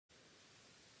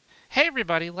Hey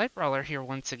everybody, Lightbrawler here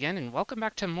once again, and welcome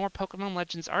back to more Pokemon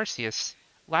Legends Arceus.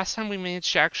 Last time we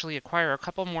managed to actually acquire a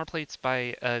couple more plates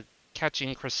by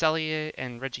catching Cresselia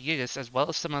and Regigigas, as well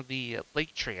as some of the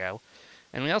Lake Trio.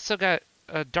 And we also got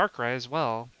Darkrai as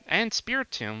well, and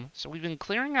Spiritomb, so we've been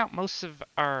clearing out most of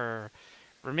our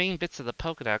remaining bits of the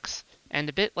Pokedex, and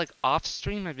a bit like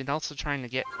off-stream, I've been also trying to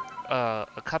get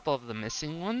a couple of the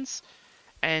missing ones.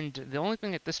 And the only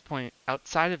thing at this point,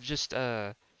 outside of just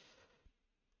a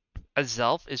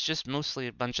Zelf, is just mostly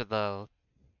a bunch of the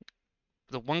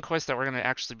one quest that we're gonna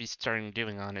actually be starting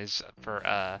doing on is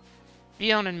for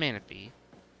Beyond and Manaphy.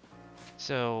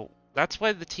 So that's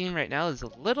why the team right now is a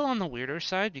little on the weirder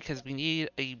side, because we need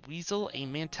a Weasel, a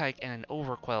Mantike, and an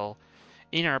Overquill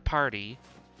in our party.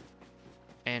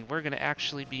 And we're gonna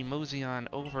actually be moseying on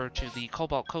over to the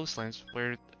Cobalt Coastlands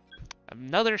where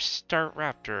another Start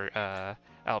Raptor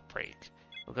outbreak.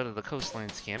 We'll go to the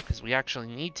Coastlands camp because we actually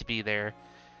need to be there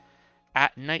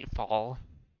at nightfall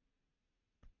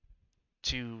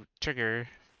to trigger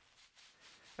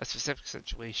a specific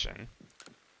situation.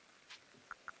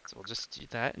 So we'll just do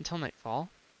that until nightfall.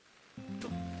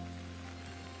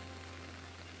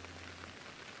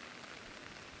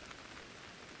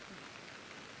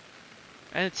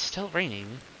 And it's still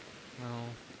raining. Well,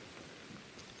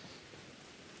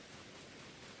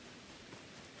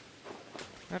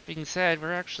 that being said,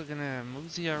 we're actually gonna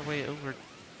mosey our way over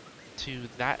to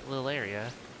that little area.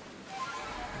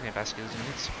 Okay, Vasquez,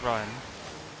 let's run.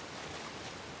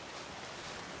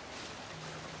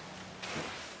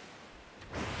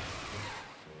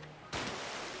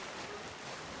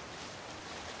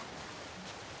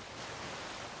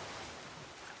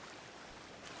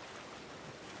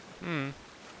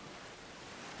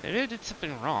 Maybe I did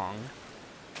something wrong.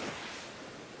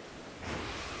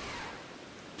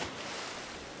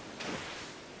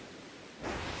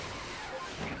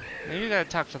 Maybe I gotta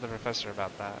talk to the professor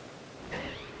about that.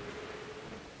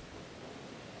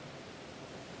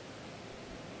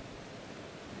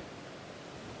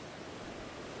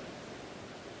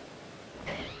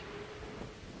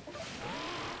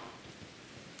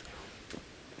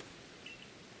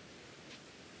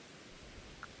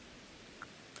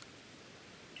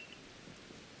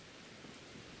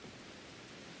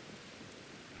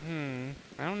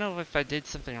 I don't know if I did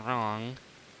something wrong.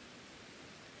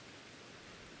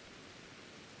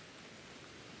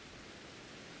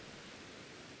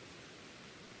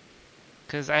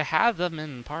 Because I have them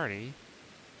in the party.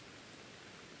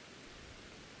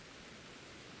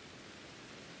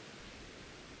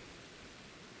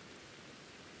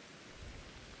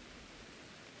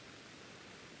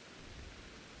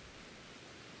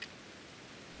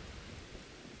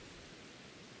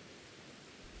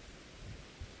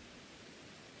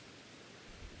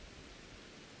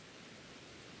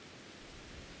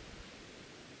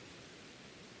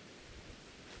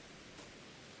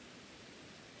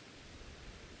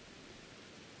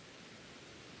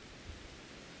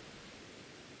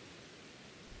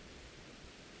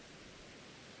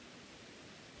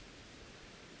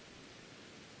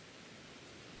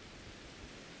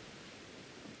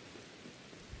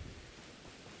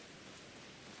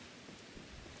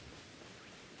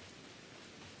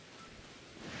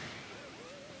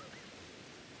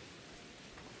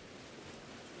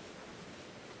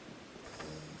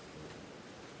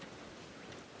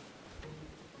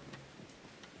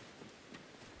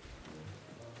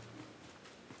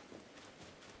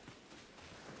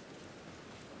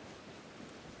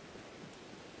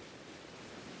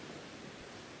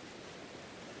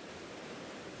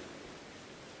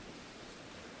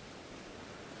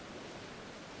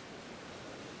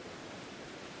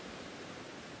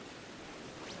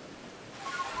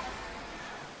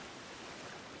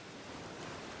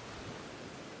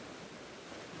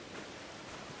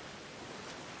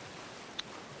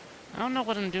 I don't know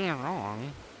what I'm doing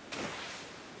wrong.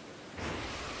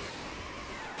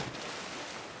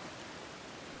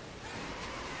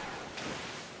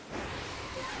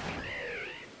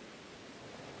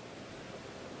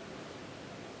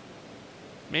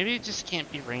 Maybe it just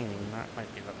can't be raining. That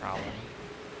might be the problem.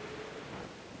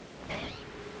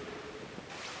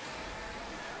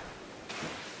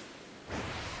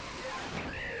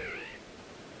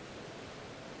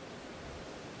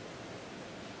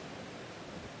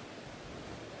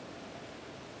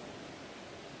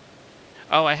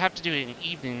 Oh, I have to do it in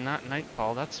evening, not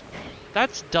nightfall.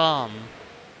 That's dumb.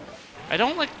 I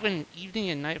don't like when evening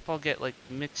and nightfall get like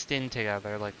mixed in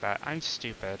together like that. I'm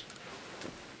stupid.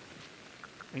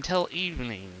 Until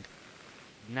evening.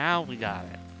 Now we got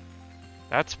it.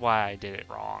 That's why I did it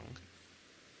wrong.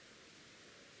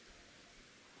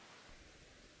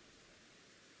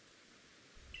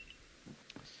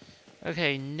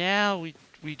 Okay, now we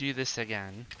do this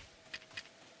again.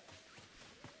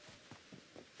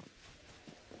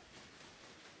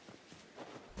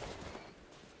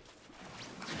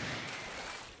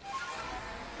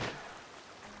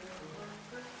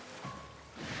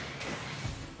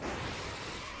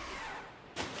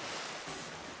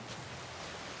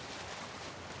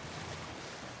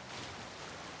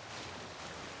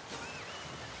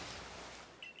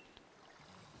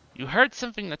 You heard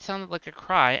something that sounded like a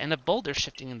cry and a boulder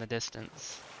shifting in the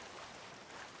distance.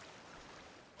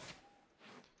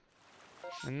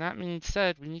 And that being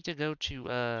said, we need to go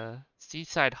to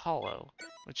Seaside Hollow,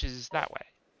 which is that way.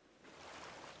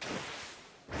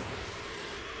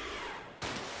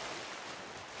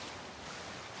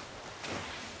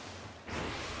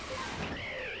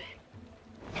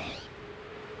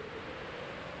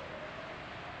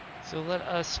 So let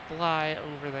us fly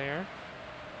over there.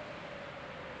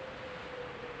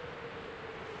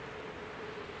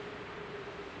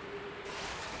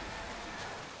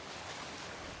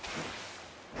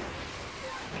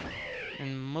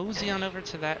 And mosey on over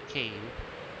to that cave.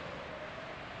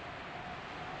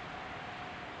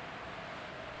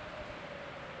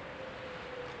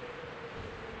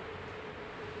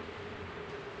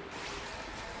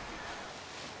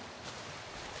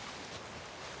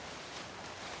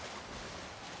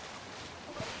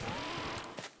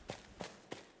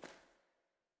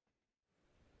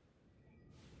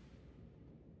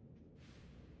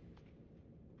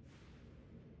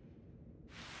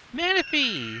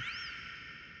 Manaphy!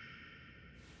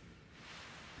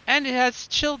 And it has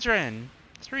children!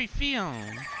 3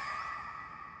 Fion!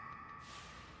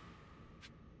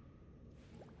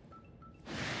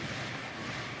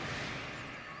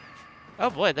 Oh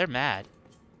boy, they're mad.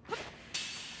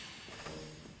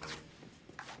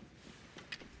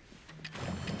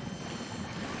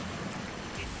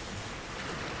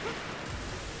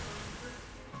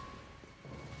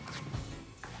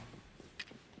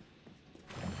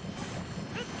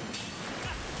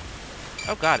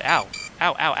 Oh god, ow.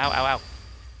 Ow, ow, ow, ow, ow.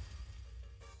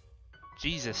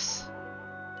 Jesus.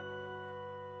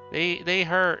 They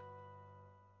hurt.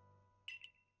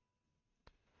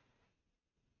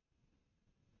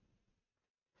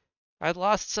 I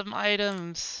lost some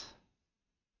items.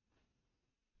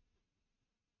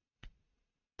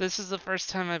 This is the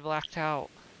first time I blacked out.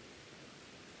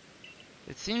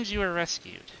 It seems you were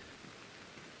rescued.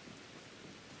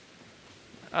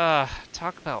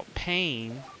 Talk about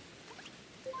pain.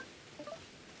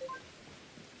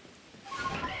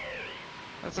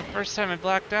 That's the first time I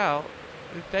blacked out.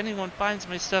 If anyone finds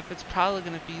my stuff, it's probably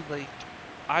gonna be like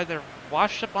either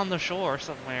washed up on the shore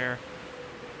somewhere,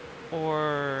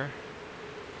 or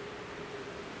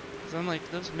cause I'm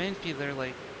like, those Manaphy, they're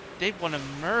like, they want to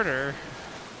murder.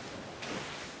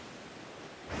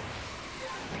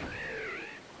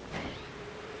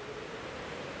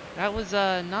 That was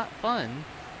not fun.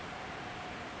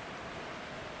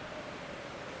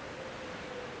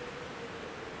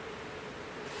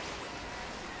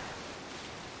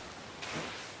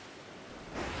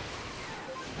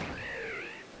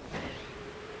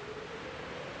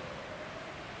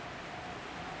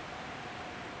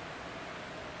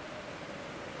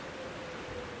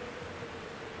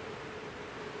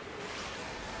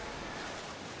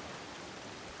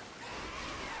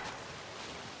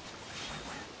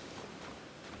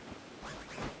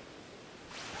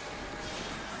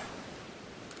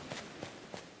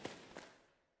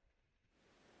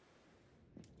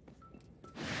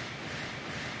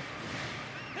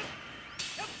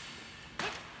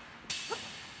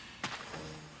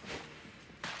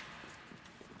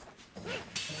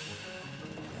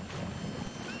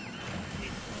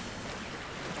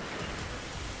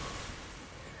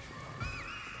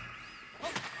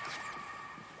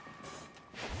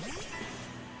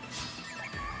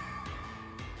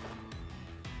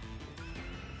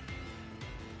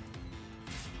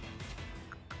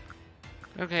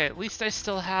 Okay, at least I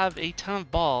still have a ton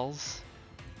of balls.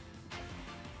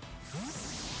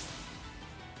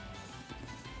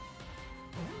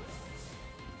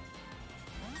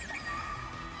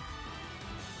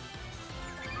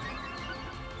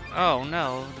 Oh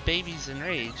no, the baby's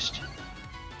enraged.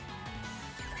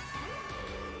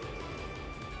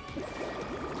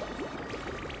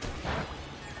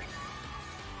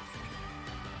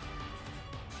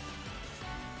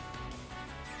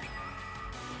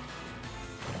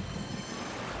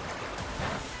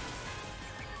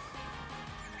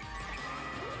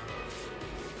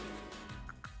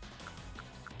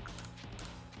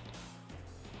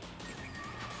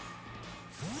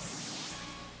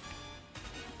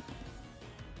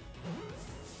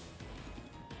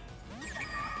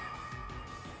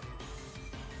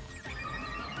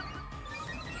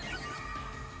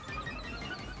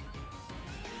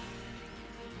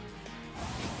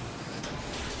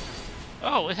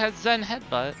 Oh, it has Zen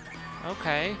Headbutt.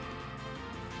 Okay.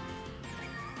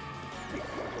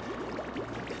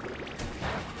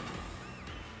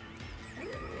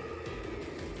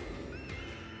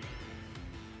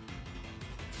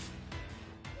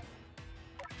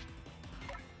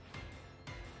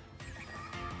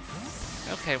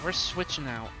 Okay, we're switching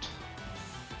out.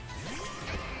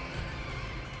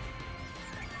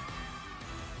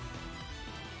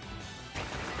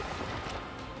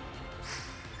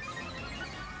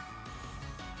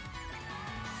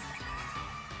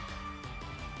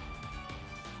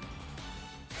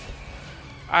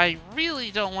 I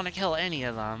really don't want to kill any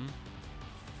of them.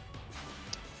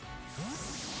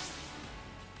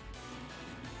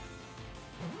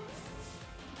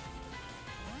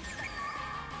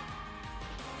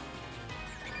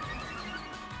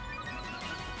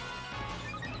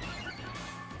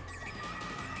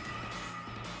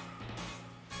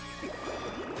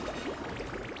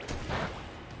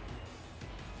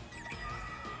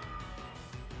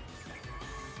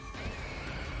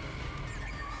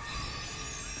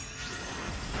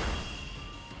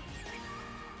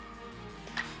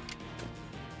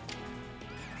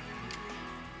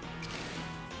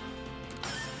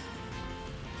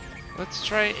 Let's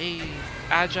try a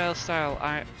agile style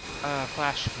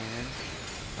flash cannon.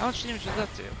 How much damage does that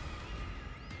do?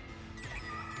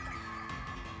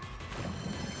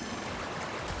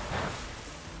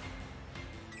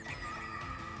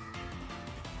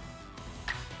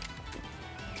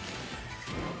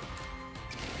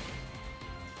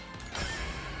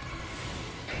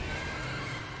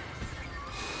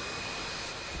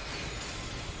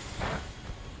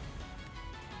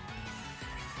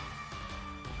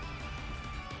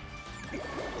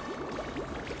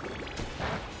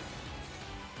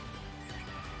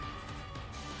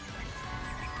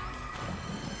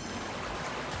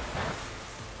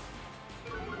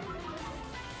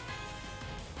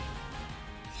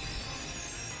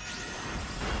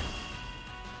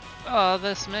 Oh,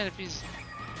 this Manaphy's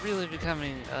really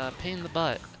becoming a pain in the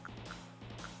butt.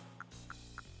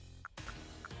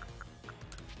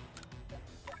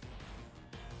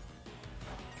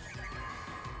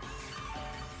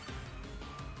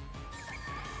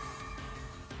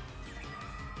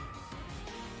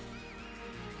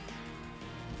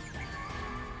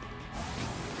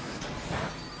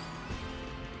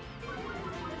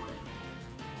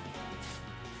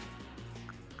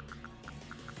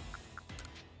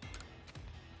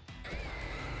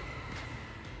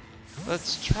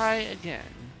 Let's try again.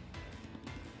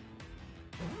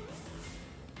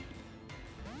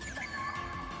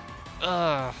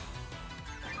 Ugh.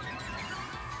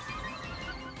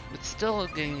 It's still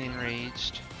getting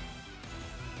enraged.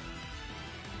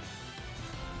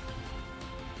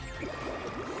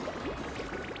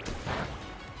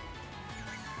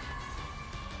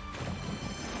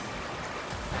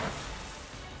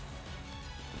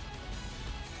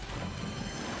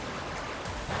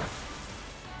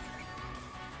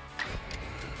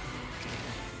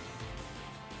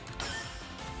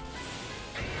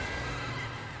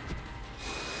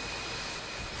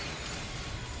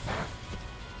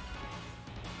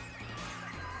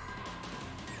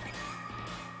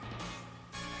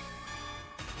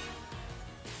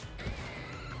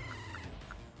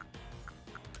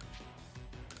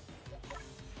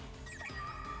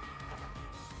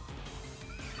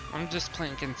 I'm just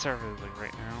playing conservatively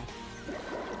right now.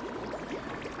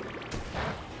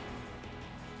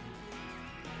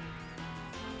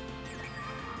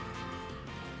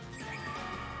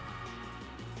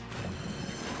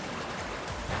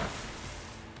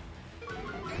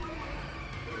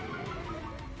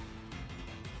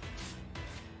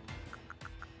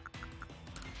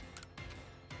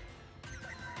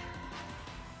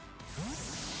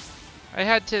 I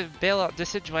had to bail out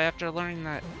Decidueye after learning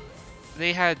that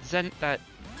they had Zen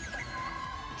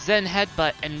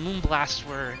Headbutt and Moonblast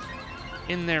were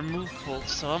in their move pool,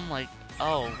 so I'm like,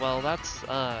 oh, well, that's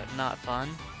not fun.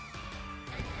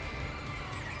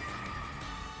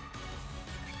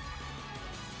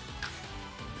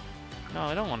 No,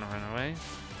 I don't want to run away.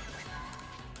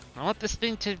 I want this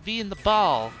thing to be in the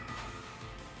ball.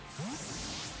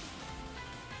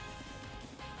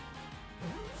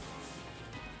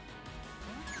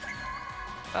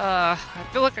 I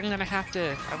feel like I'm gonna have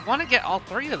to... I want to get all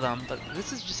three of them, but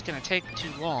this is just gonna take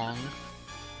too long.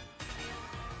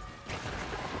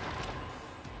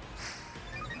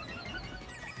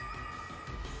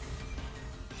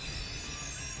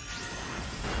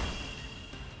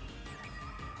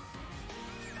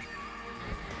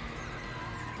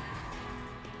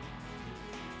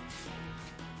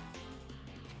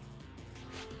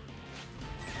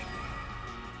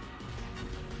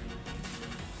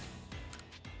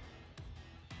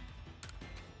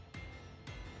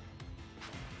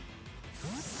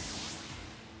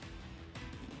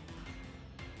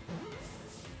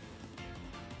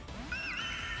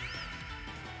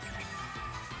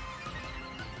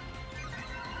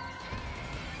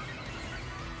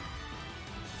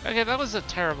 Okay, that was a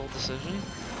terrible decision.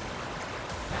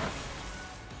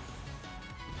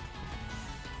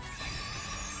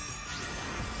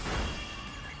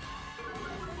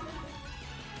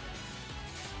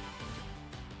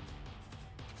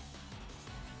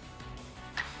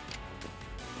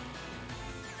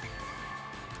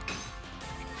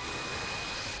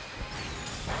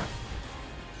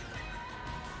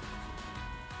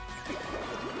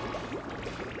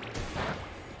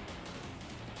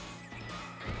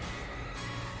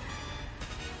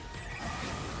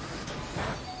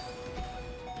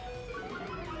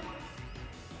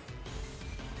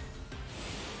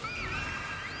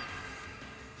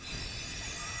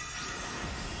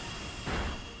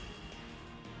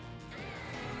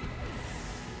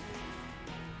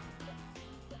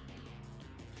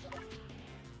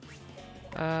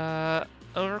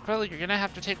 Overquill, you're gonna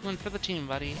have to take one for the team,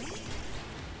 buddy.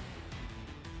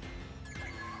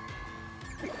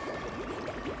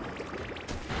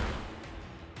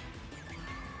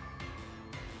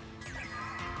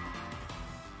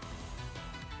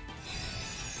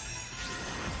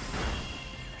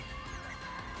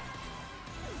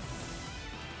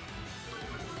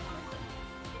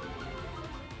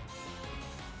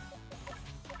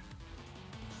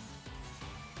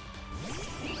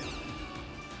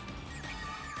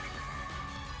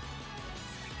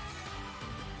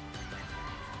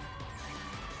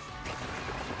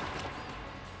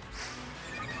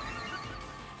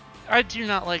 I do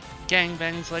not like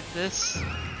gangbangs like this,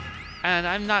 and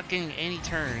I'm not getting any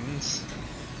turns.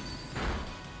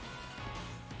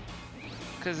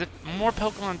 Because if more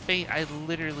Pokemon faint, I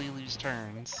literally lose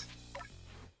turns.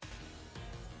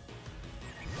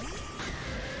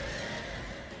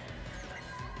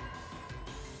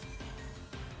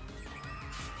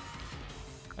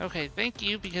 Okay, thank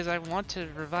you, because I want to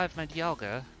revive my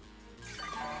Dialga.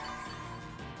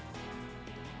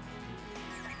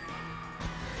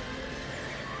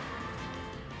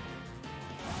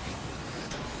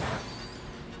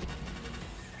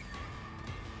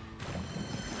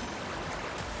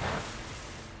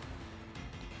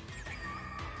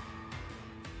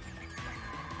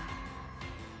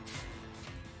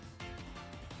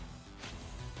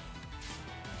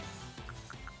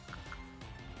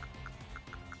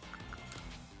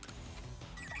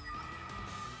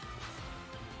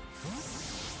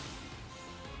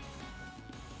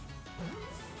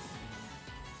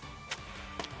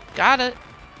 Got it!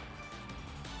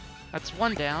 That's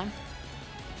one down.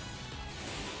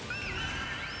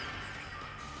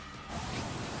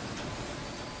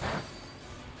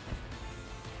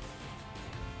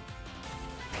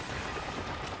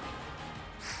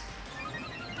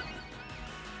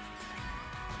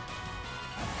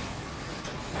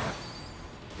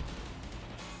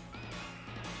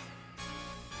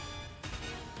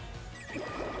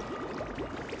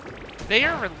 They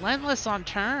are relentless on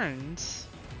turns.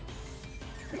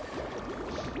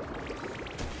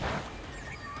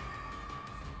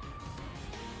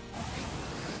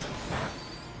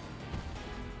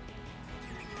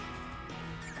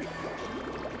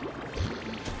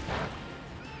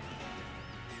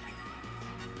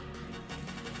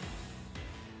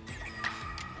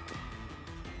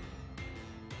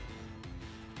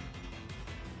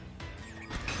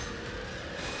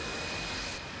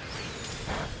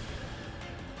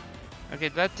 Okay,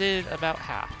 that did about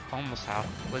half. Almost half.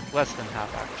 Like, less than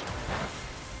half, actually.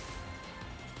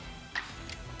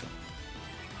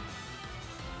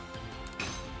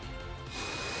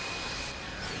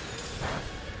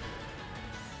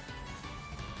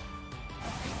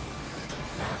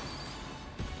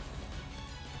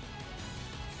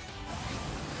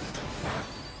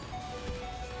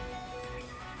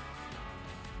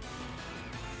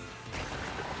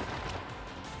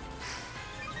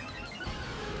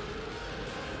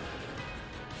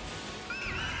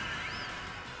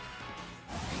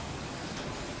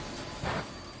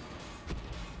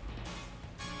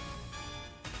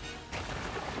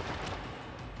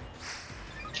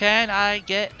 Can I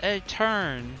get a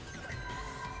turn?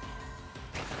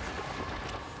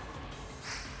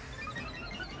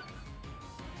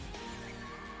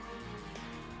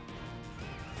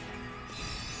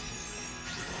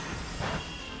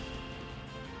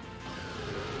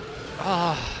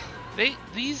 Oh,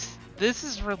 this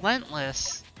is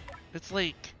relentless. It's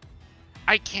like,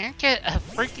 I can't get a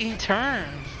freaking turn.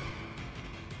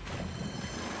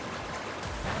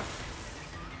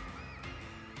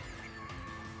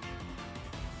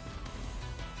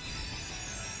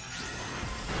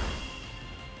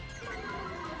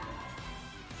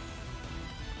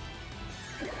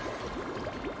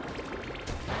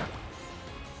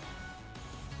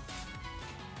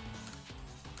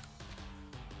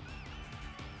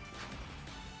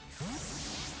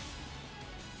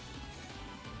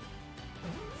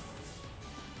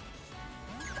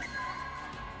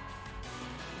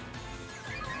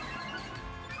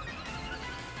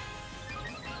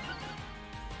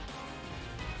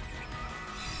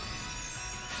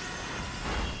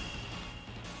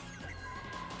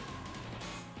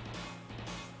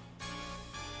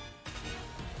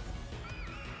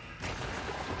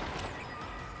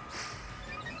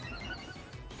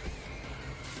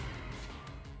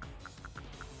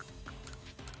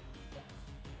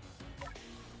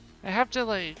 have to,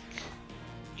 like,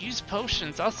 use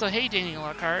potions. Also, hey, Daniel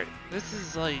Lockhart. This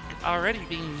is, like, already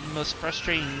being the most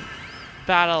frustrating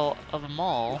battle of them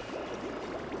all.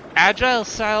 Agile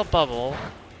style bubble.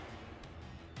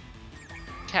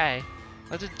 Okay.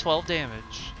 That did 12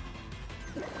 damage.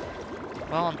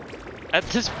 Well, at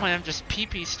this point, I'm just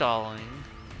PP stalling.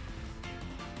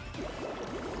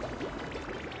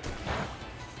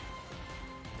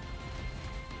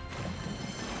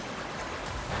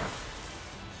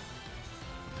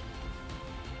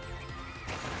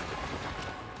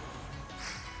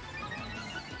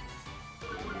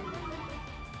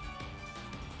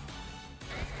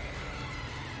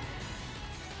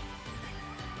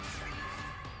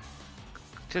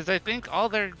 Because I think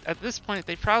at this point,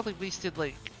 they probably wasted,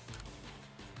 like,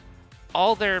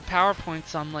 all their power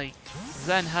points on, like,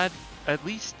 Zen Head. At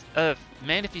least,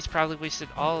 Manaphy's probably wasted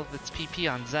all of its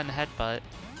PP on Zen Headbutt.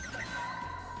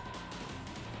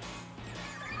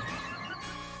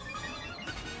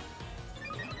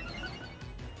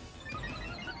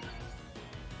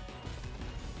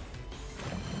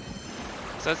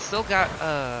 So it's still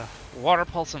got, Water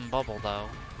Pulse and Bubble, though.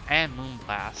 And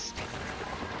Moonblast.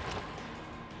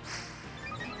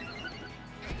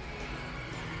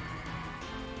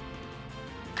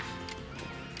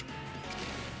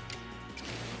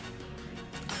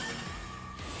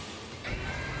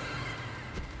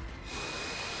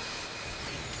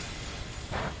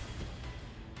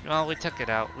 Well, we took it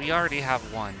out. We already have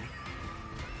one.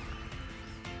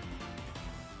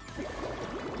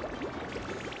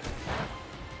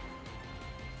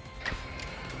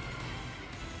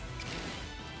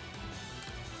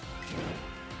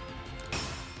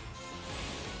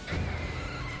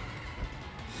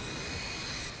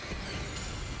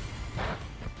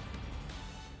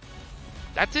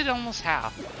 That did almost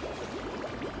half.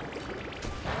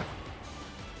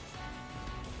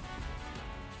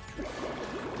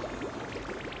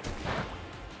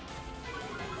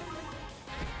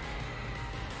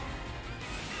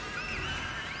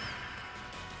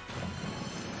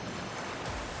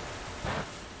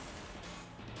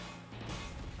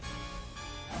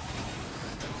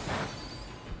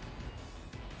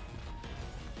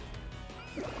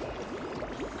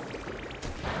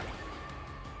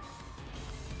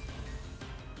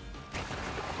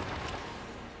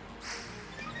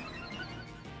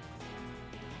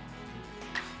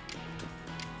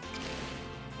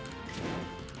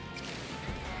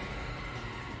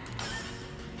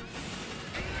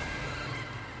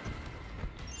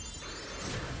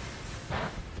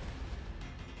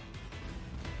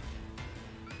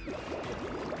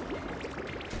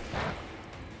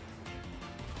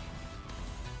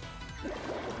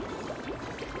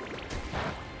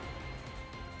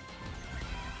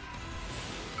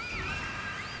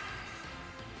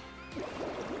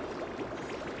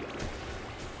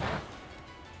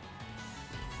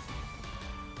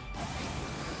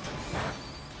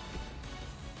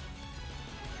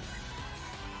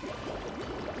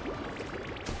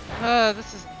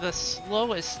 This is the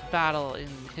slowest battle in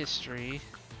history.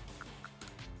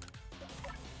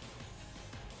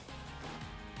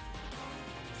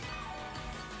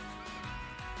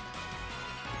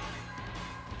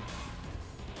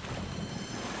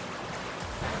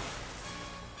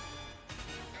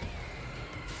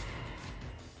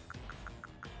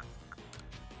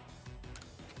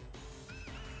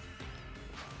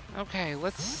 Okay,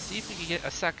 let's see if we can get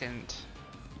a second.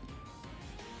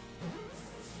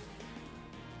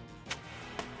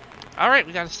 Alright,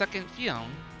 we got a second Fion.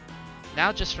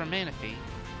 Now just for Manaphy.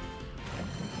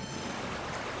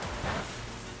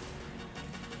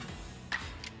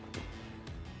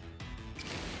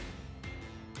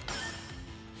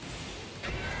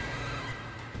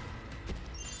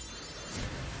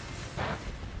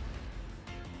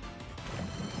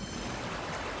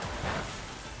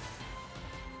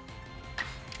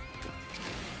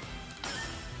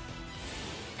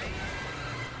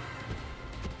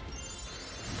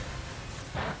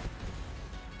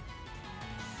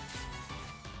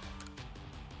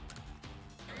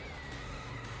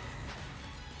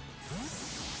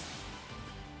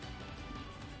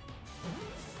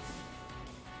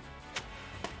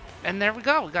 And there we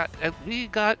go. We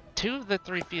got 2 of the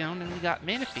 3 Fion, and we got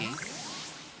Manaphy.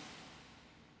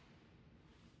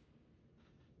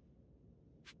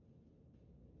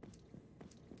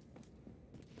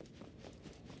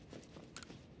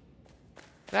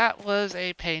 That was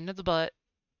a pain in the butt,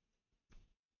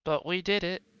 but we did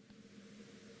it.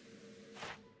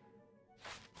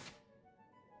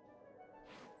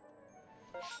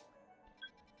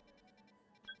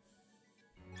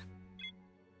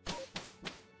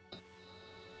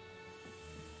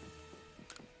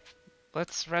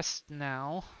 let's rest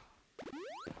now.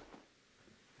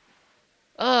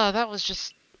 That was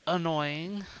just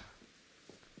annoying.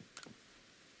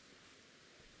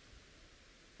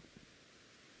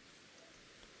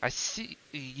 I see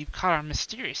you caught our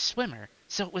mysterious swimmer,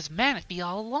 so it was Manaphy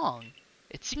all along.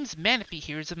 It seems Manaphy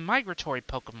here is a migratory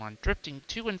Pokemon, drifting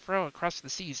to and fro across the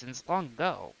seasons long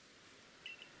ago.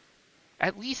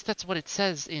 At least that's what it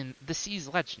says in the Sea's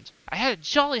legend. I had a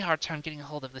jolly hard time getting a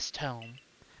hold of this tome,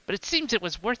 but it seems it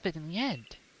was worth it in the end.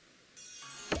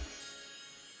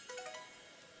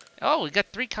 Oh, we got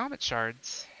 3 Comet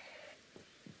Shards.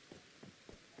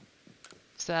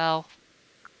 Sell.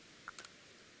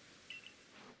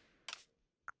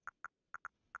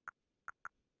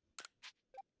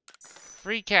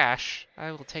 Free cash.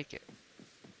 I will take it.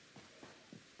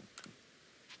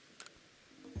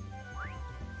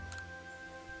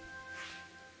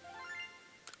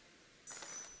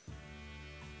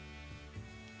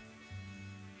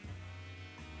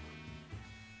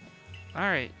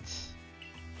 Alright.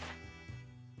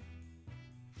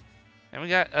 And we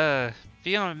got,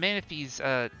 Fiona Manaphy's,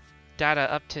 data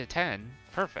up to 10.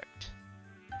 Perfect.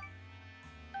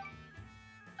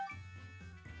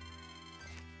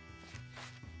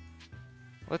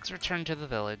 Let's return to the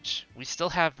village. We still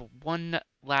have one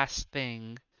last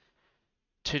thing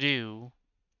to do,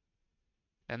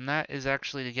 and that is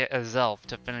actually to get a Zelf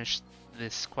to finish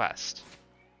this quest.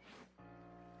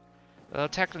 Well,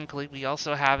 technically, we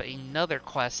also have another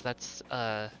quest that's,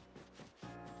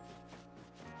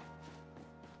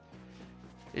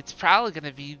 it's probably going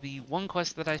to be the one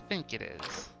quest that I think it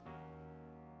is.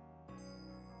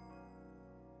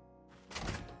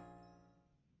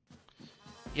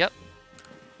 Yep.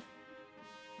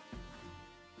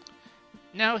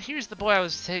 Now, here's the boy I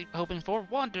was hoping for,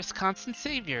 Wander's constant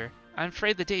savior. I'm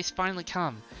afraid the day's finally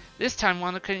come. This time,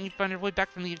 Wanda couldn't even find her way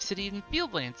back from the Obsidian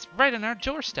Fieldlands, right on our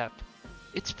doorstep.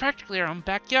 It's practically our own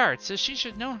backyard, so she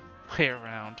should know her way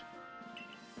around.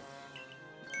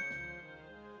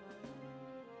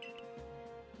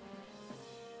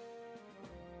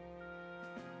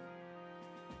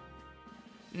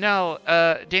 No,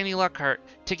 Danny Lockhart,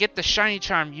 to get the shiny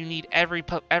charm, you need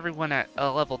everyone at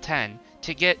level 10.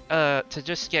 To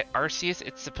just get Arceus,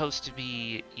 it's supposed to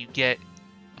be,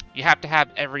 you have to have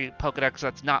every Pokedex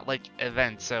that's not like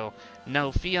event, so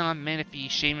no Fion,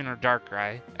 Manaphy, Shaman, or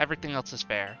Darkrai. Everything else is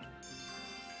fair.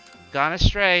 Gone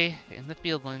astray in the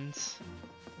Fieldlands.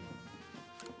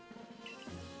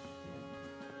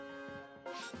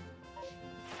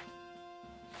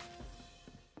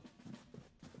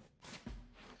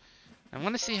 I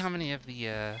want to see how many of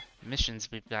the missions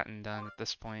we've gotten done at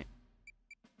this point.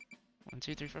 1,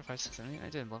 2, 3, 4, 5, 6, 7, 8, I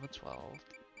did level 12.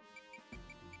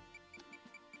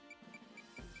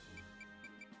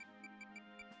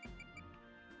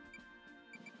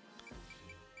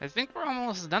 I think we're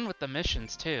almost done with the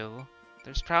missions too.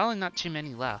 There's probably not too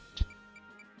many left.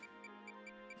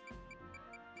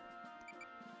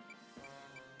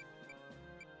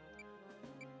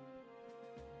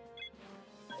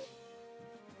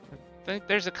 I think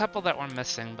there's a couple that we're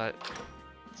missing, but...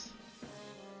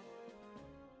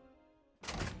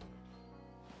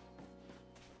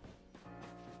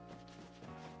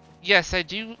 Yes, I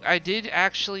did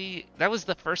actually... That was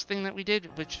the first thing that we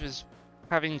did, which was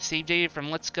having save data from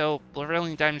Let's Go,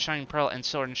 Brilliant Diamond, Shining Pearl, and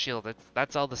Sword and Shield.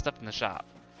 That's all the stuff in the shop.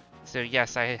 So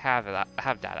yes, I have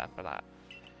data for that.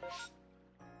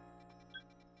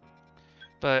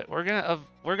 But we're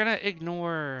gonna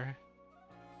ignore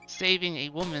saving a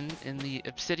woman in the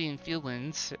Obsidian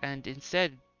Fieldlands and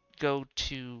instead go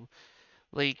to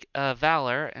Lake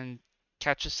Valor and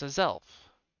catch us a Zelf.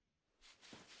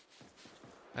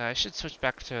 I should switch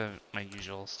back to my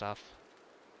usual stuff.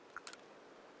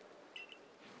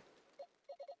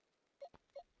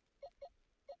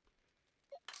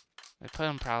 I put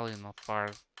him probably in the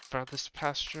farthest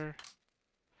pasture.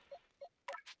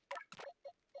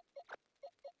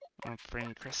 I'll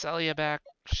bring Cresselia back.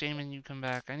 Shaman, you come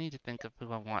back. I need to think of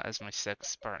who I want as my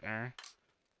 6th partner.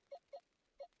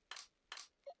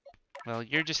 Well,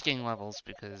 you're just getting levels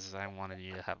because I wanted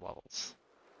you to have levels.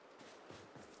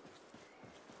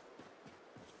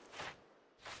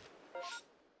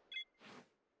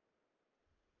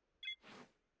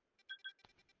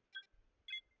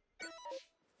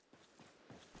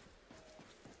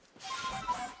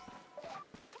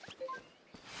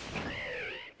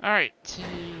 Alright,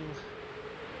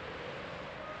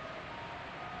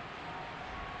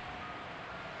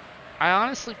 I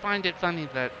honestly find it funny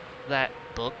that that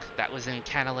book that was in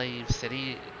Canalave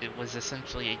City, it was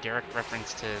essentially a direct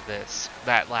reference to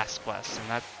that last quest,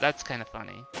 and that's kind of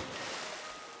funny.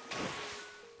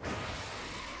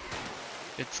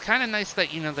 It's kind of nice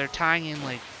that, you know, they're tying in,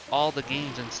 like, all the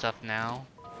games and stuff now.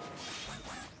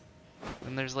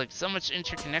 And there's, like, so much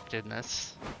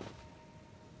interconnectedness.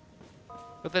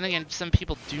 But then again, some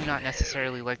people do not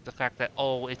necessarily like the fact that,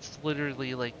 oh, it's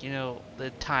literally, like, you know, the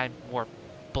time warp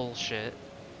bullshit.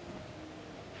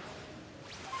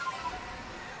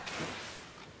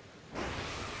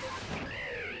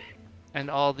 And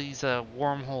all these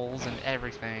wormholes and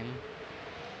everything.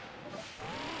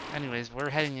 Anyways, we're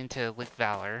heading into Lake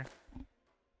Valor.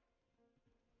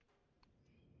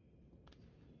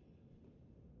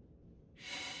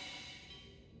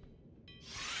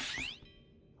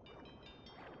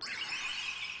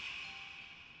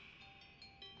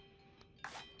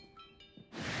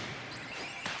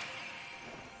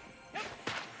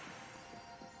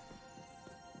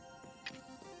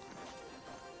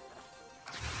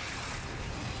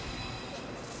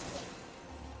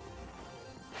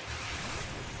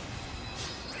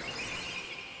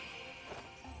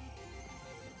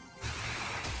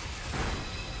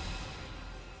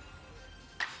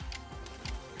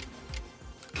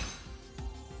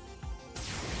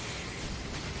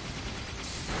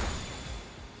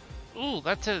 Ooh,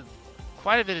 that's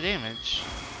quite a bit of damage.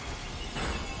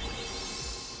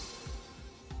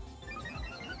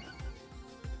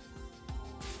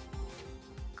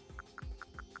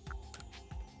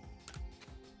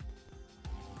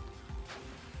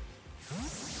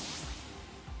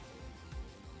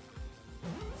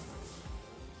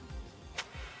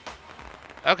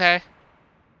 Okay.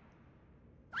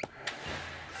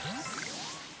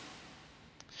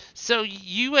 So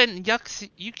you and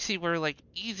Yuxi were like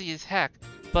easy as heck,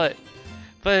 but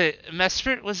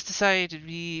Mesprit was decided to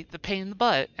be the pain in the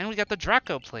butt, and we got the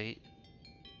Draco plate.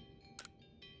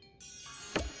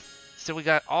 So we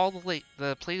got all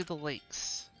the plate of the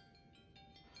lakes.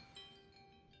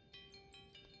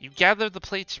 You gather the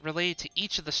plates related to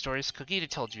each of the stories Kogita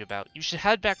told you about. You should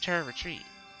head back to her retreat.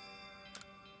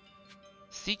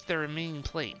 Seek the remaining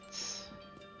plates.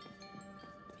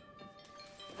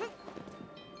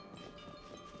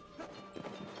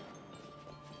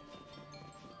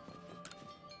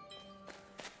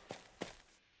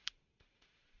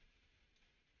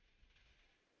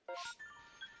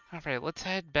 Alright, let's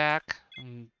head back.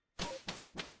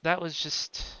 That was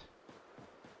just...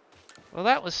 Well,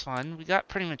 that was fun. We got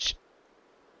pretty much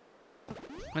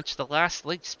the last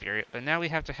lake spirit, but now we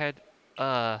have to head,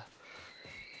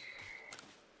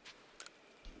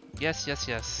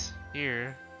 Yes.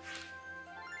 Here.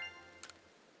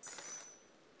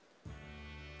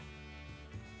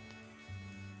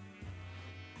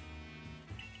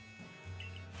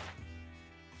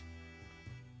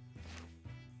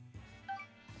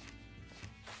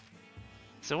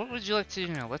 So what would you like to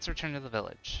do now? Let's return to the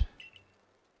village.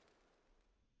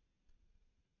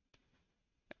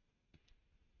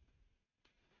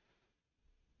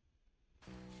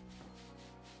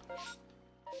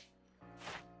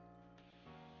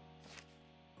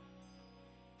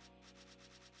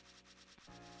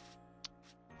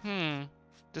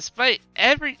 Despite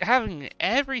having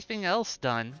everything else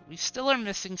done, we still are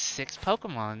missing 6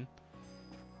 Pokemon.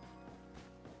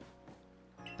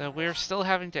 That we're still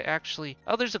having to actually...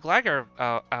 Oh, there's a Gligar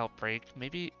outbreak.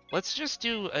 Maybe... Let's just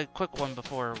do a quick one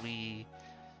before we...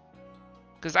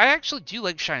 Because I actually do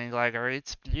like Shiny Gligar.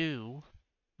 It's blue.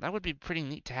 That would be pretty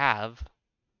neat to have.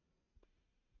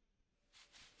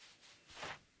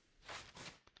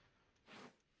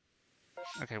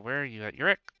 Okay, where are you at? You're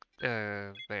at...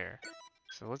 there.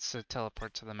 So let's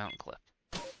teleport to the mountain cliff.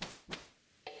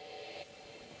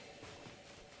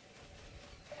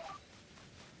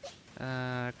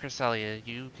 Cresselia,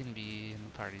 you can be in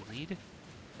the party lead.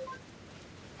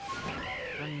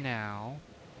 For now.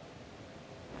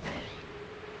 Oh,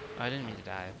 I didn't mean to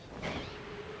dive.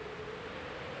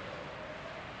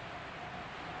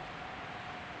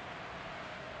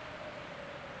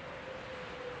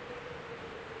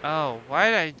 Oh, why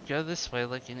did I go this way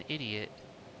like an idiot?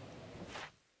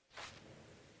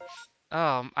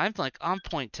 I'm like on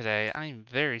point today. I'm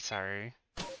very sorry.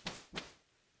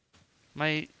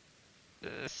 My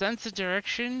sense of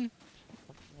direction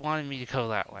wanted me to go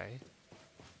that way.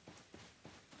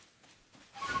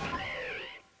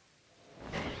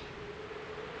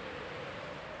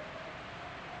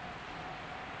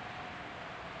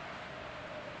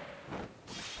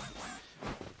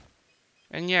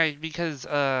 And yeah, because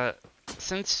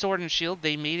since Sword and Shield,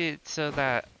 they made it so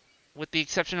that, with the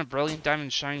exception of Brilliant Diamond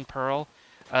and Shining Pearl,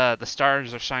 the Star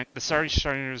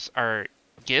Shiners are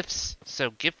gifts, so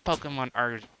gift Pokemon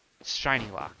are shiny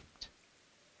locked.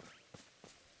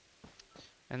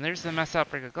 And there's the Mass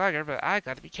Outbreak of Gligar, but I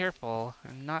gotta be careful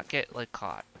and not get, like,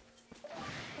 caught.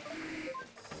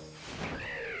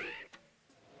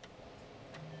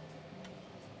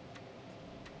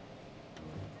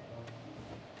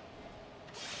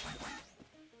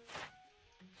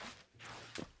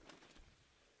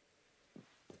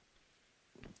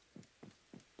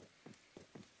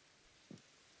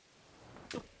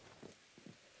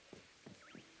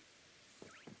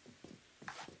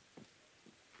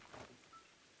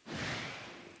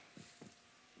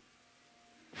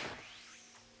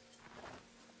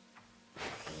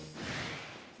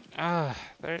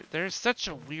 There's such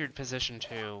a weird position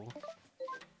too.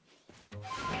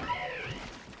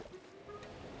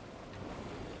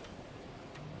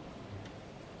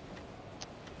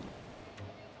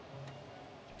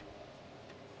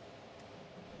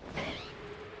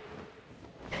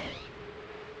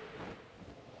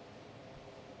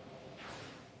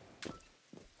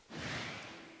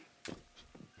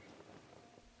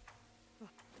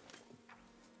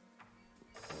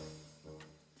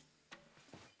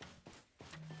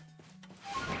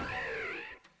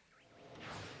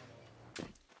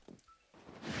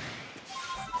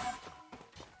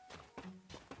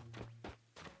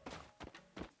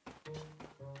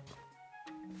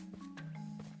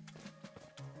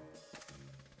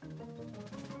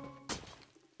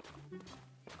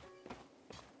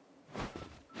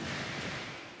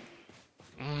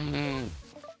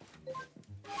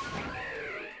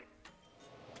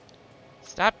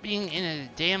 Stop being in a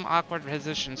damn awkward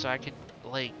position so I could,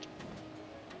 like,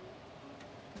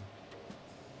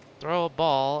 throw a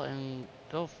ball and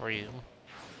go for you.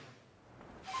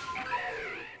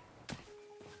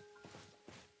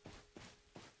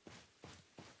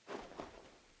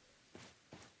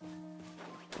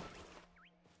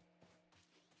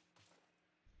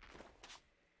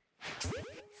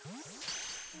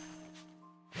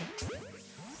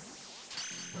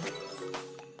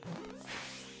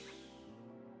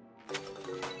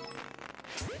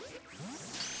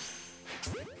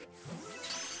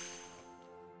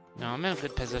 No, I'm in a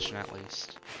good position at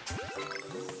least.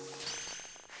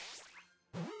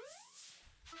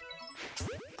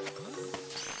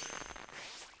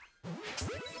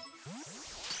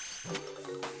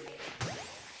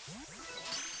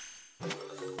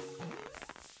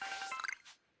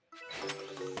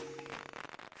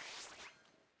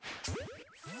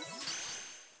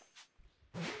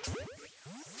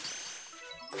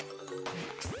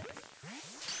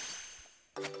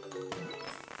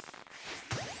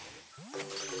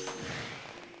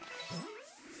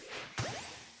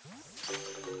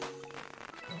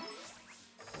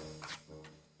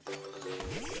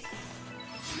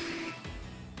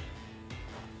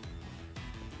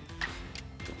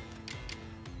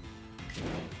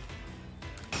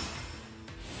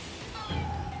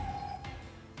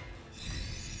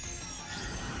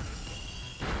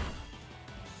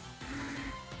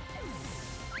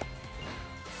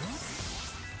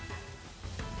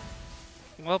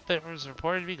 Well, it was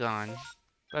reported to be gone.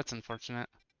 That's unfortunate.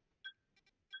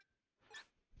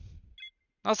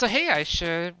 Also, hey,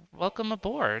 Aisha, welcome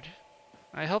aboard.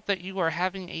 I hope that you are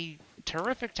having a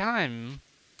terrific time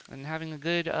and having a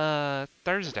good,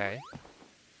 Thursday.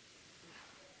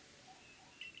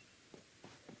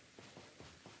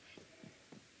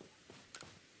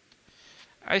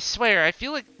 I swear, I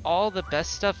feel like all the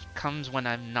best stuff comes when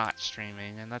I'm not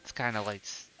streaming, and that's kind of like,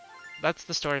 that's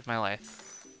the story of my life.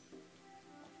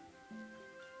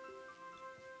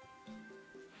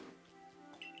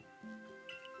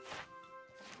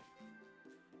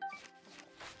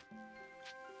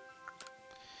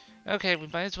 Okay, we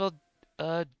might as well,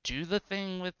 do the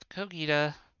thing with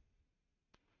Kogita.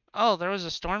 Oh, there was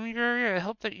a storm in your area? I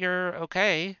hope that you're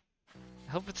okay.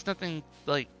 I hope it's nothing,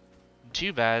 like,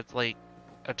 too bad, like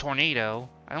a tornado.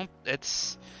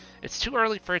 It's too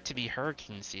early for it to be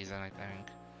hurricane season, I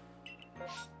think.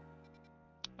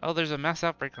 Oh, there's a mass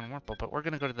outbreak on Warple, but we're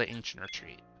gonna go to the Ancient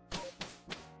Retreat.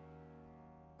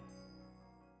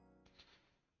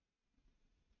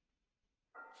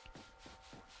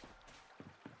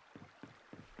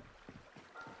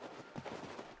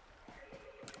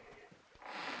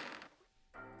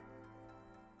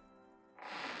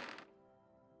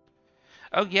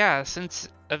 Oh yeah, since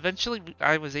eventually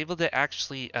I was able to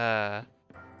actually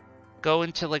go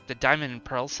into like the Diamond and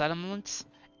Pearl settlements,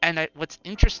 and what's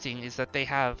interesting is that they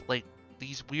have like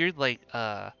these weird like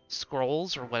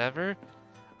scrolls or whatever.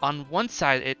 On one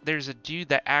side, there's a dude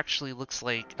that actually looks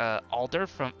like Alder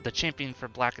from the champion for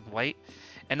Black and White,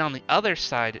 and on the other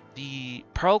side, the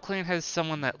Pearl clan has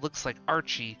someone that looks like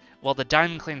Archie, while the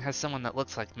Diamond clan has someone that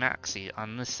looks like Maxie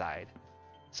on this side.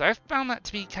 So I found that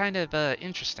to be kind of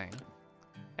interesting.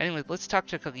 Anyway, let's talk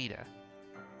to Kogita.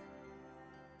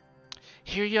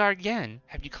 Here you are again.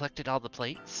 Have you collected all the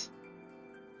plates?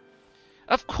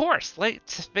 Of course! Late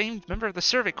famed member of the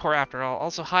Survey Corps after all.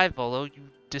 Also, hi Volo. You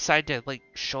decide to, like,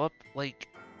 show up, like,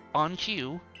 on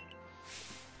cue.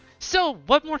 So,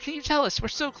 what more can you tell us? We're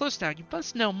so close now. You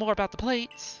must know more about the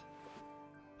plates.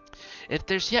 If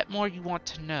there's yet more you want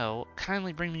to know,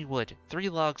 kindly bring me wood. 3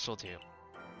 logs will do.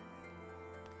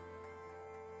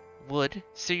 Wood?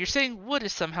 So you're saying wood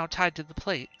is somehow tied to the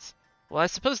plates? Well, I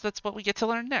suppose that's what we get to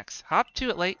learn next. Hop to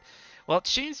it, Late. Well, it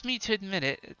shames me to admit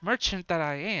it, merchant that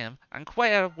I am, I'm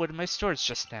quite out of wood in my stores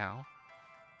just now.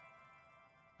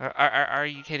 Are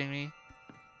you kidding me?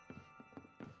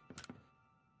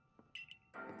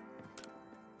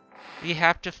 We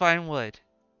have to find wood.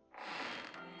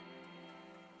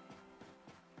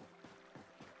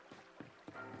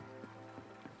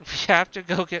 We have to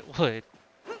go get wood.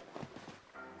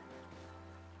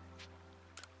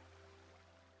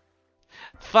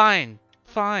 Fine,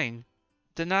 fine.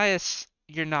 Deny us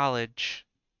your knowledge.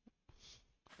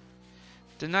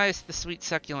 Deny us the sweet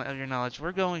succulent of your knowledge.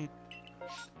 We're going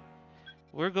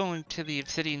to the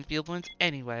obsidian fieldlands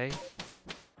anyway.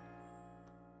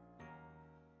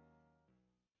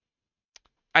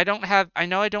 I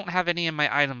know I don't have any in my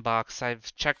item box.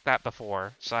 I've checked that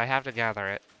before, so I have to gather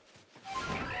it.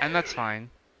 And that's fine.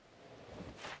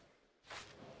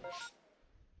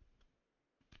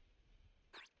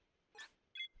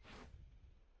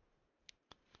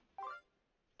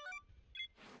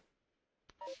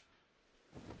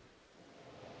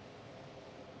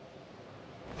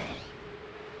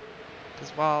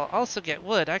 Because while I'll also get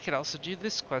wood, I could also do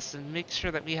this quest and make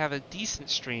sure that we have a decent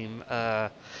stream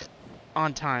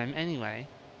on time anyway.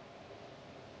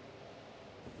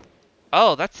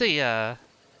 Oh, that's a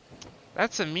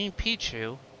mean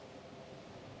Pichu.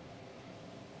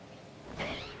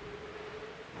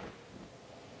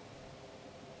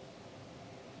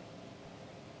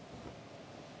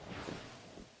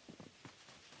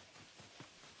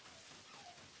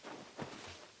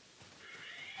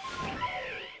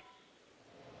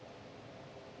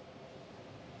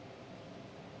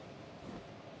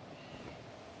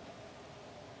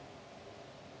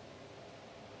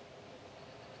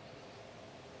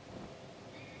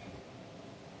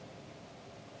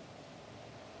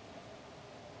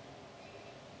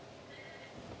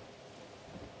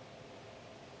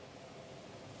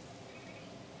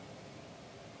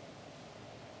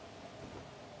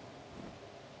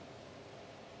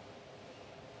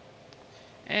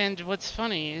 And what's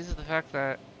funny is the fact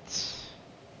that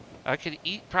I could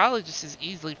probably just as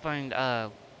easily find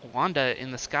Wanda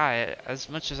in the sky as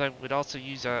much as I would also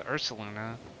use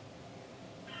Ursaluna.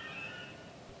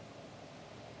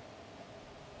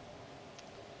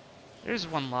 There's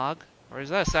one log. Or is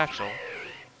that a satchel?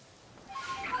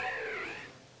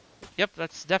 Yep,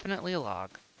 that's definitely a log.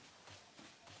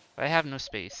 I have no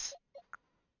space.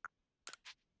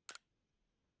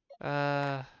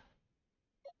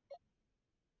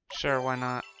 Sure, why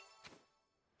not?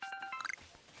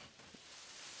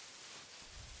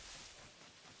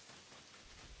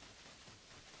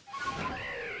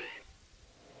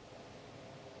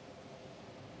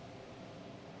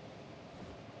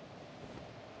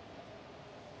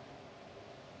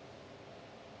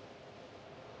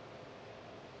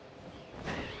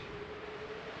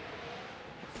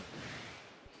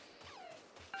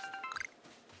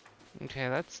 Okay,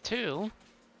 that's two.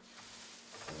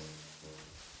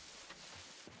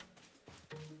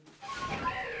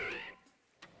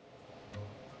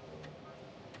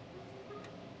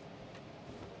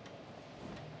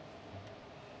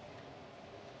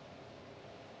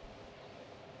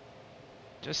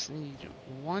 Just need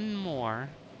one more.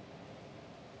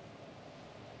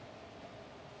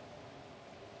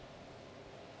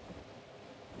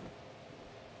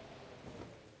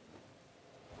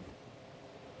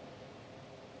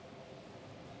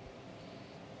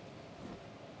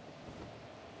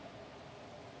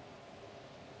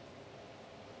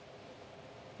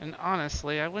 And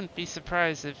honestly, I wouldn't be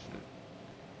surprised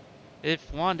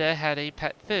if Wanda had a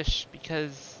pet fish,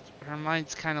 because her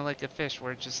mind's kind of like a fish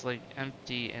where it's just like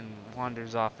empty and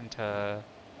wanders off into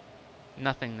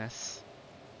nothingness.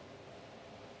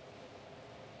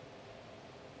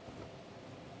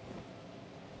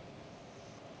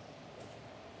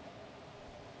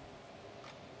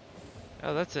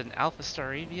 Oh, that's an Alpha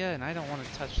Staravia, and I don't want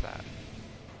to touch that.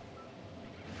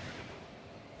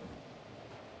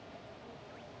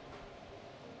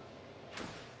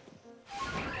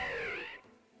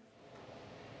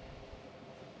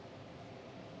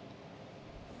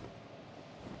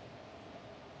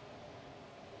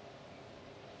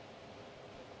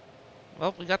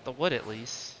 Well, we got the wood at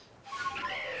least.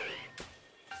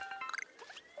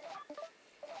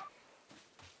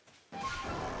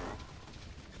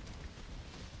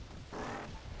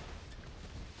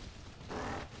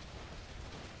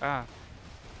 Ah.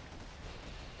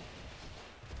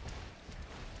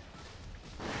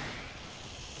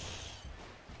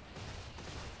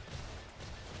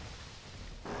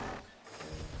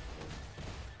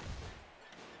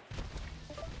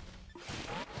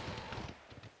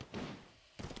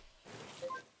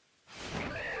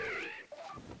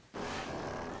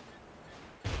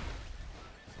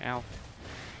 Ow.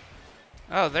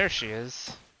 Oh, there she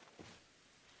is.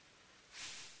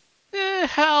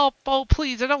 Help! Oh,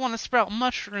 please, I don't want to sprout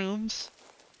mushrooms.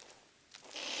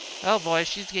 Oh boy,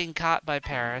 she's getting caught by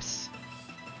Paris.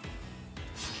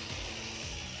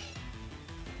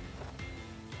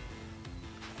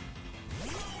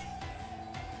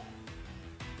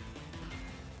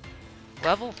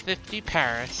 Level 50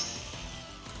 Paris.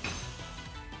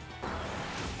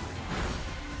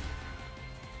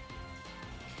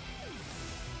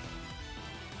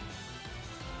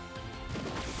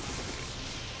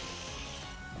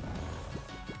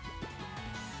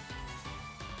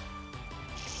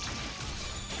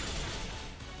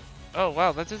 Oh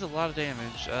wow, that does a lot of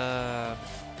damage.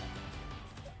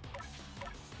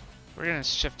 We're gonna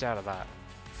shift out of that.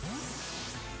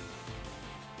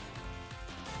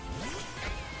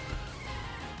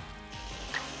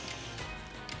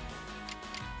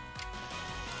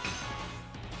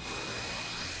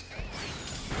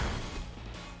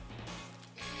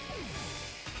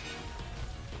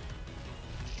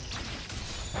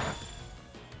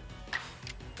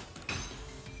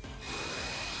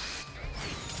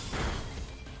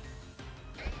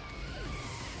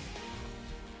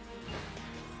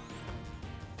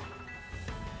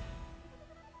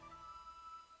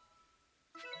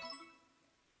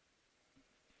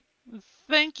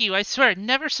 Thank you, I swear I'd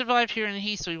never survive here in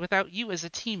Hisui without you as a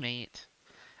teammate.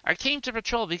 I came to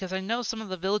patrol because I know some of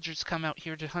the villagers come out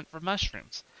here to hunt for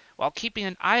mushrooms. While keeping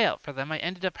an eye out for them, I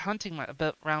ended up hunting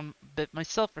around a bit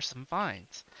myself for some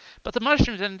finds. But the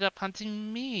mushrooms ended up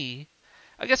hunting me.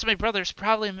 I guess my brothers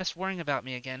probably missed worrying about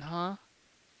me again, huh?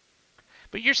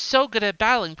 But you're so good at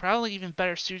battling, probably even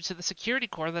better suited to the security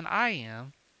corps than I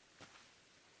am.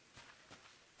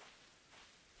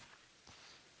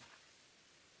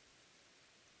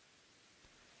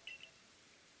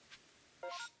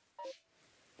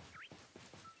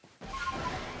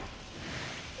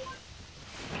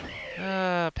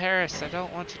 Paris, I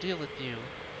don't want to deal with you.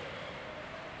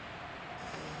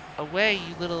 Away,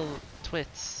 you little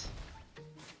twits.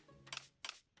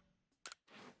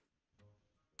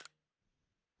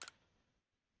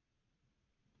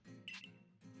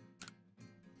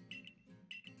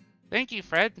 Thank you,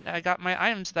 Fred. I got my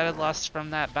items that I lost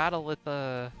from that battle with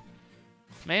the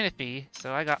Manaphy,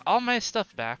 so I got all my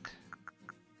stuff back.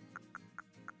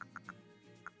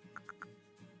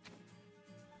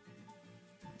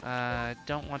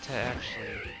 Don't want to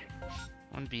actually...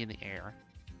 I want to be in the air.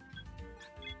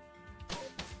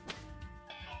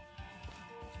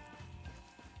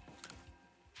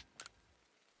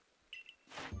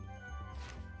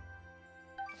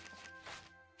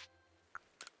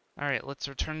 Alright, let's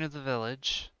return to the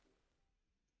village.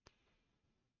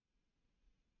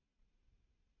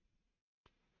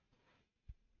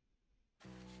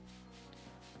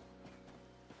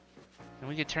 And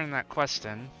we could turn that quest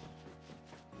in.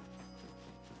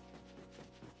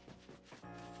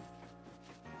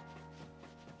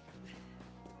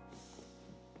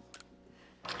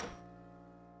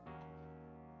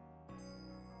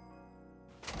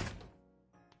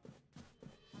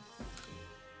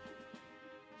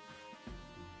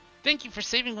 Thank you for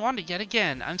saving Wanda yet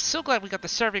again. I'm so glad we got the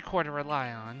survey corps to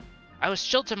rely on. I was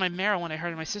chilled to my marrow when I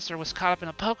heard my sister was caught up in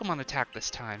a Pokemon attack this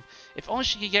time. If only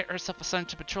she could get herself assigned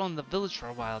to patrolling the village for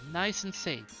a while, nice and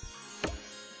safe.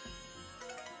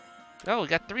 Oh, we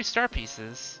got 3 star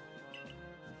pieces.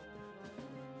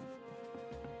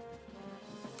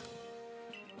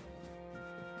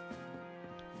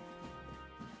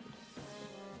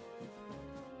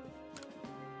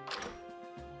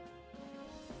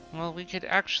 Well, we could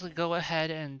actually go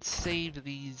ahead and save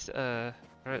these, or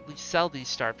at least sell these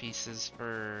star pieces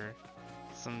for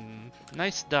some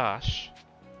nice dosh.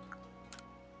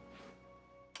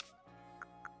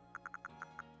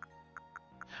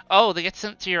 Oh, they get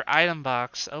sent to your item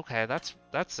box. Okay, that's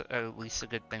at least a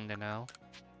good thing to know.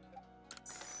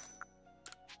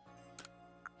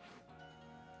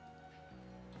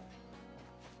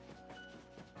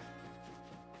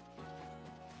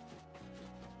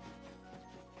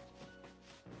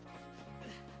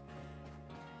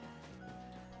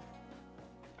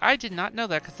 I did not know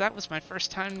that because that was my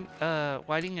first time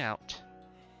whiting out.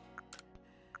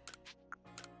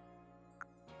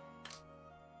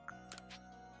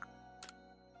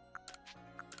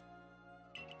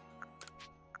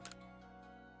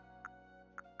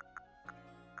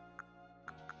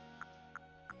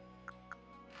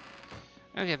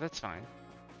 Okay, that's fine.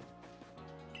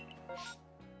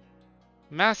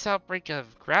 Mass outbreak of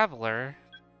Graveler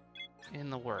in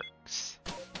the works.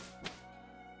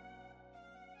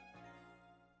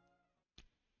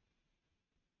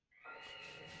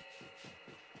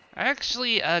 I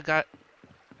actually got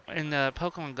in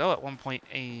Pokemon Go at one point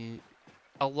a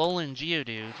Alolan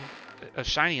Geodude, a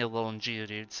shiny Alolan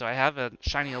Geodude. So I have a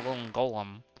shiny Alolan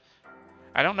Golem.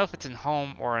 I don't know if it's in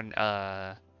Home or in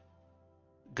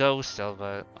Go still,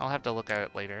 but I'll have to look at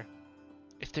it later.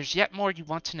 If there's yet more you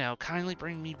want to know, kindly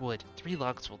bring me wood. 3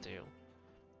 logs will do.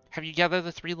 Have you gathered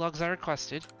the 3 logs I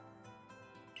requested?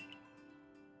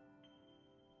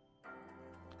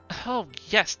 Oh,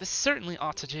 yes, this certainly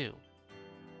ought to do.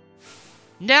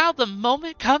 Now the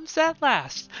moment comes at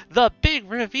last! The big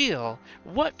reveal!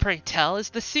 What, pray tell, is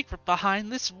the secret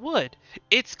behind this wood?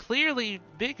 It's clearly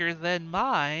bigger than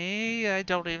I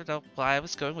don't even know why I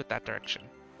was going with that direction.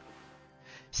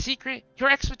 Secret?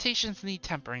 Your expectations need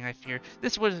tempering, I fear.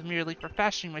 This wood is merely for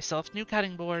fashioning myself new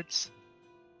cutting boards.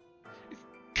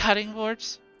 Cutting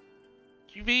boards?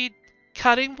 You mean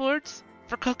cutting boards?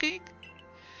 For cooking?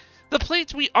 The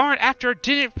plates we aren't after are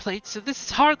dinner plates, so this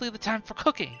is hardly the time for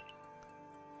cooking.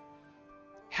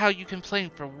 How you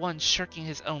complain for one shirking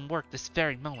his own work this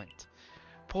very moment.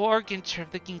 Poor Ginter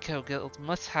of the Ginkgo Guild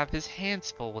must have his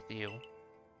hands full with you.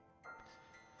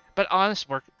 But honest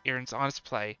work earns honest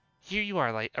play. Here you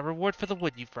are, Light, a reward for the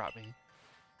wood you've brought me.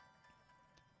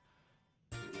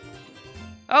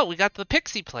 Oh, we got the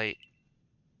Pixie Plate.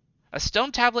 A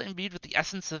stone tablet imbued with the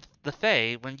essence of the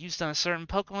Fae. When used on a certain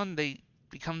Pokemon, they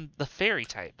become the Fairy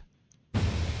type.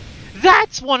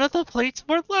 That's one of the plates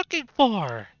we're looking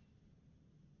for!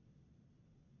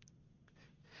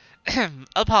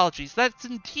 Apologies, that's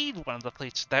indeed one of the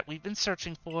plates that we've been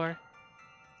searching for.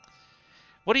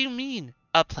 What do you mean,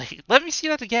 a plate? Let me see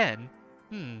that again.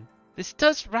 This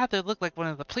does rather look like one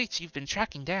of the plates you've been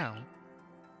tracking down.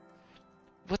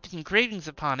 With the engravings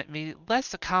upon it made it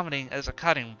less accommodating as a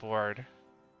cutting board.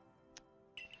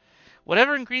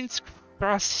 Whatever ingredients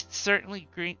crossed certainly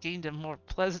gained a more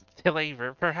pleasant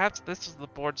flavor. Perhaps this was the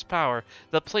board's power.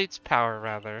 The plate's power,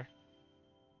 rather.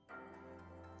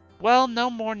 Well, no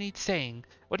more needs saying.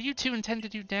 What do you two intend to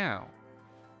do now?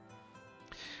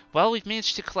 Well, we've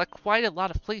managed to collect quite a lot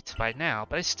of plates by now,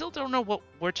 but I still don't know what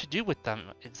we're to do with them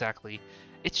exactly.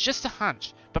 It's just a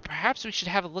hunch, but perhaps we should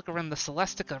have a look around the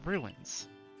Celestica ruins.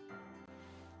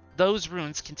 Those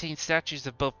ruins contain statues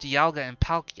of both Dialga and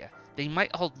Palkia. They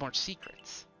might hold more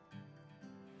secrets.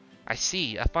 I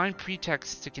see. A fine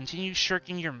pretext to continue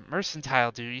shirking your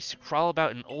mercantile duties to crawl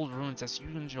about in old ruins as you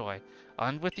enjoy.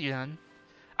 On with you then.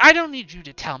 I don't need you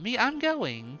to tell me. I'm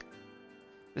going.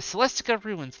 The Celestica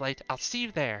ruins, Light. I'll see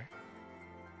you there.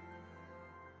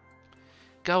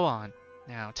 Go on,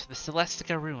 now, to the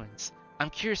Celestica ruins. I'm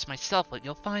curious myself what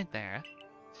you'll find there.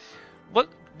 What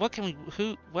can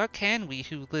we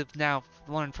who live now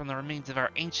learn from the remains of our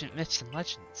ancient myths and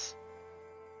legends?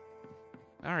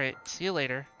 Alright, see you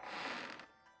later.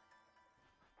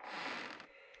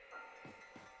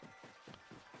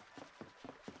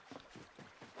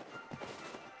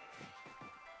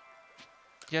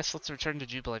 Yes, let's return to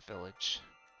Jubilee Village.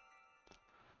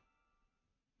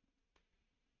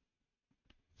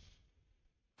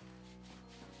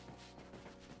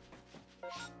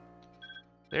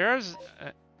 There's...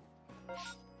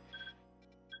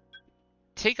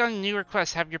 take on new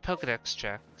requests, have your Pokedex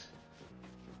checked.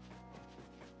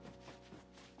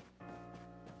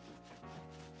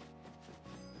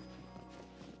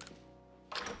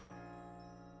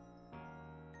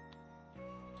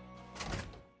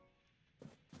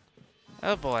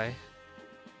 Oh boy.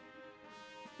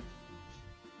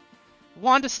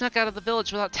 Wanda snuck out of the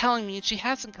village without telling me and she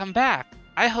hasn't come back.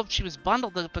 I hoped she was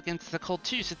bundled up against the cold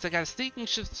too, since I got a sneaking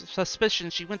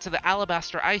suspicion she went to the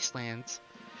Alabaster Icelands.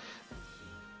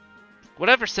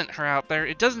 Whatever sent her out there,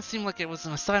 it doesn't seem like it was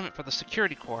an assignment for the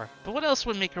Security Corps. But what else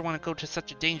would make her want to go to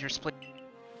such a dangerous place?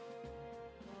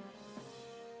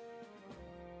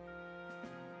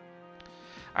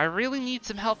 I really need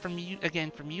some help from you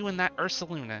and that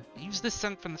Ursaluna. Use this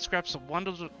scent from the scraps of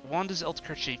Wanda's old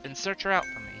kerchief and search her out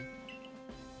for me.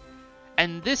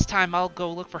 And this time I'll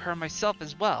go look for her myself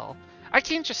as well. I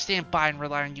can't just stand by and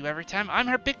rely on you every time. I'm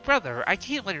her big brother. I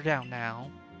can't let her down now.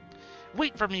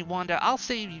 Wait for me, Wanda. I'll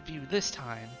save you this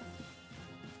time.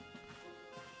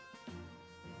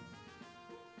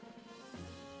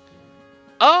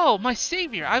 Oh, my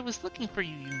savior! I was looking for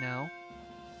you, you know.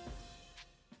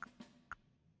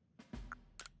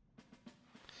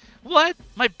 What?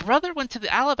 My brother went to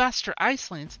the Alabaster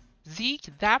Icelands? Zeke,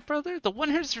 that brother? The one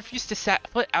who's refused to set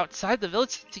foot outside the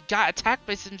village since he got attacked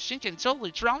by some Shinka and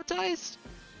totally traumatized?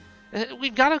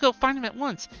 We've got to go find him at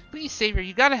once. Please, Savior,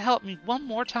 you got to help me one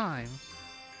more time.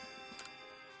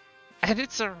 And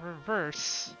it's a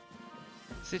reverse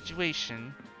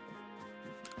situation.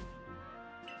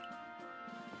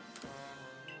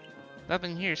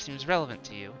 Nothing here seems relevant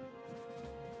to you.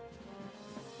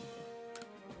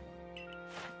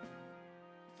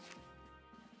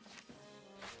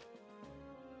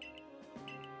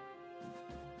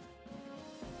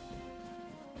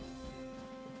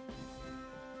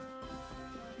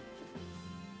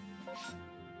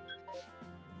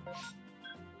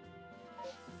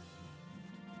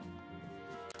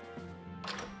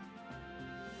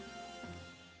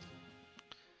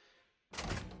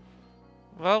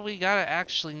 Well, we gotta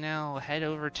actually now head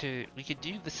over to... We could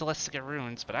do the Celestica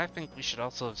Ruins, but I think we should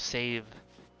also save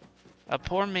a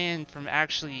poor man from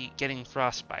actually getting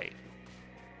frostbite.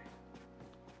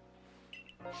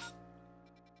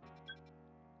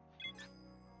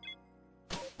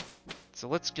 So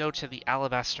let's go to the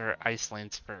Alabaster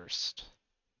Icelands first.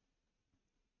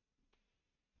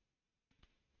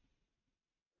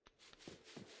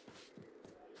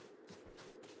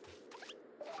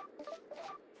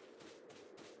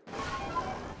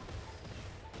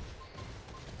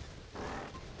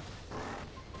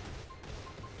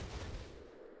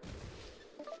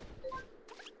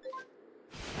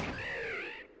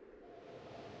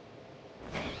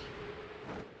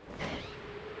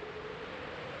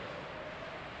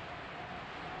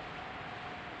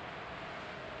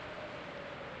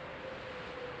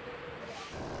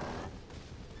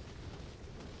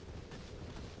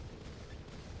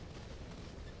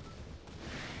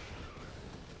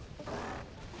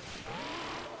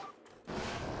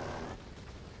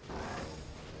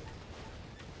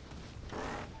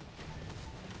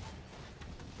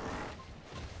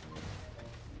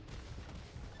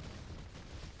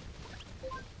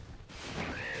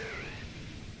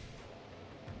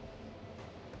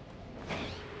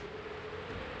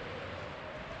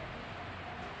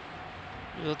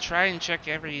 We'll try and check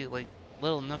every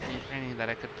little nook and cranny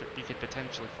that we could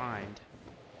potentially find.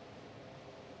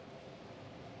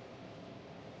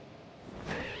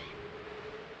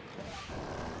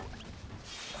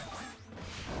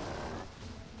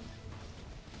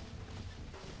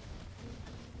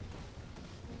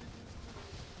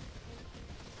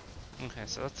 Okay,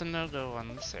 so that's a no-go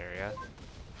on this area.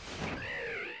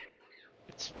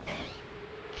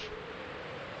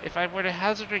 If I were to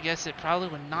hazard a guess, it probably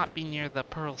would not be near the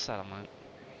Pearl Settlement.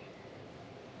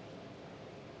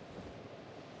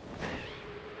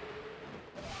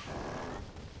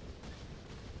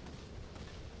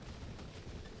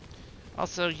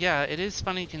 Also, yeah, it is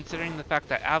funny considering the fact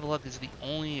that Avalugg is the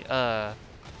only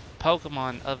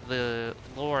Pokemon of the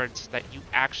Lords that you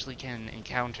actually can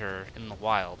encounter in the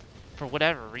wild, for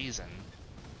whatever reason.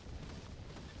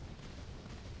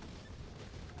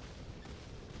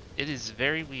 It is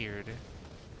very weird.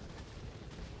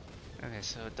 Okay,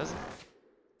 so it doesn't...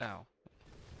 Oh.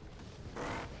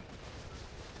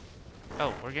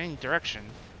 Oh, we're getting direction.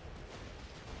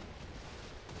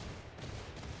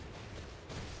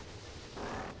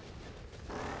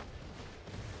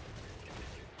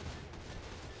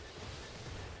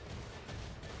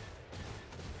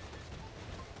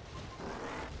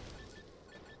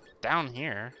 Down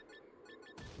here?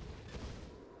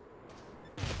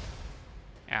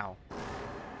 Ow.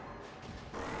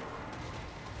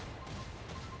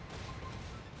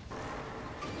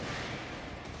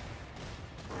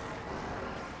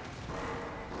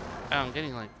 Oh, I'm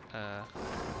getting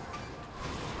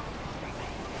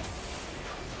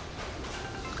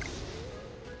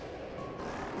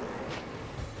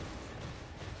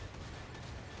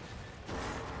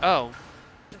Oh,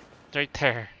 right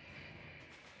there.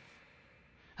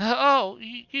 Oh,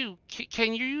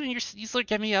 can you and your Caesar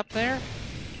get me up there?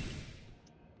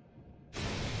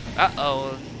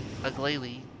 Uh-oh, a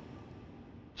Glalie.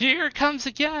 Here it comes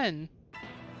again!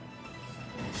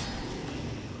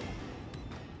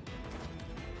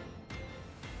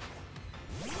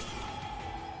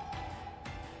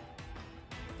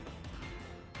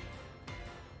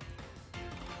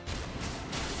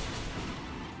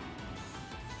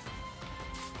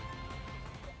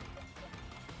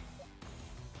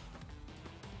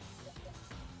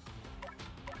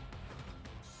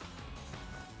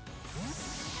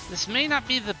 This may not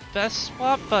be the best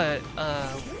swap, but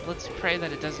let's pray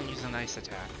that it doesn't use an ice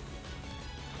attack.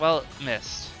 Well, it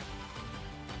missed.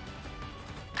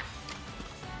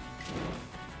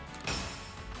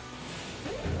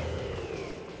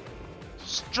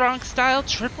 Strong style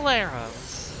triple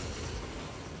arrows.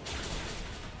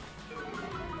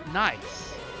 Nice.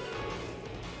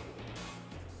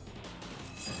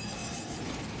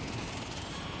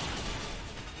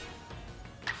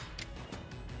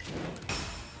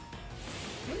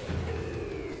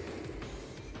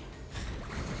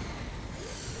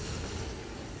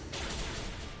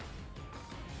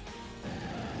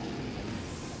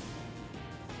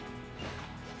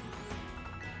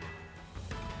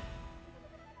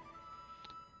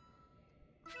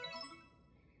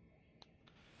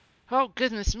 Oh,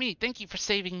 goodness me, thank you for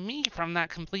saving me from that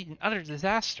complete and utter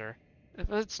disaster.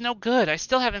 It's no good, I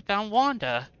still haven't found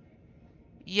Wanda.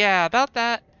 Yeah, about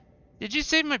that. Did you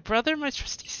save my brother, my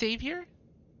trusty savior?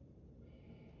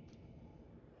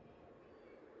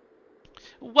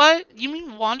 What? You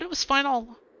mean Wanda was fine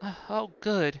all... Oh,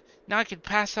 good. Now I can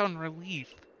pass out in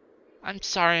relief. I'm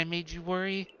sorry I made you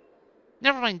worry.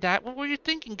 Never mind that. What were you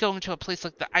thinking going to a place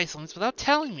like the Icelands without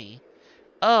telling me?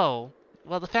 Oh,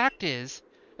 well, the fact is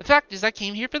I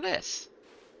came here for this.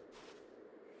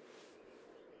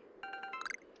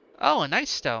 Oh, a nice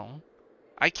stone.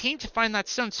 I came to find that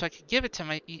stone so I could give it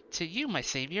to you, my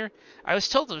savior. I was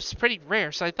told it was pretty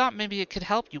rare, so I thought maybe it could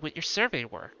help you with your survey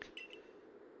work.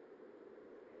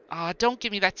 Ah, don't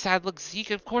give me that sad look, Zeke.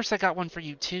 Of course I got one for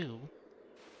you, too.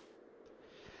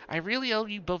 I really owe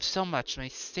you both so much, my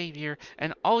savior,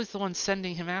 and always the one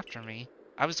sending him after me.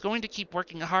 I was going to keep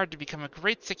working hard to become a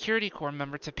great security corps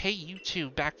member to pay you two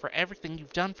back for everything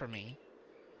you've done for me.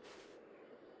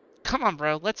 Come on,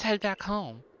 bro, let's head back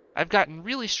home. I've gotten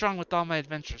really strong with all my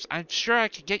adventures. I'm sure I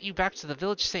could get you back to the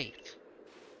village safe.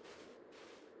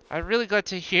 I'm really glad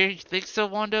to hear you think so,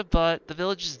 Wanda, but the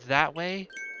village is that way.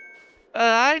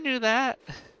 I knew that.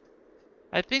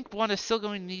 I think Wanda's still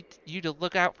going to need you to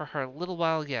look out for her a little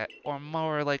while yet, or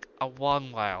more like a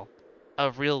long while.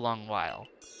 A real long while.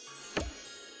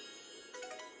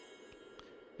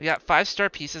 We got 5-star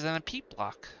pieces and a peep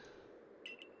block.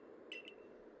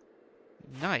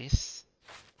 Nice.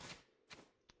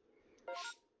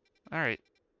 Alright.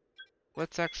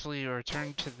 Let's actually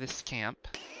return to this camp.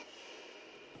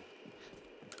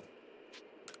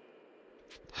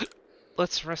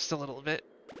 Let's rest a little bit.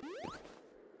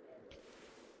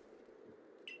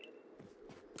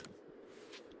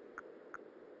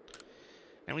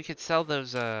 And we could sell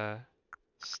those,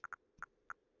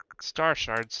 star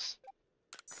shards.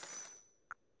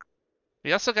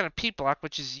 We also got a peep block,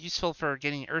 which is useful for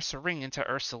getting Ursa Ring into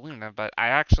Ursa Luna, but I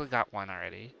actually got one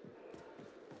already.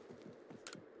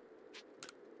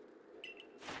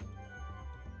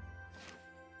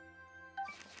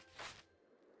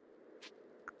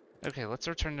 Okay, let's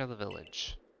return to the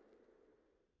village.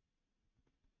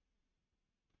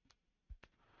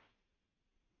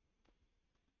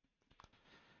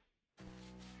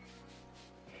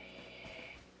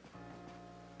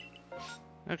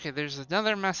 Okay, there's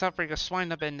another mass outbreak of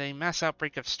swine up and a mass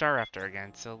outbreak of star raptor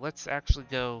again, so let's actually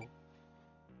go,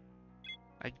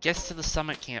 I guess, to the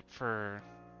summit camp for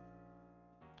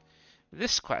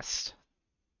this quest.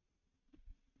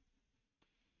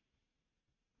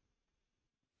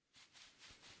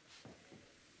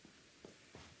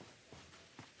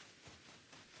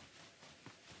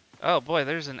 Oh boy,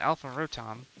 there's an Alpha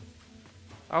Rotom.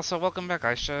 Also, welcome back,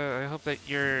 Aisha. I hope that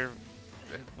you're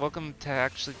welcome to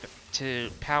actually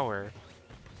to power.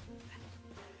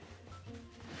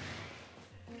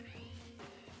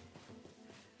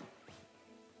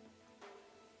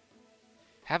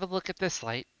 Have a look at this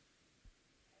light.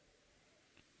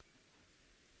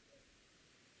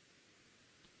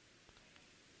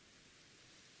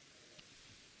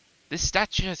 This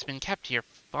statue has been kept here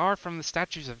far from the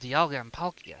statues of Dialga and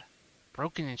Palkia.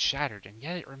 Broken and shattered, and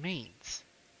yet it remains.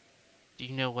 Do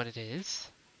you know what it is?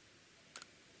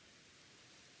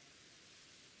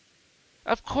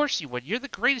 Of course you would. You're the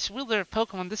greatest wielder of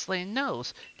Pokemon this land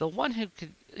knows. The one who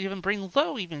could even bring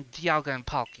low even Dialga and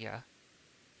Palkia.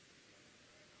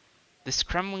 This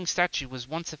crumbling statue was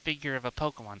once a figure of a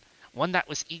Pokemon, one that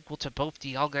was equal to both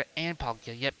Dialga and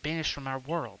Palkia, yet banished from our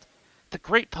world. The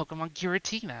great Pokemon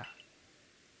Giratina.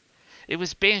 It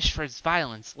was banished for its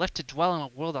violence, left to dwell in a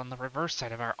world on the reverse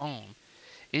side of our own.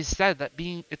 It is said that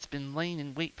it's been laying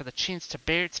in wait for the chance to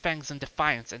bare its fangs in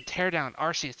defiance and tear down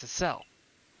Arceus itself.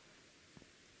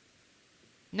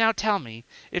 Now tell me,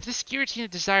 if this Giratina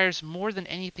desires more than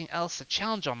anything else to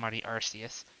challenge almighty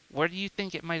Arceus, where do you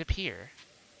think it might appear?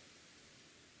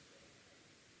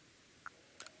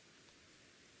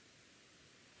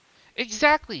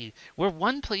 Exactly! Where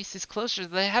one place is closer to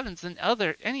the heavens than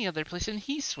any other place in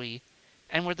Hisui,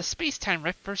 and where the space-time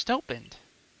rift first opened.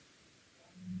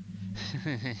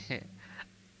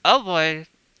 Oh boy!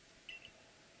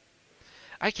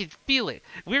 I can feel it!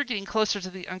 We're getting closer to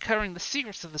the uncovering the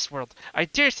secrets of this world. I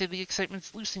dare say the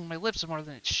excitement's loosening my lips more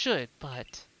than it should,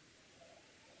 but...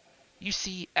 You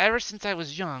see, ever since I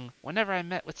was young, whenever I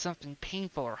met with something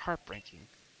painful or heartbreaking,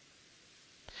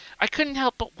 I couldn't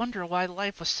help but wonder why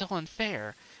life was so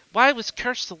unfair, why I was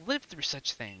cursed to live through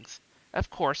such things. Of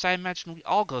course, I imagine we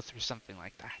all go through something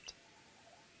like that.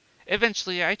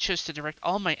 Eventually, I chose to direct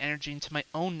all my energy into my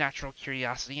own natural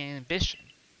curiosity and ambition.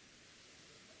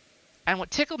 And what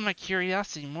tickled my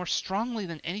curiosity more strongly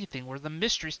than anything were the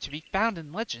mysteries to be found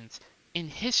in legends, in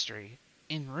history,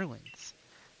 in ruins.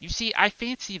 You see, I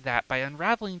fancy that by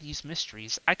unraveling these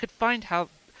mysteries, I could find how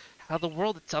the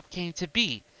world itself came to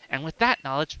be, and with that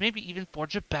knowledge, maybe even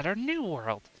forge a better new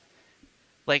world.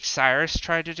 Like Cyrus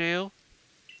tried to do.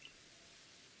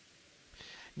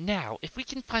 Now, if we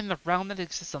can find the realm that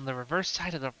exists on the reverse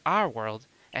side of our world,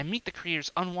 and meet the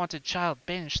Creator's unwanted child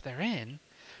banished therein,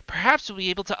 perhaps we'll be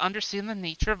able to understand the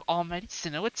nature of Almighty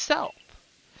Sinnoh itself.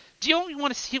 Do you only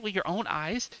want to see it with your own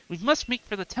eyes? We must make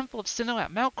for the Temple of Sinnoh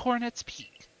at Mount Coronet's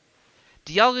Peak.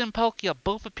 Dialga and Palkia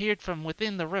both appeared from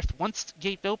within the rift once the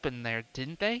gate opened there,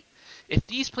 didn't they? If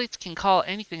these plates can call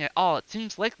anything at all, it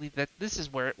seems likely that this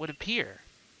is where it would appear.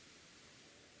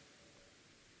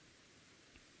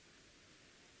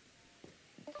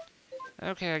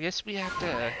 Okay, I guess we have to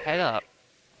head up.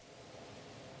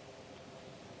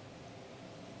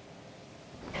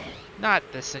 Not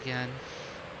this again.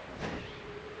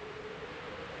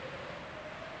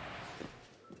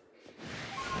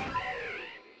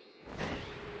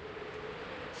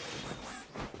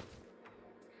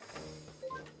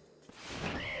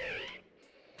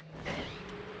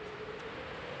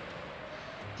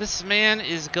 This man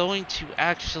is going to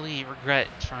actually regret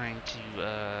trying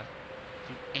to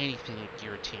do anything with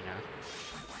Giratina.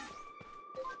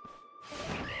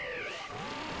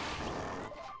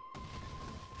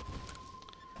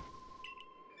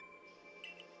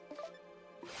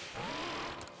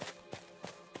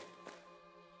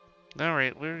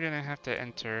 Alright, we're gonna have to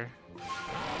enter.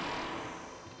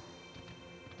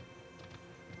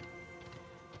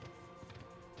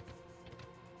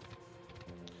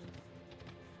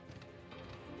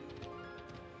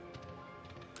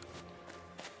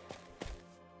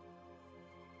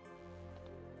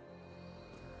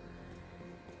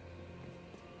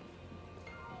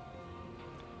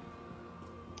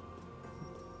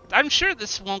 I'm sure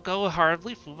this won't go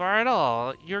hardly far at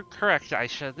all. You're correct,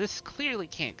 Aisha. This clearly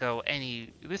can't go any...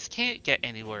 This can't get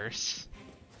any worse.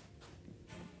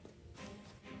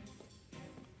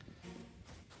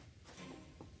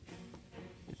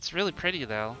 It's really pretty,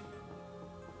 though.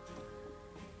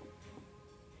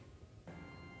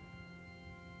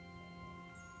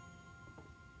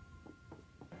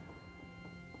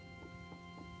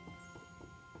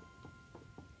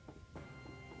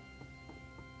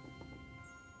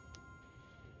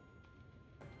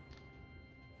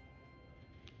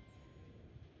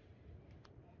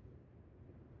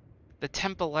 The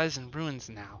temple lies in ruins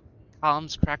now.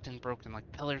 Columns cracked and broken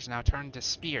like pillars now turned into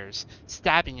spears,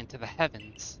 stabbing into the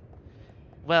heavens.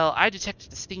 Well, I detect a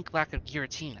distinct lack of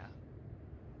Giratina.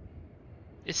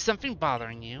 Is something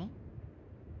bothering you?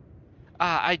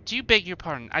 I do beg your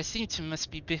pardon. I seem to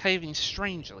must be behaving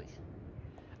strangely.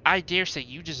 I dare say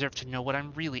you deserve to know what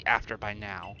I'm really after by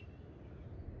now.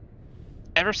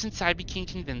 Ever since I became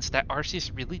convinced that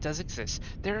Arceus really does exist,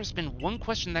 there has been one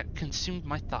question that consumed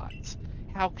my thoughts.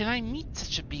 How can I meet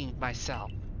such a being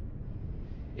myself?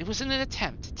 It was in an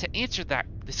attempt to answer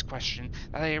this question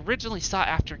that I originally sought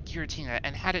after Giratina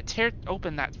and had it tear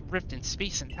open that rift in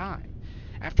space and time.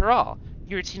 After all,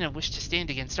 Giratina wished to stand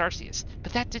against Arceus,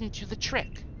 but that didn't do the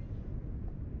trick.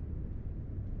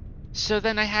 So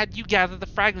then I had you gather the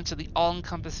fragments of the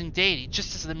all-encompassing deity,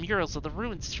 just as the murals of the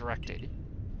ruins directed.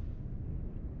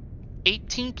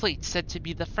 18 plates said to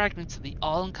be the fragments of the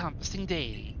all-encompassing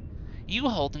deity. You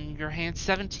hold in your hand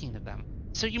 17 of them,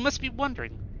 so you must be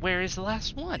wondering, where is the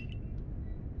last one?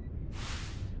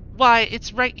 Why,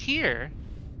 it's right here.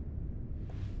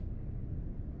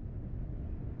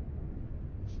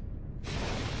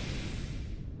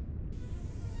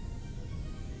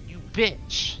 You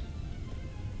bitch.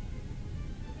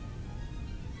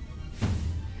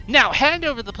 Now hand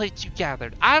over the plates you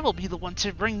gathered. I will be the one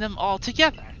to bring them all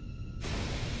together.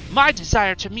 My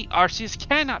desire to meet Arceus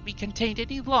cannot be contained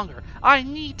any longer. I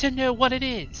need to know what it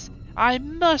is. I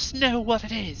must know what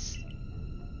it is.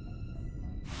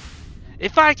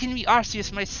 If I can meet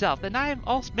Arceus myself, then I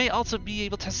may also be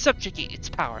able to subjugate its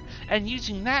power, and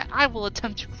using that, I will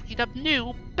attempt to create a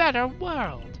new, better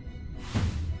world.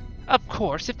 Of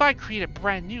course, if I create a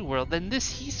brand new world, then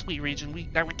this Heat region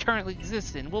that we currently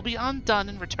exist in will be undone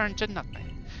and returned to nothing.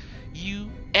 You,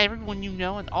 everyone you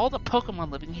know, and all the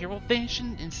Pokemon living here will vanish in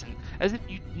an instant, as if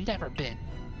you'd never been.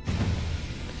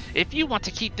 If you want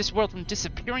to keep this world from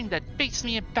disappearing, then face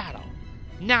me in battle.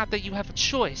 Now that you have a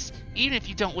choice, even if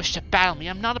you don't wish to battle me,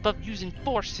 I'm not above using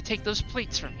force to take those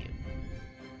plates from you.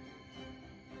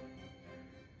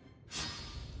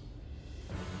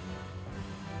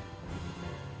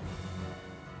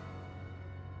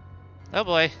 Oh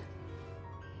boy.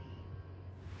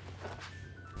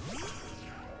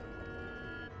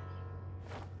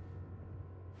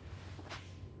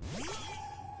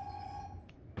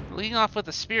 leading off with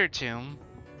a Spiritomb.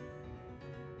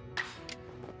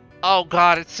 Oh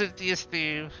god, it's Cynthia's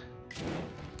theme.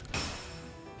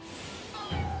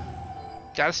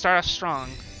 Gotta start off strong.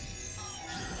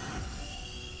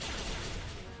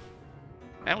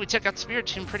 And we took out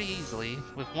Spiritomb pretty easily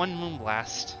with one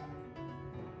Moonblast.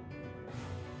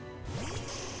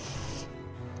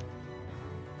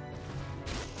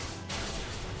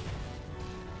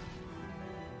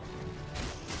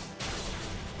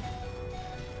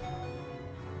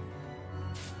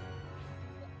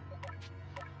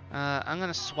 I'm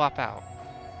gonna swap out.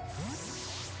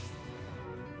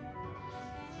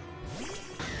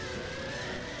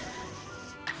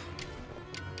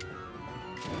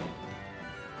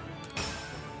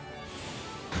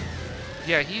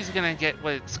 Yeah, he's gonna get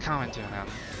what's coming to him.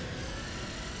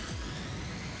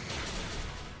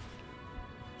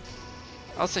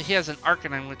 Also, he has an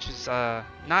Arcanine, which is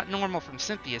not normal from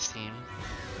Cynthia's team.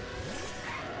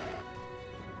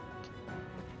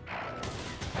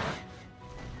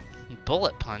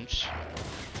 Bullet Punch.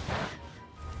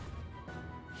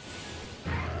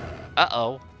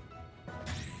 Uh-oh.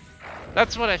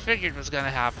 That's what I figured was gonna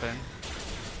happen.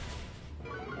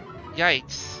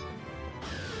 Yikes.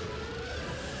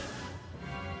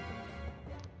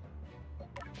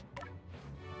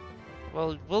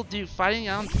 Well, we'll do fighting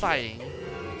on fighting.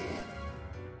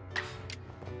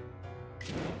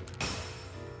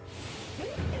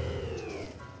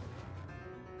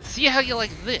 See how you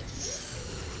like this?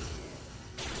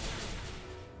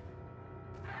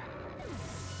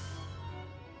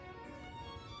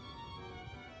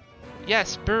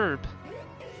 Yes, Burb.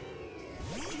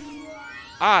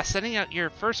 Ah, sending out your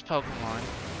first Pokemon.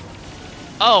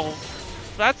 Oh,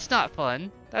 that's not fun.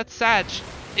 That's sad.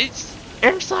 It's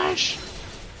Air Slash!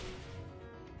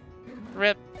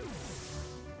 Rip.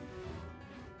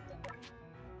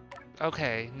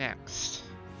 Okay, next.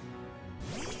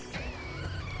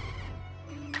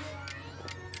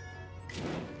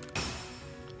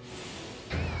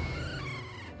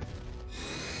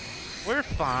 We're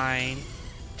fine.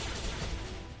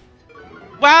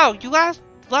 Wow, you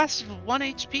lasted 1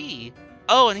 HP.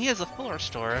 Oh, and he has a full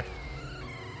restore.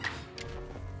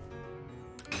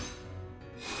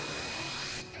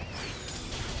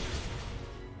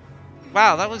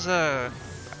 Wow, that was a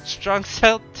strong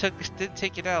cell. Didn't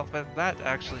take it out, but that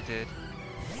actually did.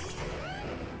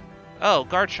 Oh,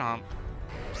 Garchomp.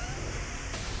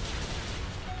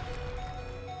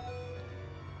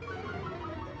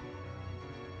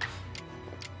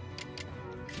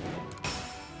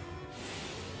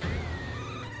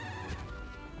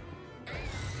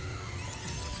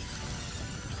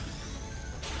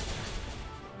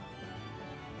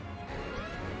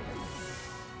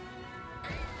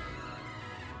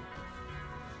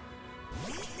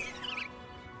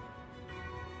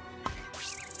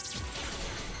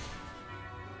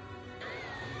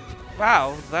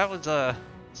 Wow, that was a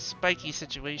spiky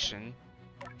situation.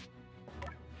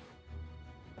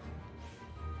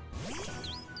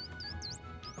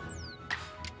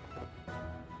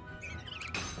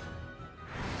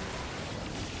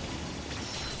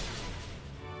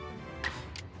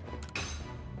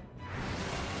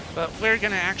 But we're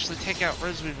gonna actually take out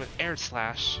Rosewood with Air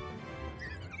Slash.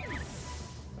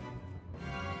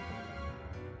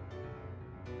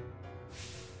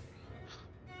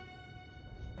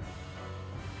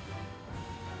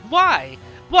 Why?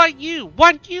 Why you?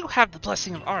 Why don't you have the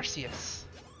blessing of Arceus?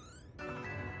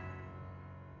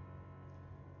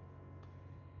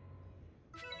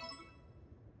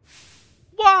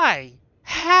 Why?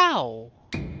 How?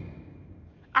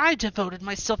 I devoted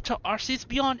myself to Arceus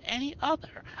beyond any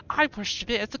other. I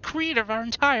worshipped it as the creator of our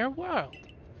entire world.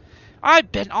 I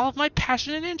bent all of my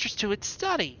passion and interest to its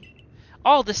study.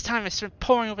 All this time I spent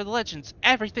poring over the legends,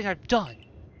 everything I've done.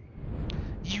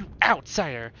 You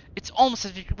outsider! It's almost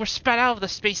as if you were spat out of the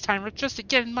space-time just to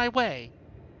get in my way.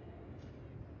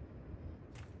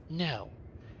 No.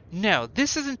 No,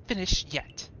 this isn't finished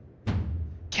yet.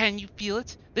 Can you feel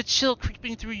it? The chill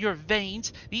creeping through your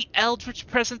veins? The eldritch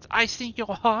presence icing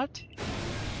your heart?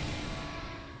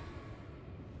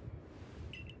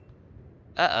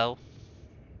 Uh-oh.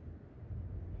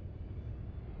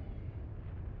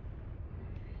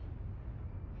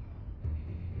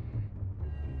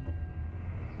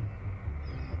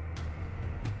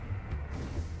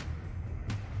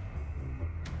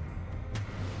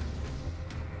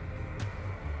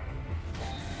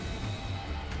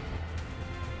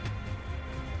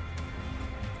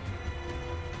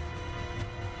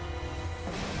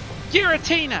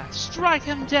 Giratina! Strike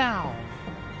him down!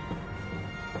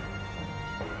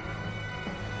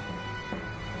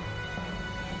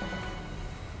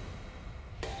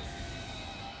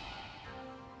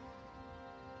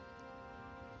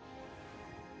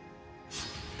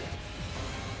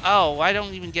 Oh, I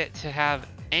don't even get to have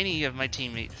any of my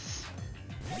teammates.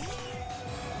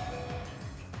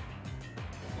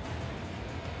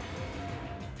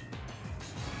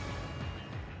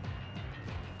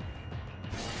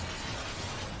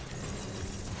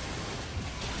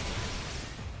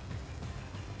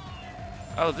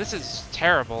 Oh, this is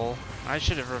terrible. I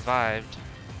should have revived.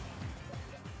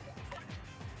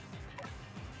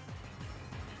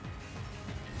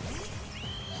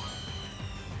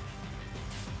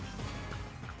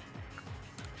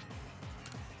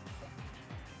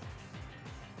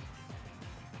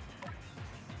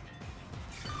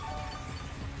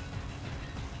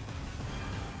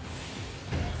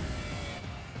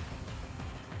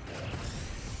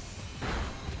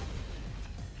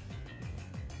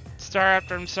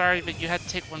 Staraptor, I'm sorry, but you had to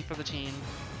take one for the team.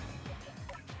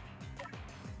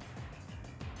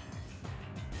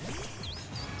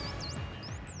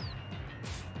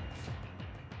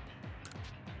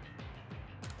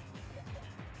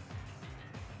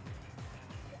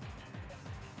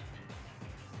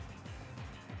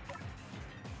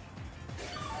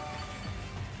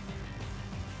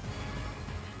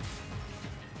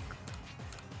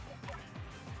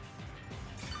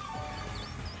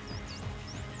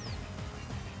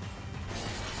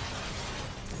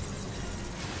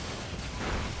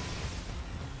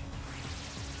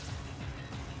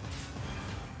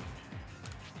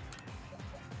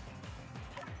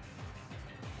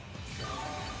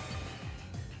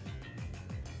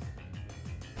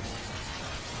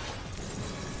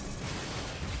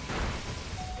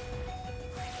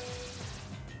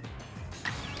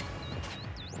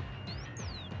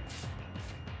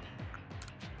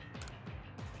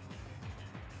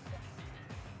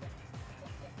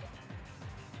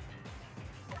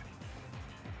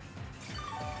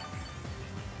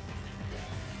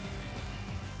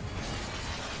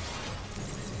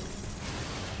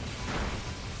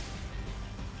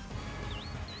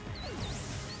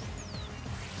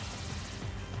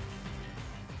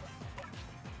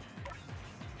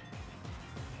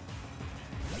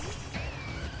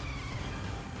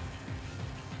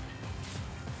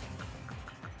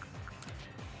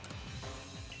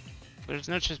 There's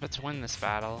no choice but to win this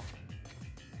battle.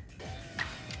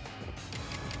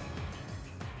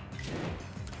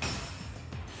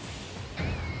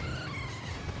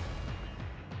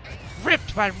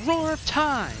 Ripped by Roar of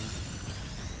Time!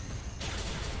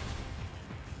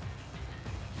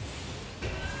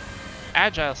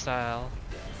 Agile style.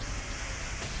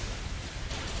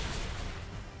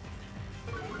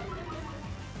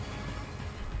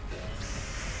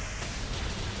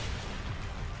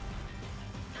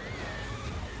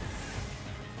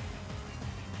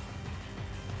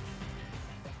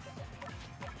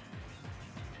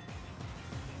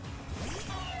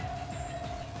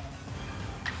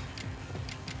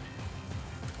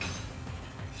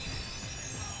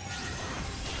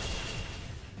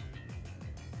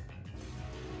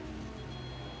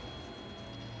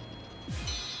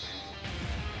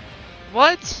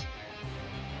 What?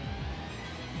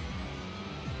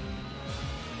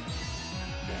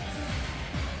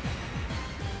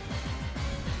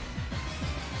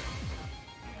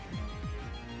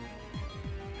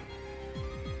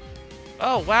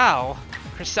 Oh wow,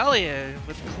 Cresselia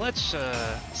with clutch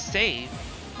save.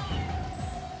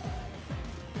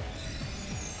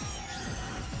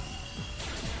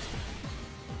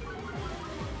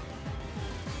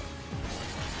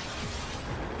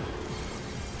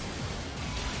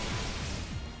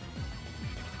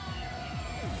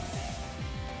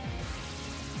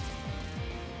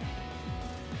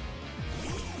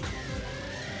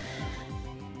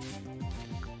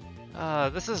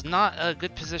 This is not a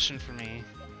good position for me.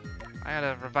 I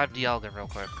gotta revive Dialga real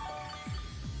quick.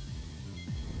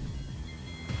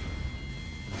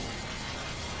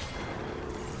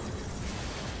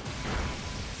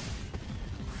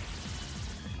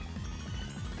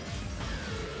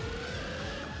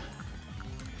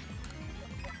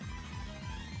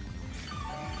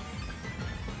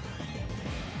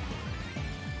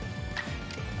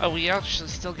 Oh, we actually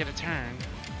still get a turn.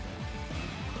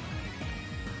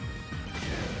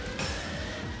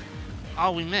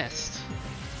 Oh, we missed.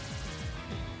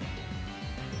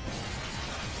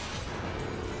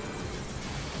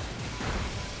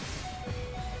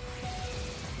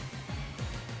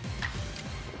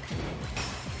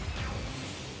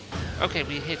 Okay,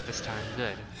 we hit this time.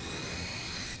 Good.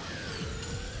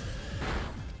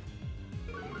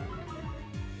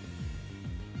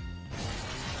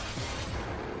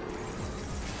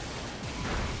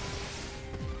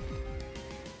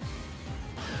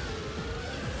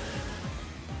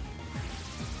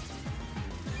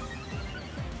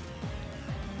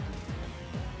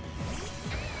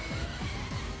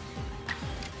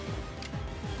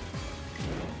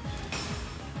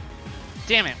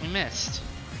 Damn it, we missed.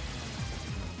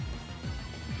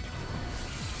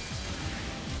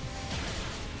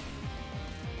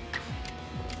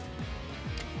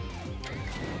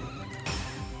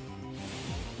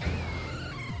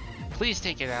 Please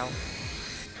take it out.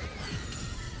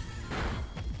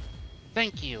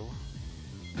 Thank you.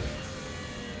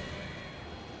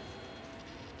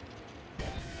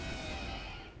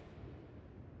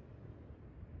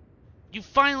 You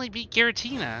finally beat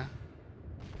Giratina.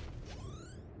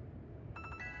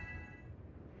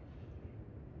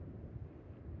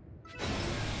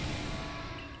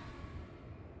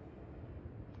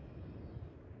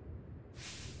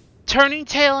 Turning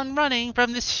tail and running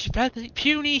from this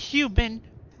puny human.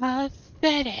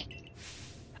 Pathetic.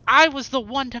 I was the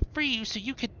one to free you so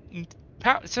you could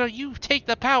take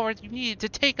the power you needed to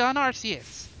take on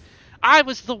Arceus. I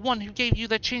was the one who gave you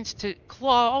the chance to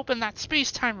claw open that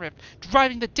space-time rift,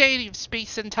 driving the deity of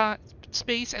space and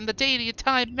the deity of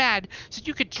time mad so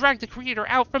you could drag the creator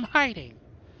out from hiding.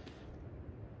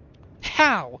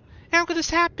 How? How could this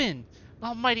happen?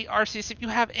 Almighty Arceus, if you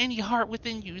have any heart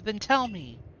within you, then tell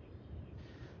me.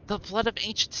 The blood of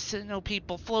ancient Sinnoh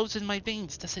people flows in my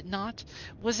veins, does it not?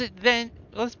 Was it then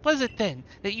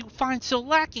that you find so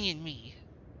lacking in me?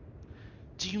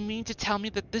 Do you mean to tell me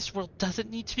that this world doesn't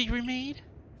need to be remade?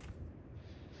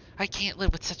 I can't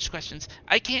live with such questions.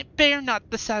 I can't bear not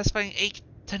the satisfying ache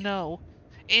to know.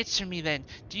 Answer me then.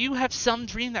 Do you have some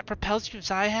dream that propels you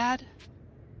as I had?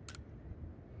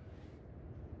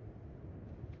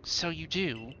 So you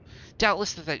do.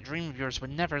 Doubtless that dream of yours would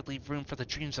never leave room for the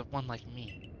dreams of one like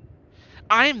me.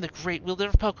 I am the great wielder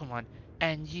of Pokemon,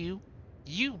 and you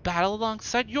battle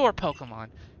alongside your Pokemon.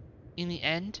 In the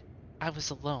end, I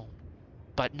was alone.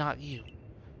 But not you.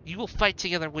 You will fight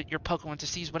together with your Pokemon to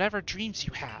seize whatever dreams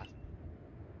you have.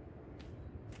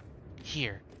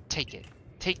 Here, take it.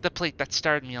 Take the plate that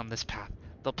started me on this path.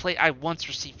 The plate I once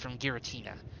received from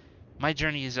Giratina. My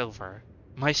journey is over.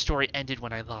 My story ended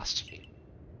when I lost you.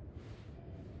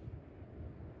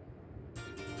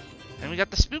 And we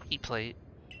got the spooky plate.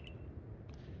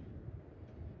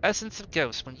 Essence of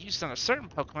Ghost. When used on a certain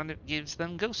Pokemon, it gives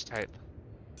them Ghost type.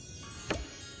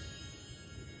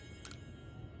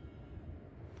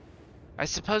 I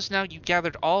suppose now you've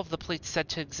gathered all of the plates said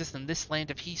to exist in this land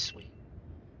of Hisui.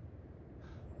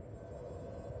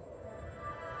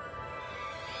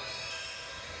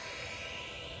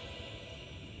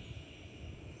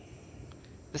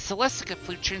 The Celestica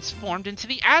flute transformed into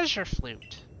the Azure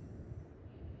flute.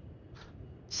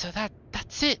 So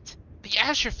that's it. The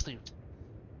Azure flute.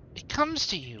 It comes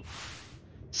to you.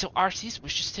 So Arceus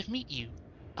wishes to meet you.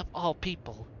 Of all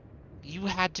people, you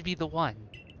had to be the one.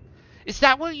 Is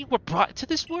that why you were brought to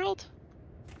this world?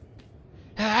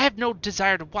 I have no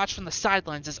desire to watch from the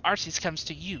sidelines as Arceus comes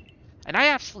to you, and I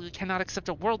absolutely cannot accept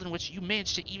a world in which you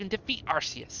managed to even defeat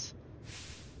Arceus.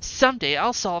 Someday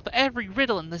I'll solve every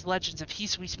riddle in the legends of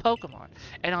Hisui's Pokemon,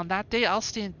 and on that day I'll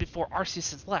stand before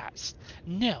Arceus' last.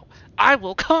 No, I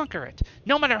will conquer it,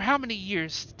 no matter how many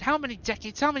years, how many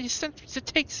decades, how many centuries it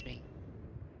takes me.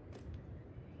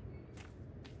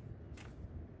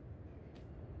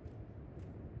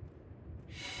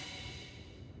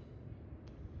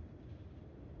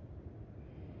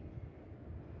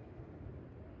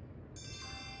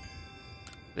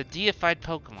 The deified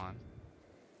Pokemon.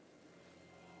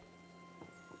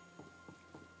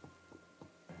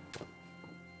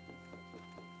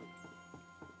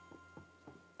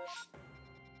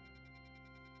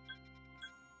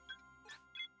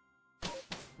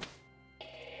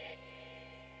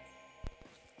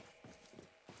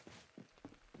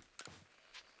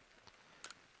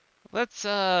 Let's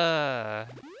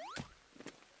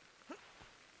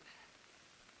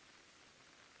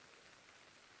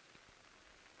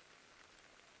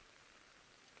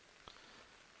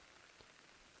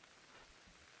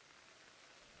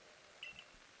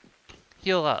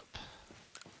heal up.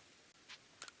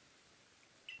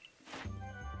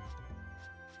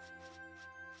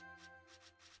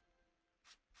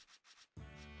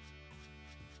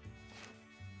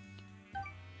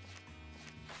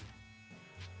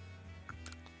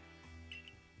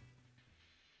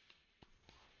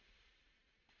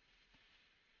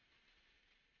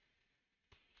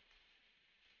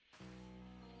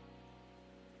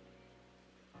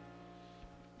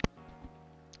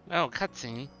 Oh,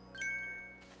 cutscene.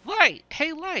 Light!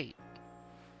 Hey, Light!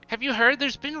 Have you heard?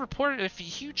 There's been reported if a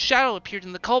huge shadow appeared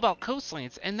in the Cobalt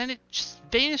coastlands, and then it just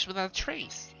vanished without a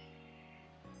trace.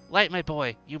 Light, my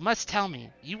boy, you must tell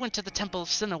me. You went to the Temple of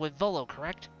Sinnoh with Volo,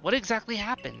 correct? What exactly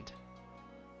happened?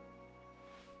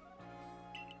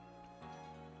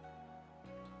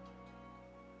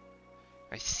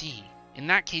 I see. In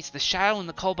that case, the Shadow and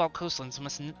the Cobalt Coastlands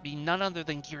must be none other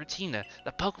than Giratina,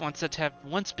 the Pokemon said to have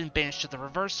once been banished to the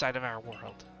reverse side of our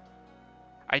world.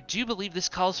 I do believe this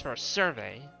calls for a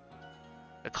survey.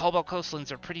 The Cobalt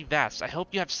Coastlands are pretty vast. I hope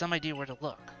you have some idea where to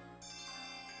look.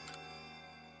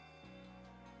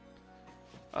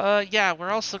 Yeah,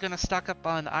 we're also gonna stock up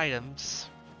on items,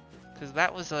 because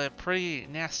that was a pretty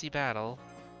nasty battle.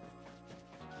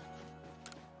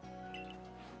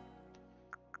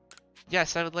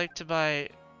 Yes, I would like to buy,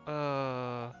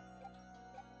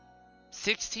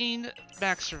 16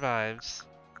 max revives,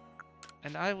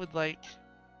 and I would like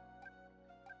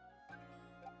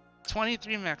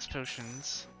 23 max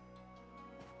potions.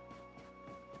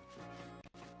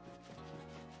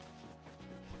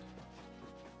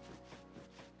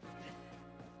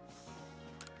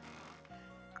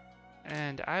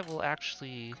 And I will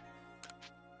actually...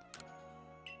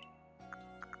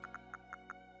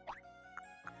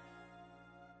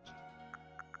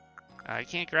 I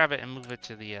can't grab it and move it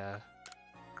to the,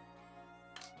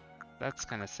 That's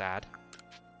kind of sad.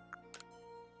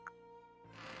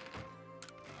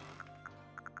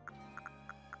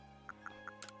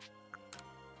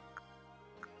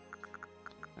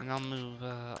 And I'll move,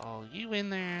 all you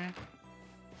in there.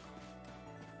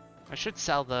 I should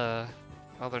sell the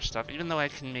other stuff, even though I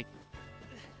can make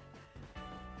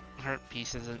heart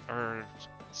pieces or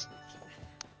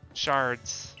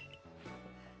shards.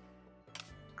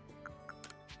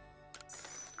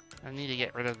 I need to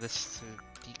get rid of this to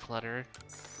declutter.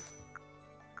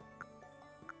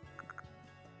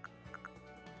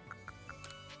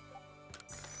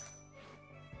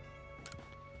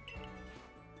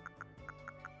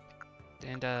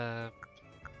 And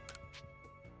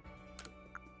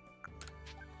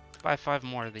buy 5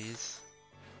 more of these.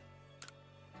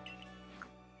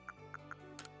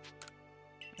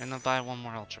 And I'll buy 1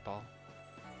 more Ultra Ball.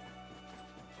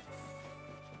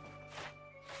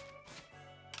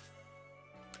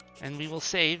 And we will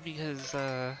save because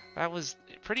that was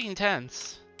pretty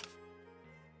intense.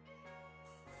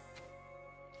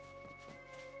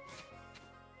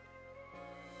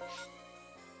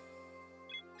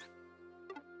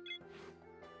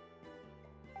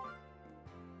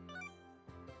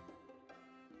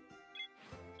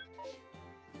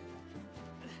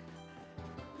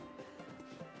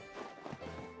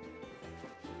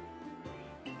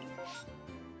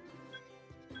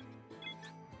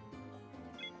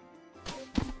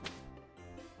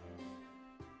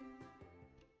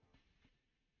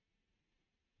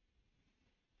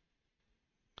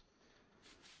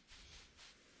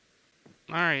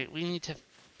 Alright, we need to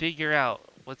figure out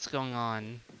what's going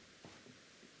on.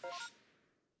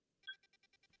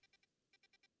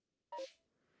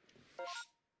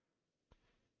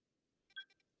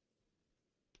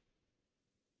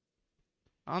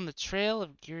 On the trail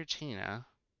of Giratina.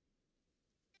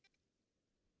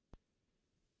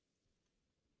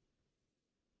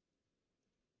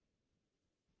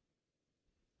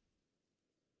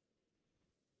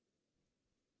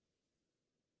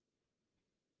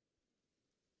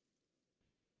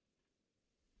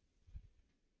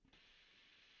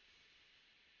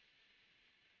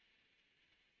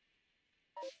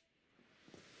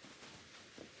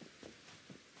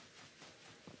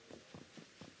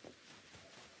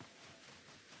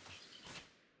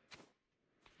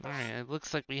 Alright, it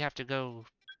looks like we have to go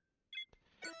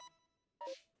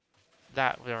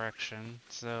that direction,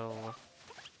 so...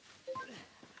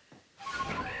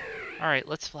 Alright,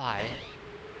 let's fly.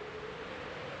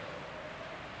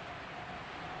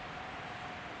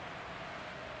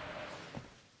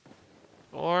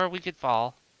 Or we could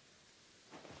fall.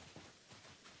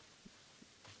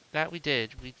 That we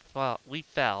did. We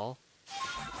fell.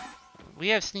 We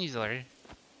have Sneasler.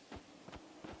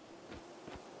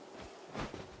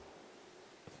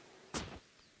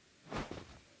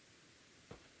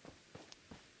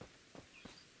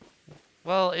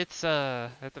 Well, it's,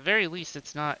 at the very least,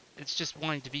 it's just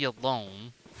wanting to be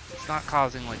alone. It's not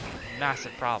causing, like,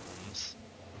 massive problems.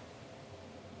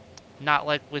 Not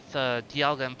like with,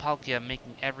 Dialga and Palkia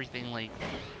making everything, like,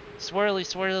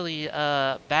 swirly,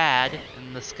 bad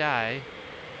in the sky.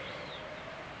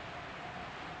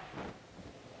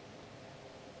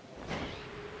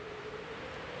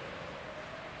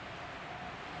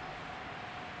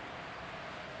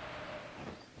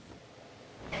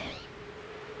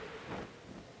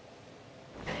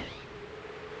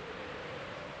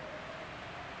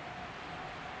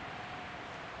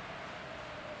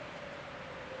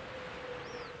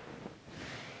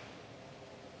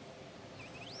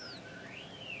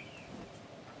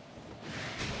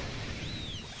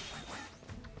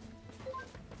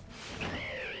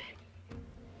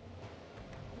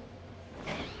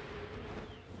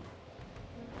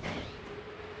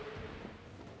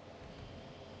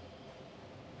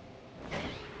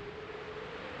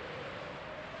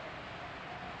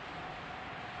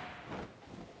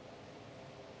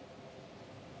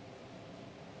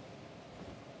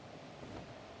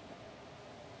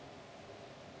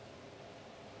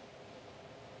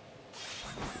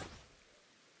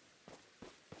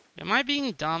 Am I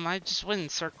being dumb? I just went in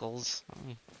circles. Oh.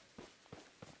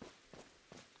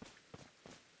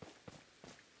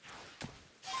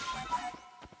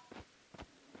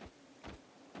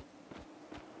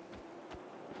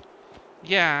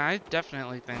 Yeah, I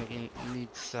definitely think he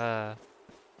needs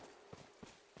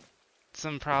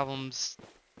some problems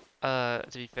to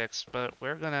be fixed, but we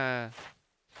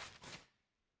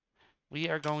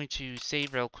are going to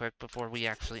save real quick before we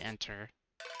actually enter.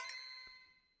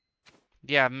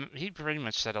 Yeah, he pretty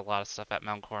much said a lot of stuff at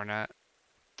Mount Coronet.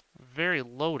 Very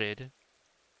loaded.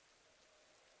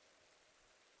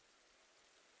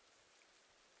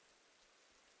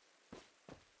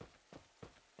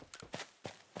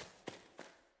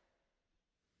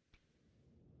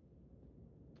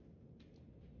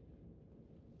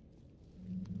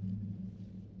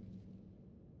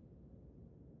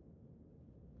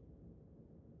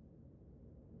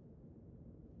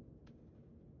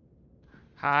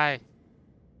 Hi.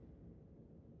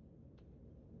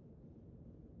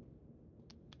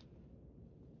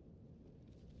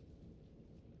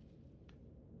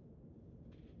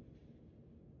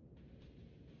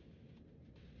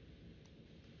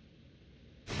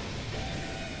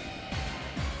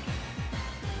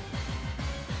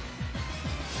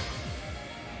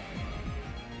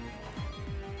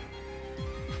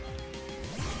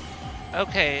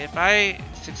 Okay, if I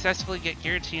successfully get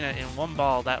Giratina in one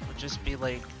ball, that would just be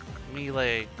like me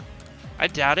like... I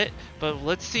doubt it, but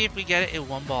let's see if we get it in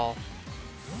one ball.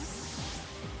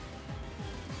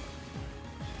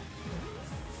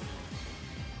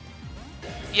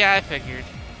 Yeah, I figured.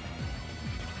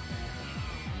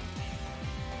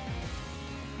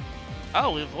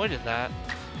 Oh, we avoided that.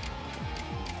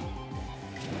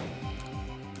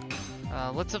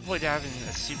 Let's avoid having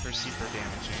a super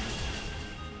damaging.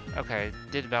 Okay,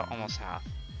 did about almost half.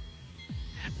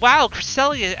 Wow,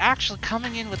 Cresselia actually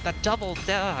coming in with the double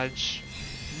dodge.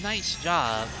 Nice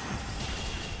job.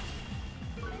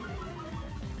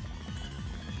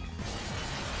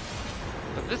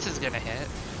 But this is gonna hit.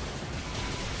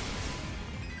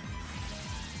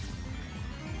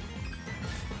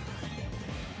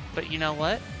 But you know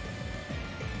what?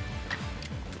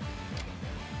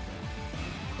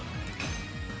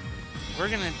 We're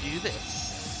gonna do this.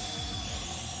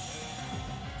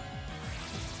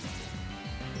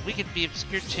 We could be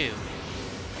obscure too.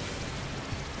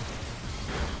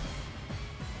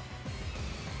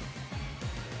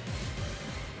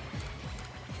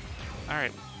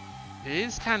 Alright. It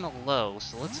is kind of low,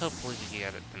 so let's hopefully we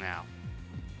get it now.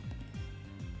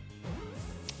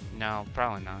 No,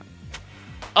 probably not.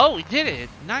 Oh, we did it!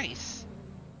 Nice!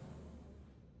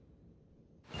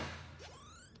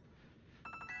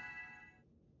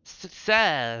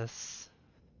 Success!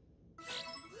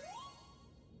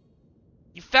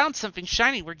 You found something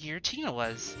shiny where Giratina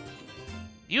was.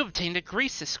 You obtained a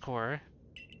Graces core.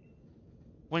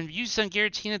 When used on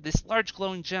Giratina, this large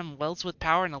glowing gem wells with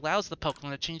power and allows the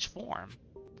Pokemon to change form.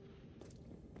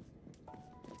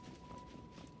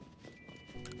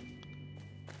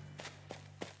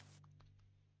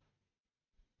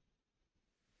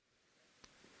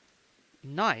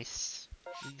 Nice.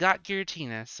 We got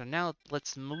Giratina, so now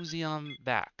let's mosey on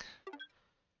back.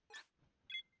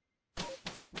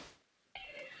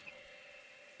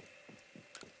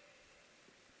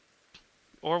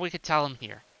 Or we could tell him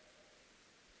here.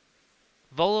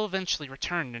 Volo eventually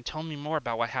returned and told me more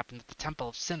about what happened at the Temple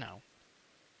of Sinnoh.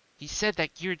 He said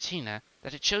that Giratina,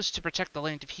 that it chose to protect the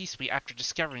land of Hisui after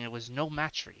discovering it was no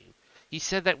match for you. He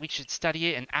said that we should study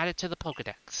it and add it to the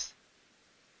Pokedex.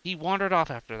 He wandered off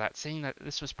after that, saying that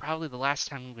this was probably the last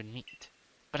time we would meet.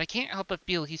 But I can't help but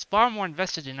feel he's far more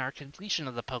invested in our completion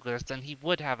of the Pokedex than he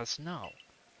would have us know.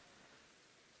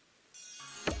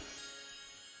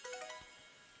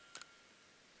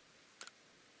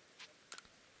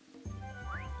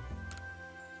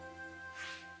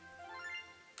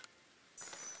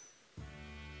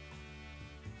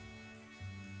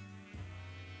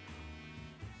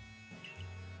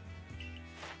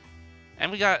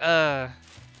 And we got,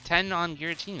 10 on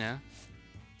Giratina.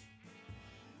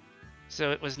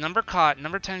 So it was number caught,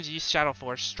 number times used Shadow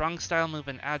Force, strong style move,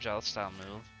 and agile style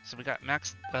move. So we got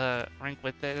max rank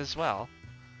with it as well.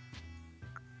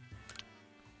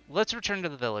 Let's return to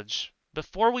the village.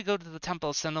 Before we go to the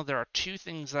Temple of Sinnoh, there are two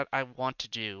things that I want to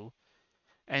do.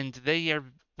 And they are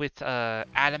with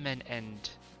Adamant and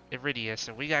Iridia,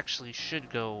 so we actually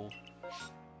should go...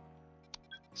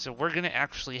 So we're going to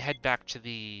actually head back to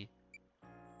the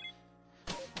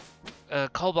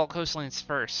Cobalt Coastlands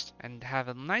first and have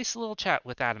a nice little chat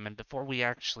with Adamant before we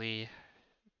actually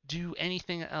do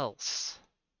anything else.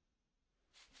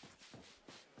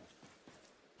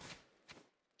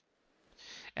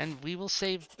 And we will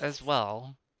save as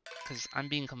well, because I'm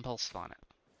being compulsive on it.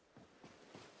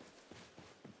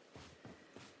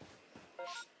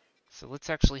 So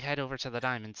let's actually head over to the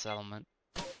diamond settlement.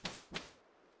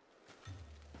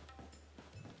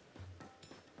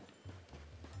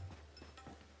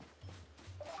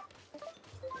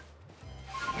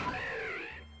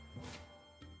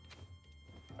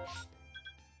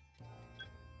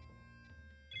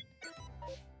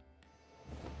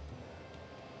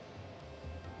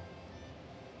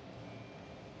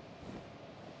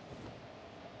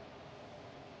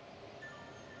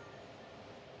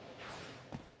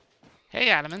 Hey,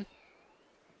 Adaman.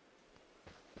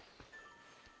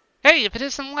 Hey, if it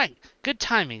isn't light! Good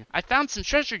timing. I found some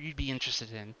treasure you'd be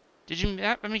interested in. Did you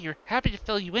I mean, you're happy to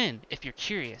fill you in, if you're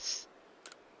curious.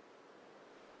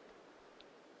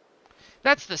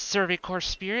 That's the Survey Corps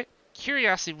spirit.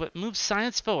 Curiosity what moves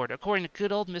science forward, according to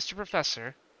good old Mr.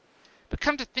 Professor. But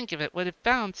come to think of it, what it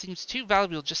found seems too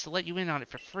valuable just to let you in on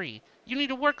it for free. You need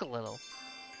to work a little.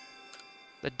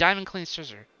 The Diamond Claims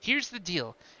treasure. Here's the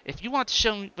deal. If you want to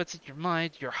show me what's in your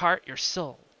mind, your heart, your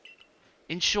soul.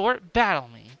 In short, battle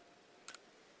me.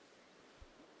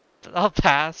 I'll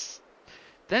pass.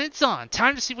 Then it's on.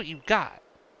 Time to see what you've got.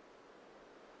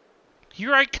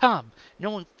 Here I come,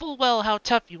 knowing full well how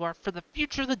tough you are for the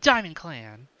future of the Diamond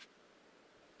Clan.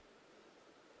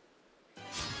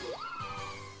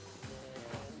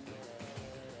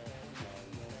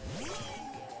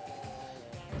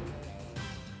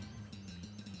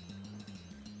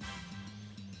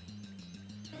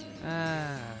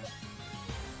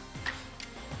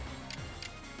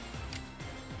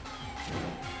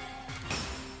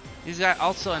 He's got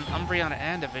also an Umbreon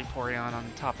and a Vaporeon on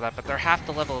top of that, but they're half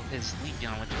the level of his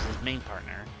Leafeon, which is his main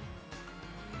partner.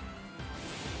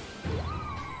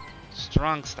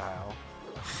 Strong style.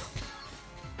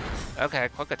 Okay,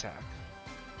 quick attack.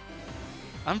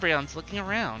 Umbreon's looking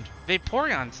around.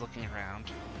 Vaporeon's looking around.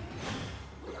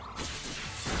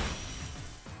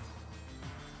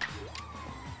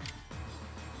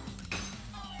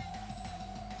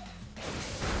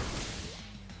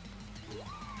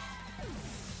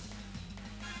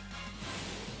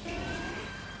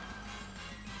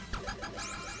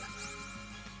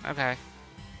 Okay.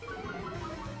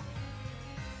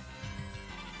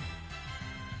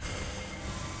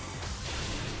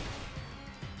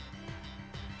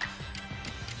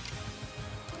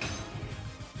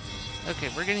 Okay,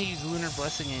 we're gonna use Lunar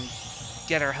Blessing and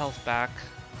get our health back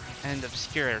and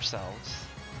obscure ourselves.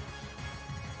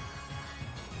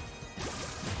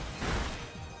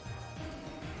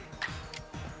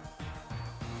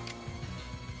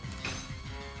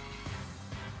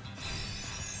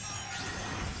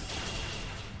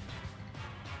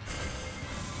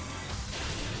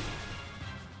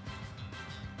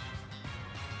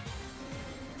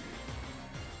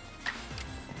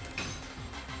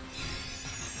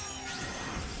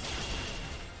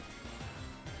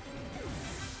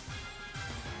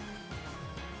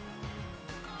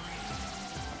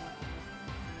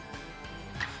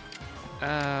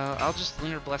 I'll just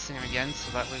Lunar Blessing him again,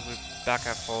 so that way we're back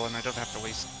at full and I don't have to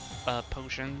waste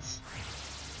potions.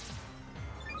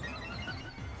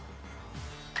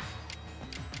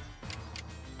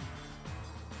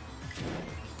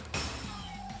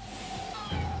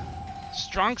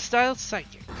 Strong Style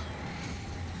Psychic.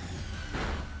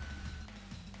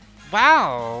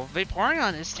 Wow,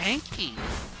 Vaporeon is tanky.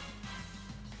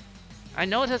 I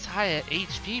know it has high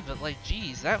HP, but like,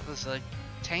 geez, that was like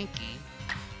tanky.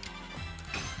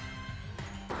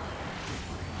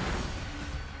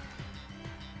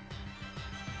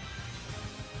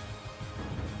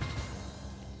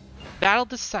 Battle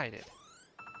decided.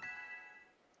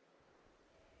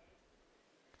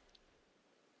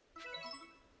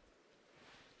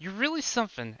 You're really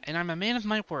something, and I'm a man of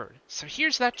my word. So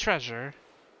here's that treasure.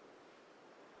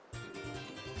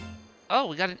 Oh,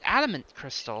 we got an adamant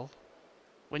crystal.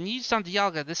 When used on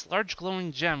Dialga, this large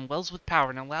glowing gem wells with power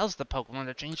and allows the Pokemon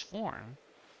to change form.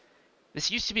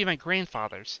 This used to be my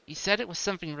grandfather's. He said it was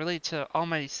something related to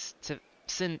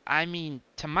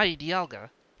to mighty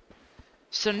Dialga.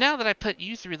 So now that I put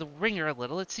you through the ringer a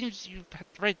little, it seems you've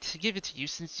right to give it to you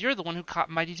since you're the one who caught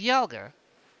mighty Dialga.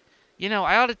 You know,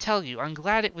 I ought to tell you, I'm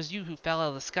glad it was you who fell out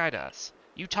of the sky to us.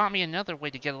 You taught me another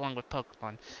way to get along with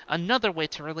Pokemon. Another way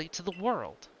to relate to the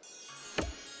world.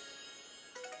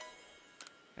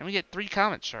 And we get 3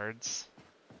 Comet Shards.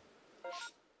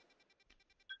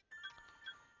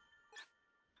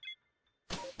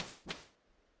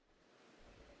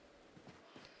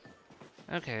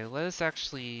 Okay, let's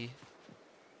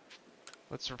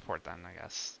report then, I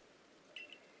guess.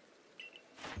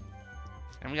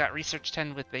 And we got Research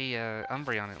 10 with a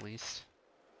Umbreon at least.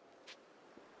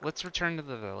 let's return to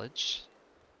the village.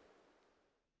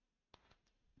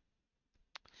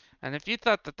 And if you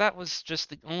thought that that was just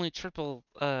the only triple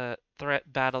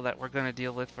threat battle that we're going to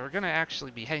deal with, we're going to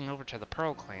actually be heading over to the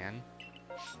Pearl Clan.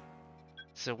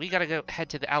 So we got to go head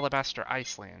to the Alabaster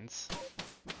Icelands.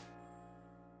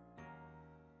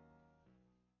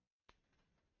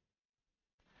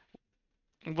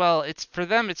 Well, it's for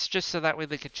them, it's just so that way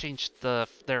they could change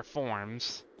their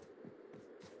forms.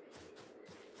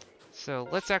 So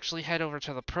let's actually head over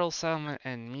to the Pearl Settlement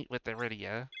and meet with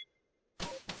Iridia.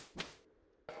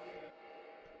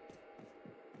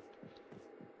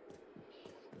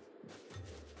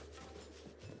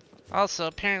 Also,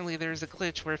 apparently there's a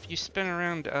glitch where if you spin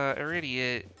around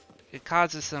Iridia, it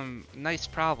causes some nice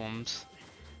problems.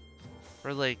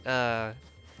 Or like, I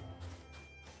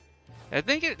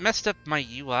think it messed up my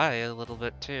UI a little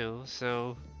bit too,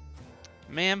 so...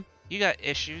 Ma'am, you got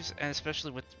issues, and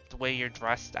especially with the way you're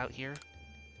dressed out here.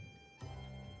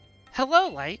 Hello,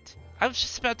 Light! I was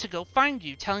just about to go find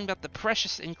you, telling about the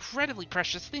precious, incredibly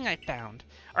precious thing I found.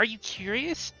 Are you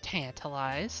curious?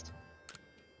 Tantalized?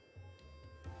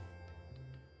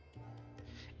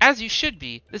 As you should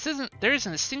be. There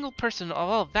isn't a single person of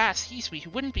all vast Hisui who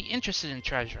wouldn't be interested in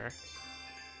treasure.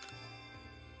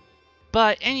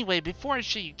 But anyway, before I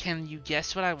show you, can you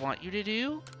guess what I want you to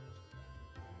do?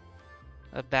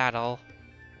 A battle.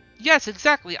 Yes,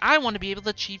 exactly. I want to be able to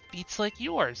achieve feats like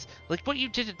yours, like what you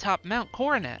did atop Mount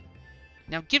Coronet.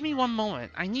 Now give me one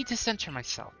moment. I need to center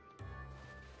myself.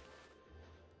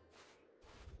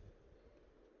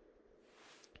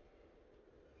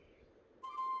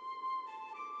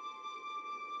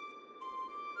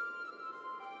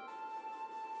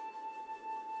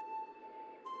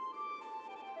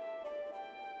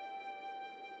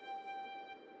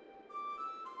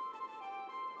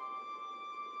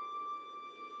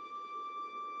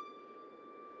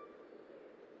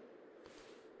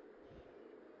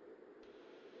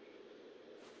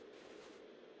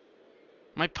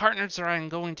 My partners and I are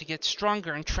going to get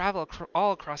stronger and travel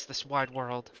all across this wide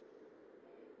world.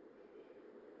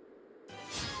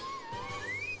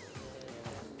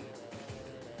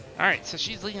 Alright, so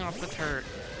she's leading off with her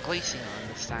Glaceon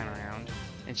this time around.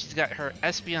 And she's got her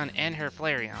Espeon and her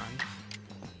Flareon.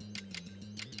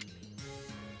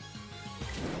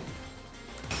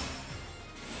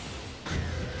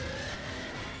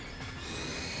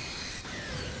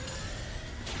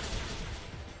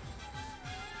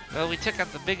 Well, we took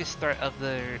out the biggest threat of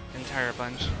the entire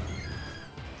bunch.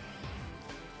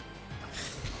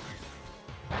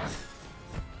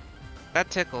 That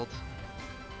tickled.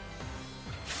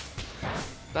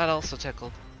 That also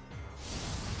tickled.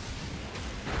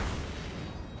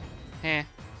 Heh.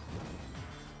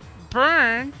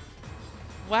 Burn?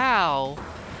 Wow.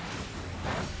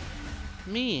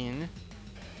 Mean.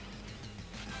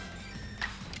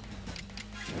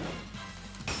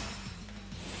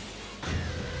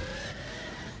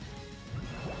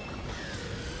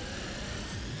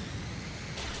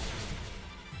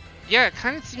 Yeah, it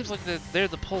kind of seems like they're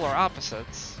the polar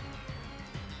opposites.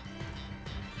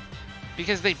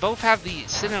 Because they both have the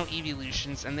Sinnoh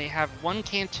evolutions, and they have one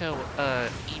Kanto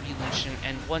evolution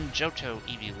and one Johto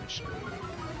evolution.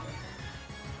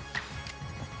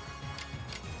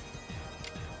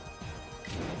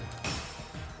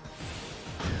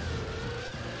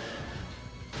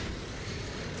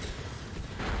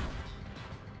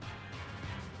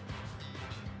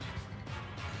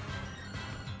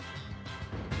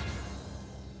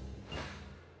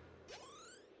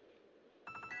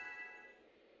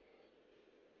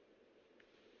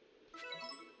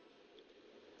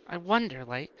 I wonder,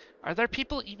 Light, are there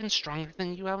people even stronger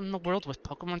than you out in the world with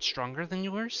Pokemon stronger than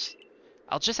yours?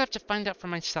 I'll just have to find out for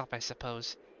myself, I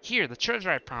suppose. Here, the treasure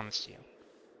I promised you.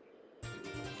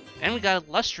 And we got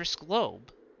a lustrous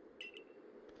globe.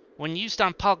 When used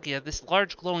on Palkia, this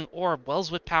large glowing orb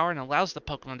wells with power and allows the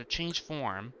Pokemon to change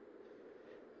form.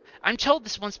 I'm told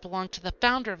this once belonged to the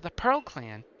founder of the Pearl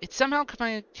Clan. It's somehow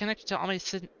connected to all my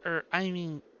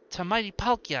to Mighty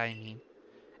Palkia, I mean.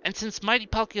 And since Mighty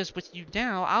Palkia is with you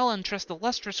now, I'll entrust the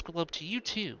lustrous globe to you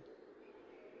too.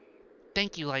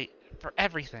 Thank you, Light, for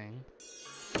everything.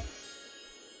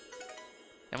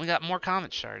 And we got more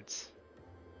Comet Shards.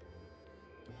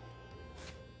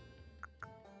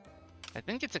 I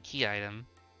think it's a key item.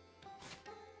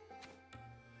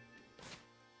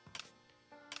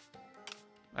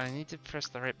 I need to press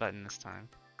the right button this time.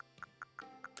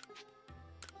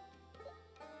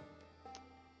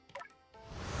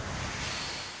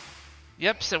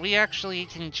 Yep, so we actually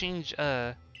can change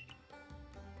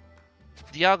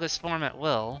Dialga's form at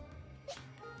will.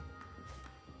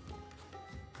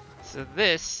 So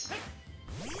this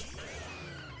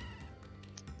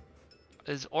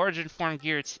is Origin Form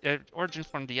Origin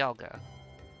Form Dialga.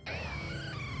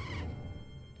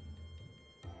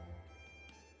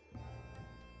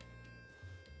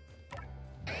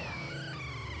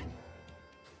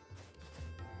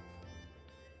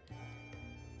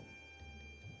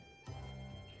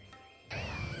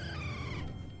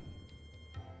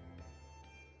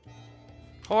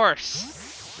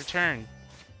 Horse! Return.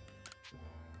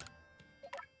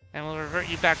 And we'll revert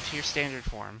you back to your standard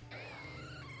form.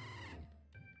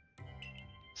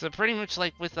 So pretty much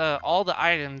like with all the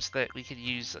items that we could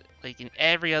use, like in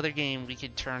every other game, we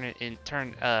could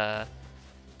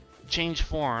change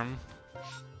form.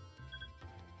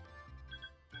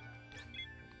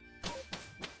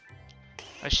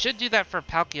 I should do that for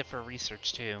Palkia for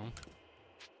research too.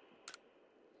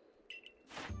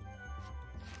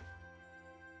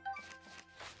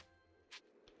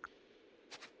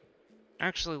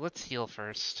 Actually, let's heal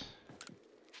first.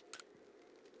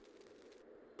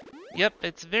 Yep,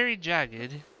 it's very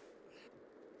jagged.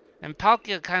 And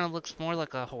Palkia kind of looks more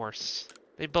like a horse.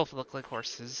 They both look like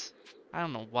horses. I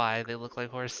don't know why they look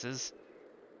like horses.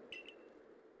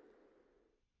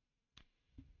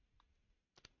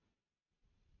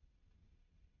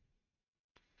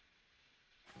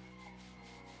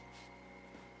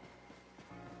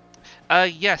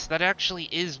 Yes, that actually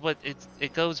is what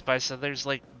it goes by. So there's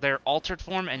like their altered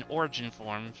form and origin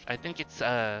form. I think it's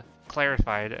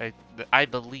clarified. I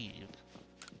believe.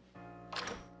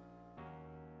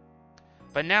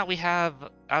 But now we have,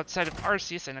 outside of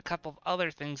Arceus and a couple of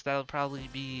other things that'll probably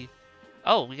be...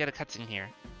 Oh, we got a cutscene here.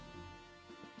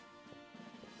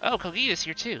 Oh, Kogita's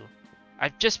here too.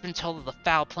 I've just been told of the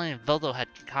foul plan Volo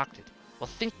had concocted. Well,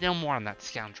 think no more on that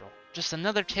scoundrel. Just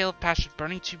another tale of passion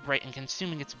burning too bright and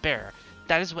consuming its bearer.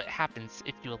 That is what happens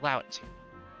if you allow it to.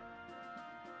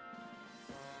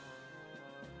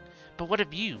 But what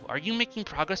of you? Are you making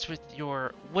progress with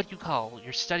your, what you call,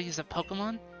 your studies of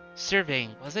Pokemon?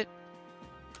 Surveying, was it?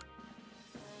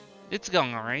 It's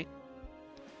going alright.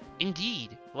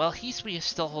 Indeed. Well, Hisui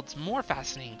still holds more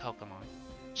fascinating Pokemon.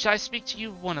 Shall I speak to you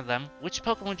of one of them? Which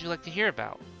Pokemon would you like to hear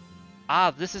about?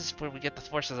 Ah, this is where we get the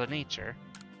forces of nature.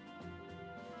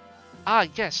 Ah,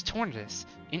 yes, Tornadus.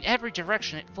 In every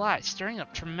direction it flies, stirring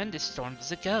up tremendous storms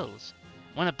as it goes.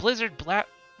 When a blizzard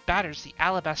batters the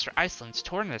Alabaster Icelands,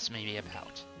 Tornadus may be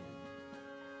about.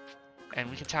 And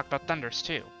we can talk about Thundurus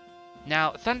too.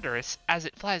 Now, Thundurus, as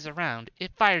it flies around,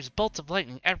 it fires bolts of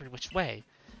lightning every which way.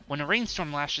 When a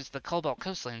rainstorm lashes the Cobalt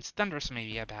coastlands, Thundurus may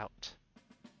be about.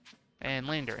 And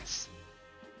Landorus.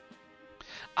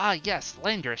 Ah yes,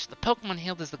 Landorus, the Pokemon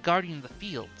hailed as the guardian of the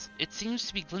fields. It seems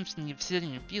to be glimpsing you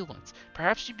sitting in field once.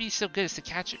 Perhaps you'd be so good as to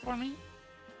catch it for me?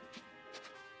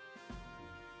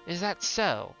 Is that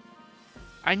so?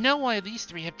 I know why these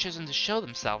three have chosen to show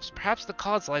themselves. Perhaps the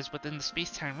cause lies within the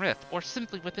space-time rift, or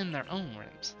simply within their own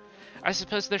rims. I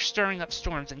suppose their stirring up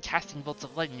storms and casting bolts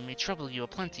of lightning may trouble you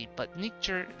aplenty, but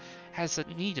nature has a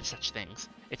need of such things.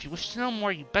 If you wish to know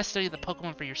more, you best study the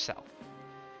Pokemon for yourself.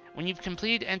 When you've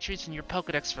completed entries in your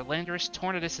Pokedex for Landorus,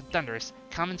 Tornadus, and Thundurus,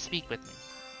 come and speak with me.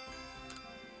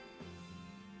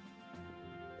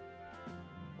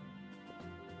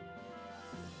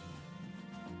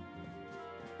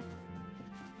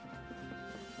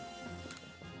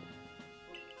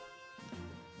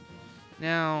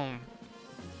 Now,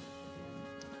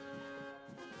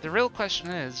 the real question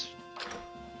is,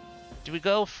 do we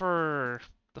go for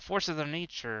the forces of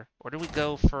nature, or do we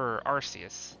go for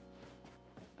Arceus?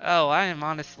 Oh, I am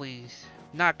honestly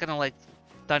not gonna like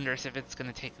Thundurus if it's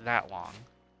gonna take that long.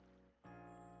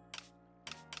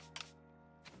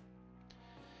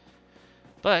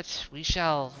 But we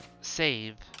shall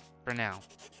save for now.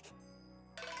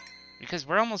 Because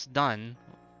we're almost done.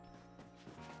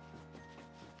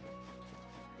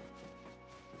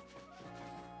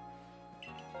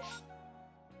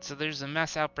 So there's a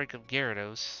mass outbreak of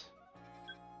Gyarados.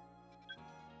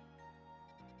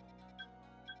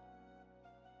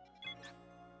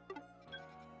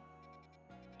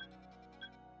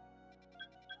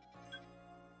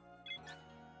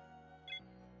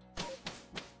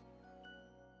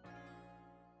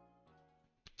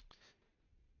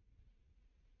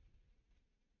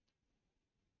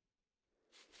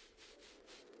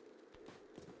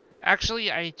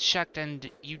 Actually, I checked and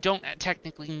you don't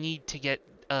technically need to get,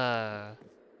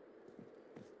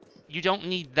 you don't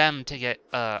need them to get,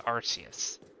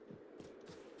 Arceus.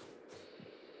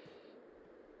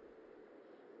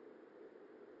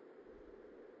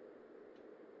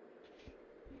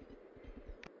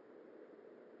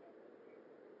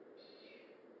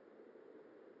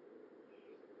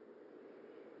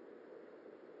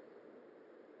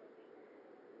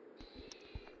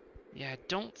 Yeah, I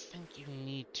don't think you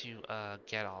need to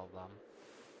get all of them.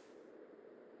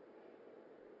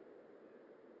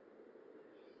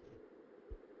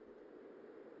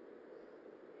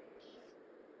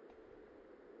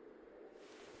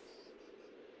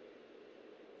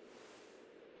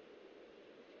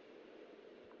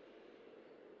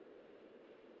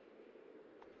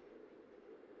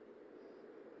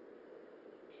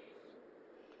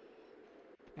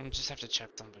 I just have to check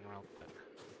something real quick.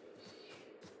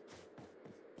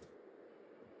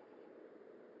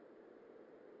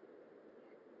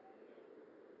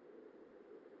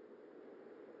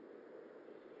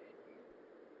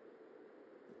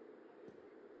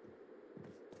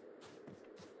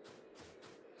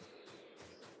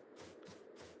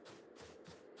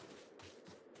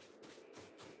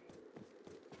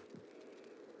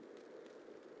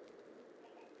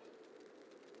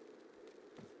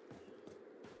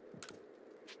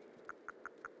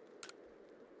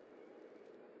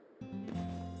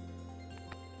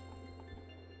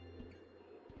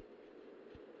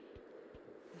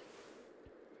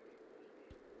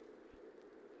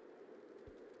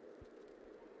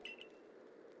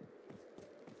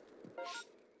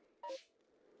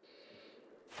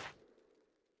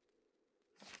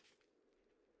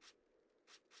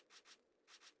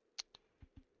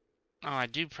 Oh, I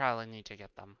do probably need to get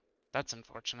them. That's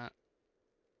unfortunate.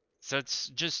 So it's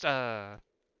just, so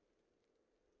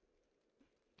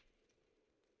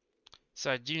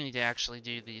I do need to actually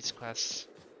do these quests.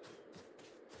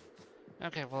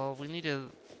 Okay, well, we need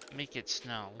to make it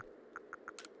snow.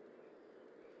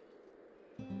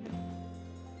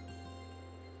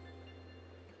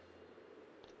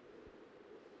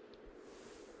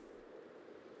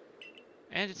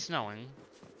 And it's snowing.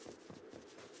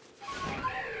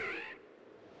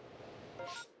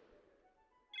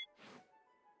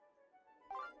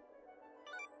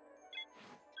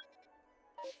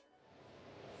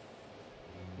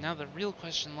 Now the real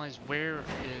question lies, where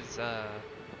are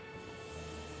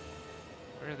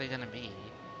they gonna be?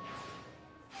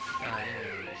 I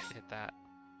didn't even hit that.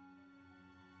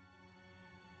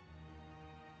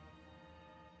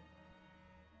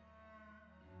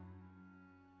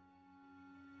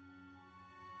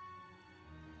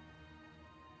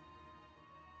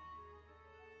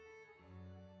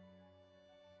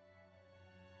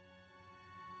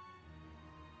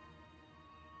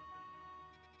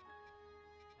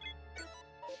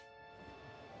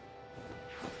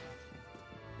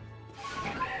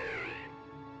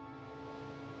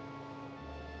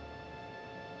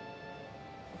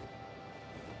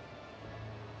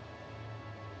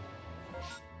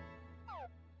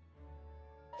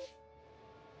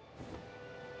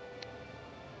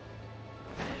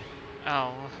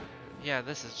 Oh, yeah,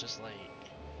 this is just like...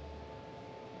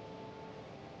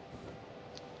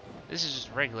 This is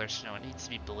just regular snow, it needs to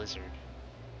be blizzard.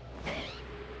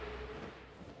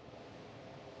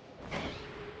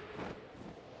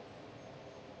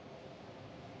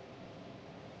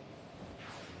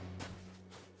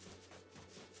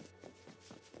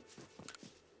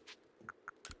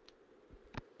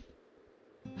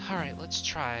 Alright, let's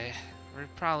try. We're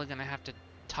probably gonna have to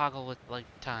toggle with, like,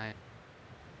 time.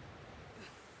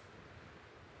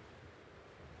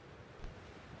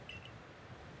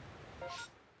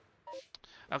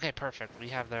 Okay, perfect. We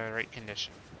have the right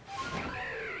condition.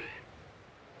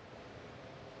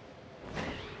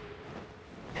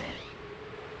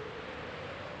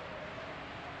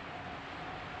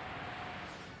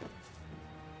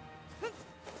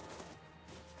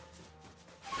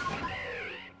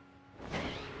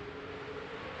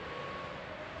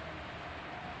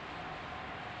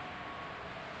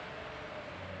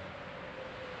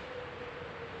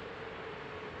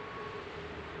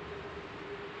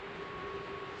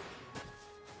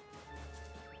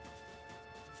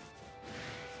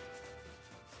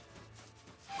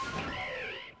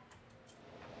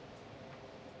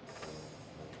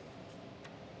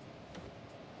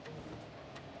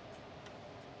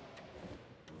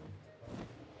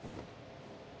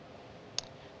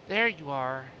 There you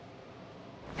are.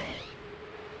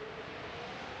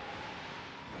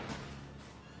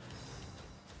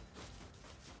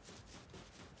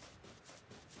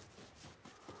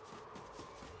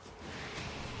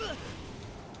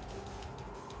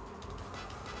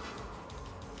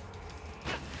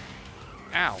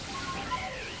 Ow.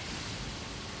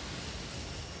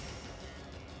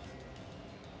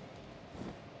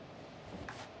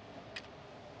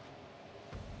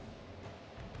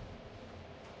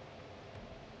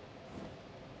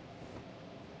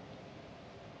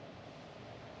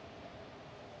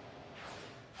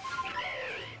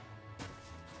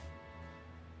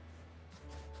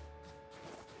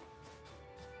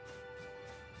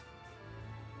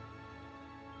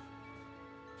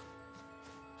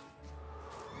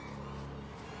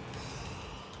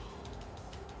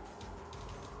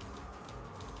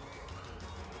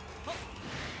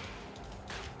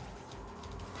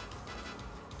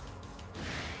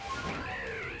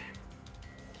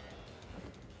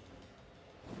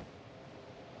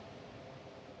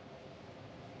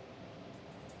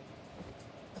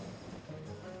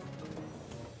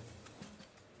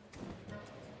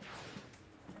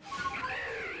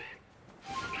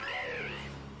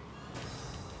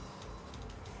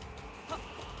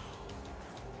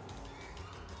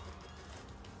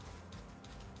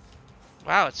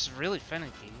 Wow, it's really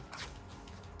finicky.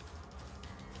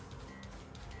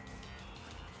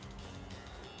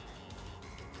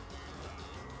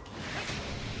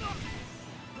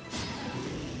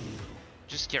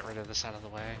 Just get rid of this out of the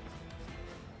way.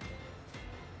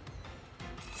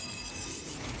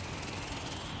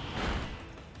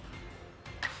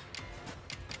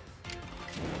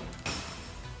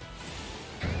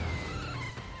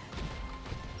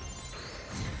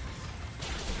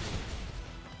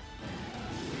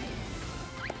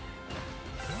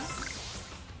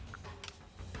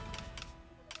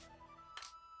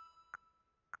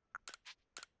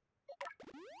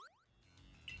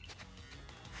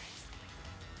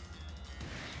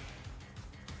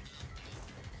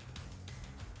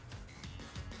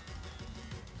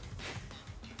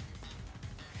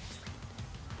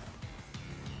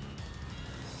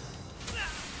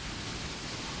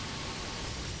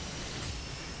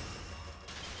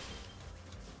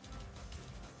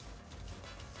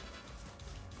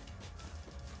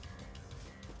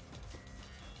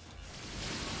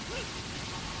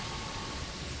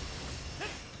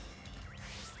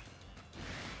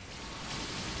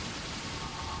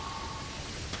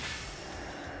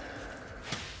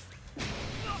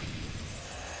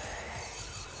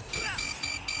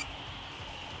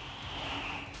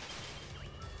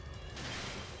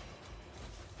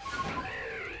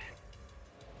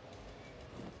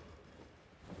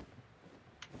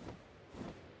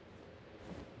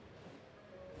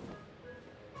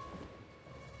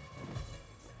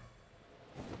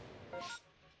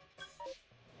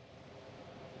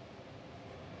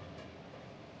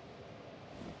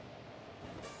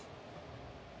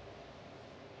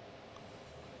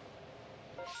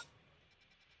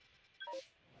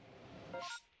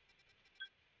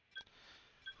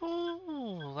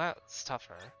 Ooh, that's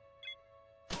tougher.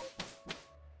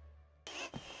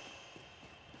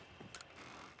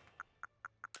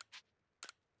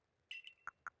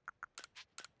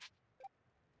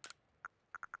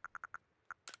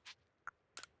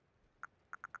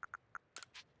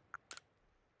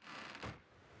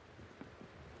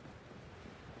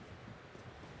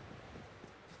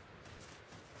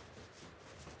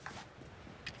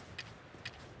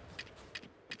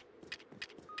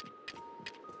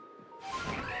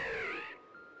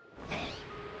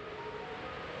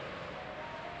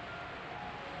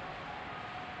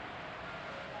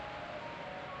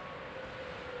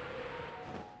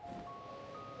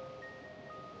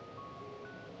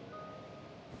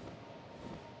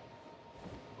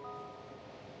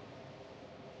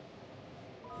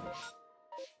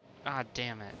 Ah,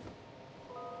 damn it.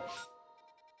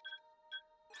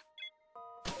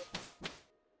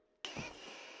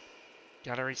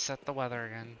 Gotta reset the weather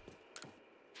again.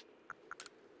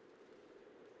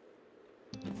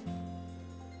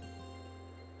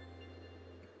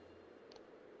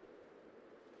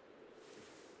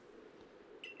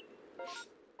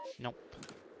 Nope.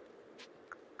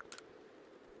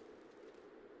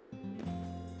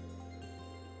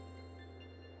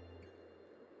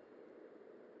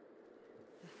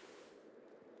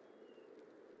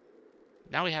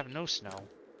 Now we have no snow.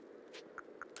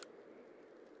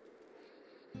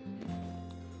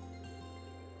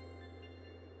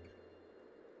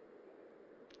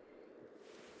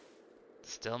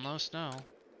 Still no snow.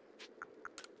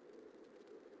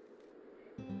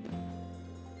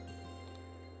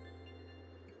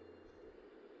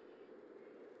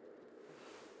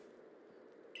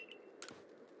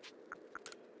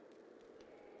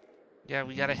 Yeah,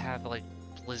 we gotta have, like,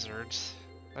 blizzards.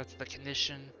 That's the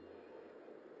condition.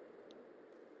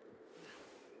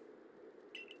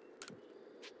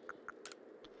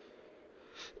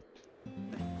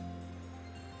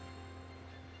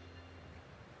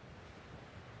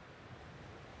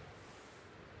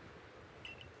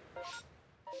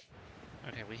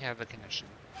 Okay, we have the condition.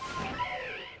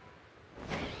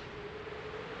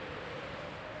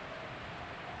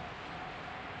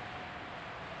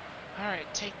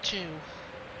 Alright, take two.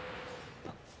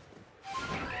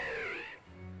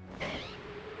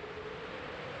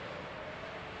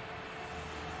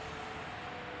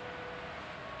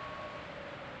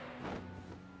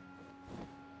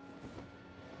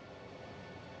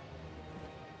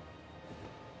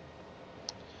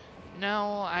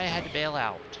 No, I had to bail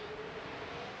out.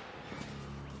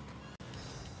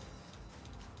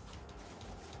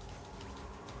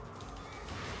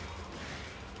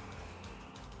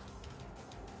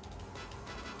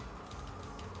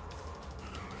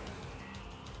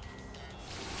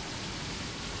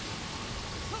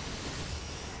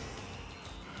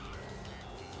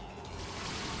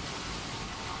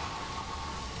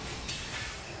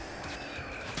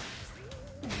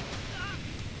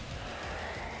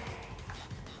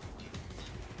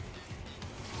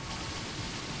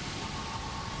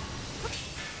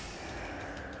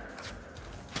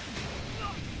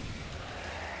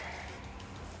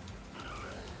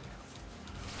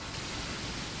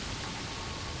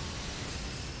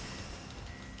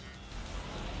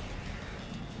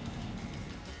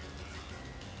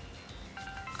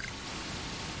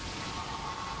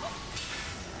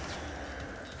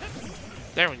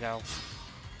 There we go.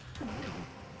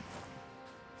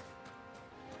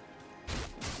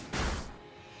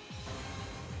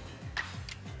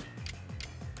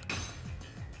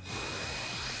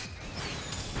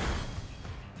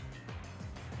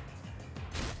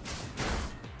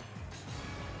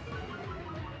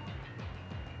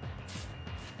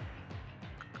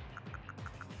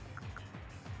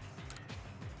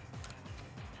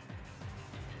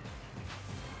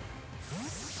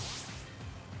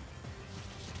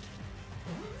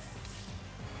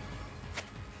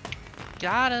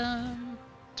 Got him!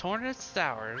 Tornus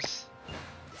Towers.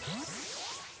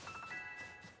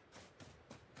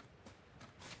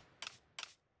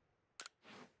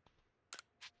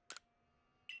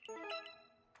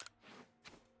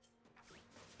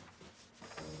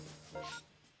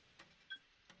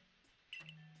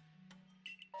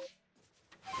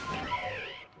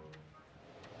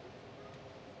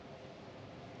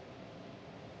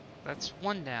 That's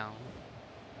one down.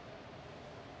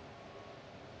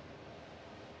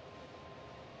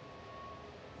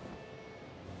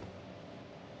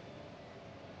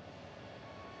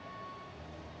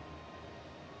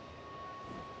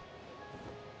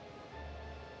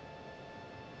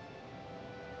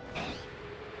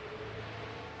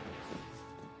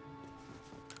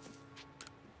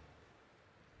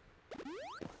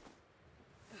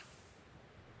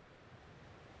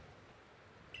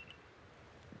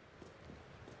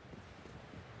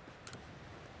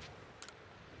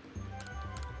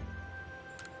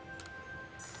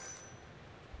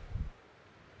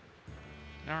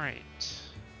 Alright.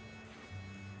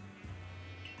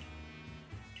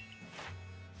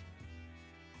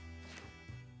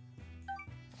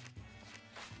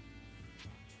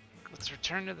 Let's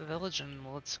return to the village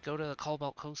and let's go to the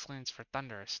Cobalt Coastlands for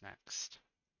Thunderous next.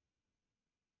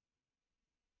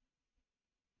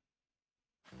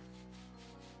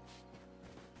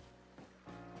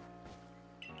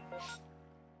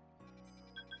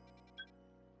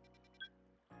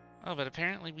 Oh, but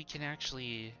apparently we can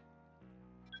actually...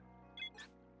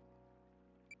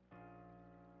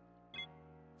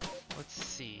 Let's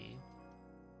see.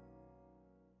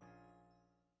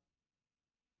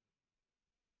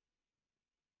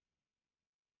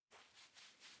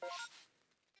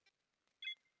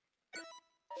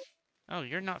 Oh,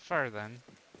 you're not far then.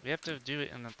 We have to do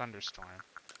it in the thunderstorm.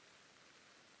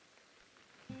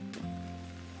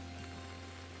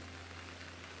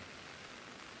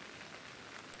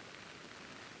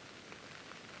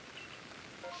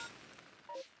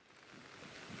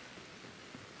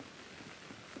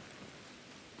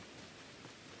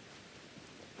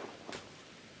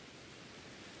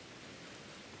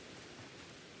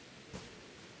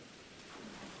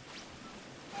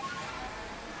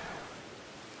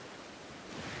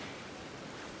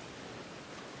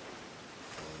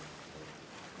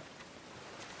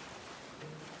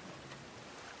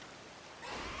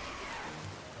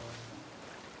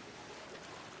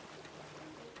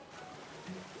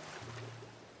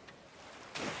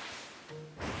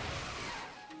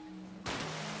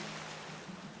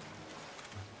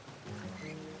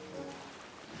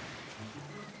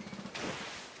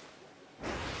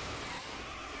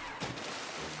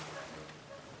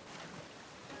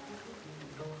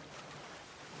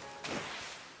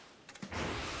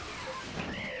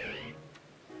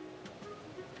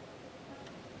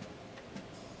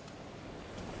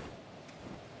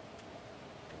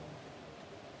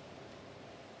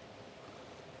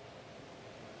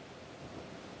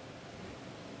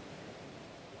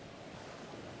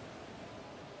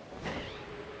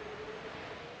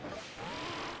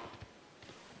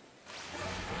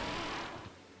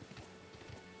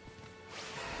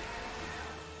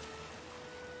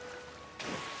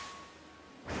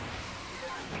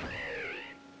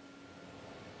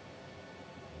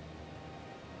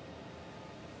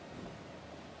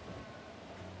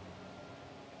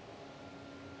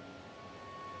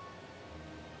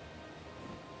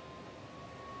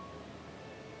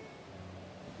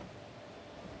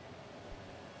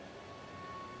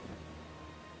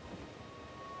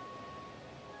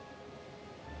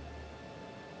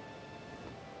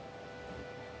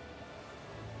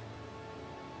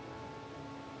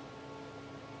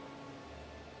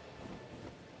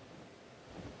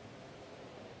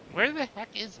 Where the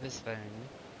heck is this thing?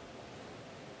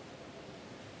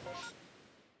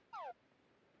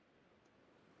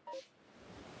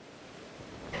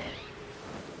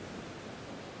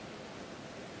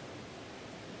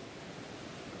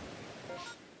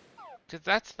 Because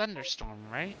that's Thunderstorm,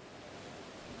 right?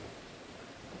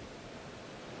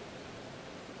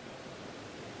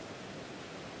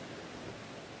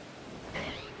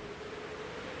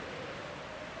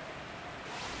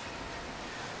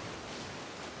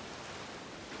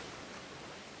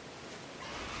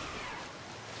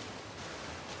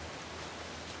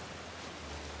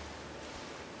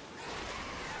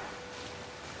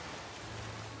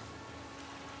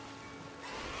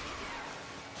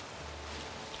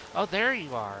 Oh, there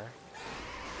you are.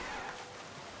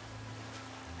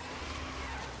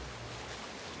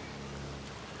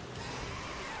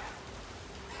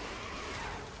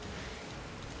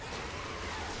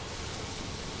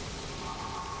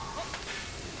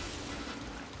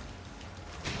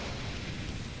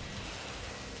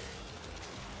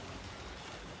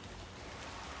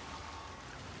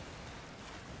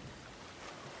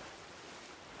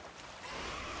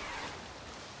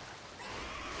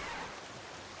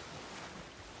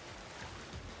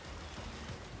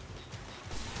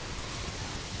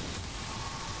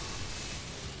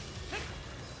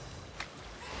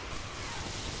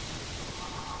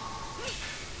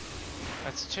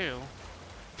 That's two.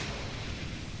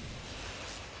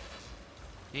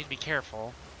 Need to be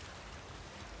careful.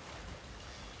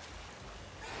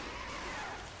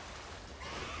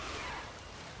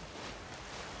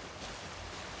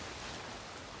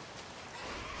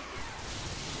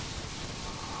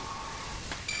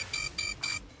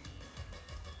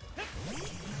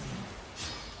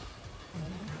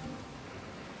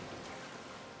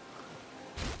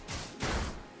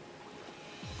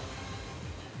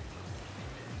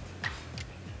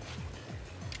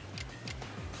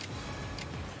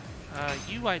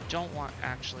 You I don't want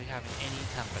actually having any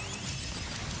company.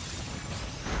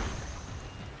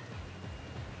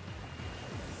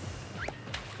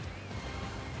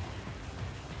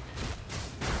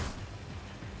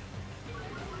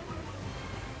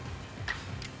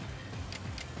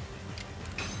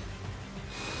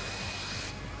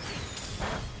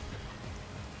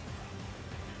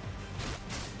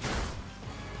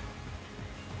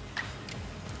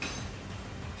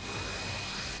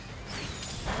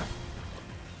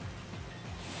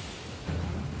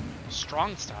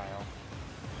 Strong style.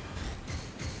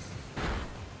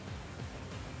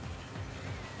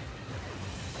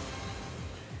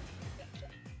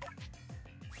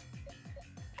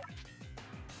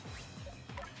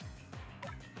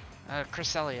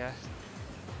 Cresselia.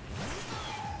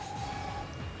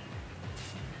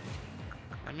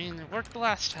 I mean, it worked the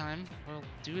last time. We'll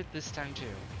do it this time too.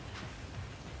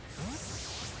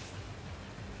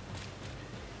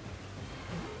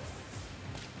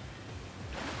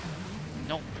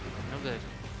 Nope, no good.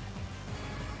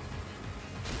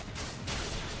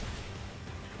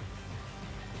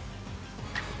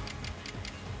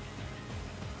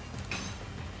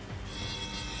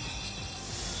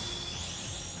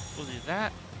 We'll do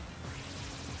that.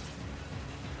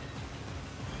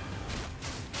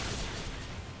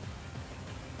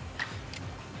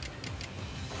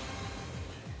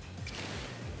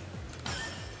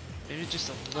 Maybe just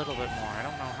a little bit more. I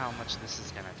don't know how much this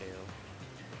is gonna do.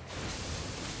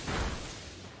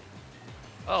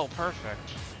 Oh,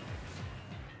 perfect.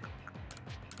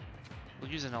 We'll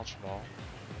use an Ultra Ball.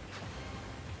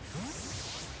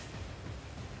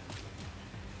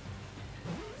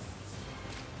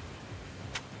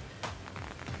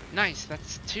 Nice,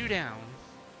 that's 2 down.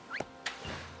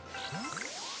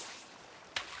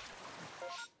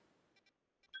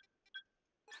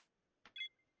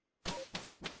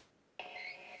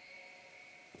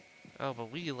 Oh, but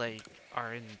we, like,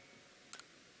 are in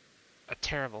a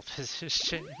terrible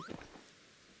position.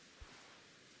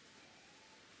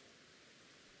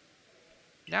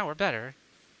 Now we're better.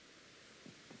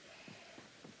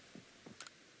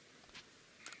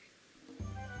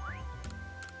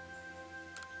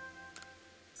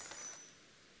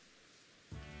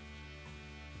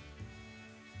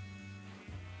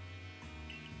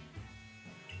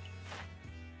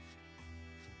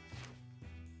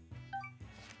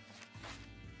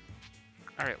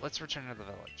 Alright, let's return to the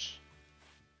village.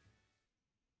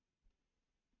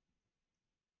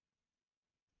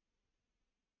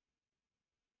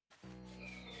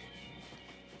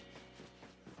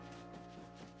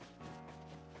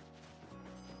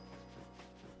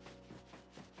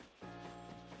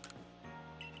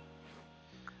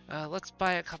 Let's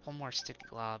buy a couple more sticky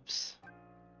globs.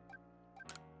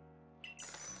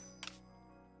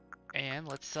 And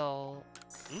let's sell...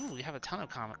 Ooh, we have a ton of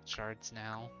comic shards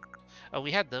now. Oh,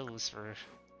 we had those for...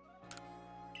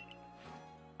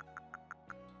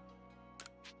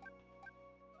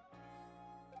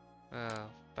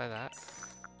 buy that.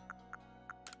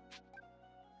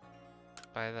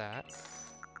 by that.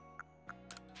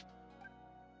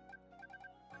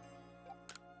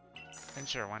 And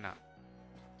sure, why not?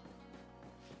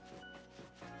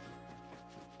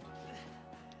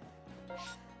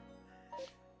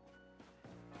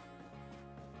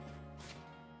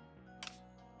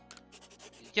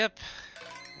 Yep,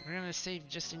 we're gonna save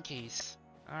just in case.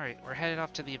 Alright, we're headed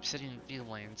off to the Obsidian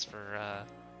Fieldlands for,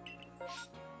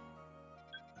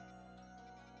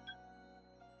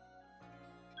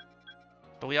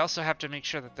 But we also have to make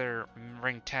sure that they're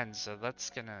rank 10, so that's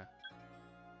gonna...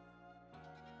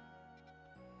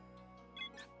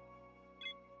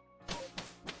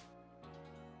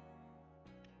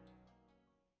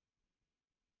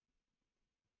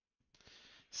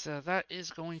 So that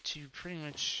is going to pretty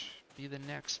much be the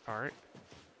next part.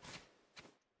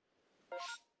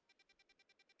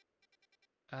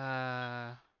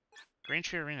 Green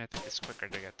Tree Arena, I think it's quicker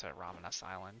to get to Ramanas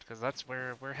Island, because that's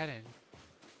where we're heading.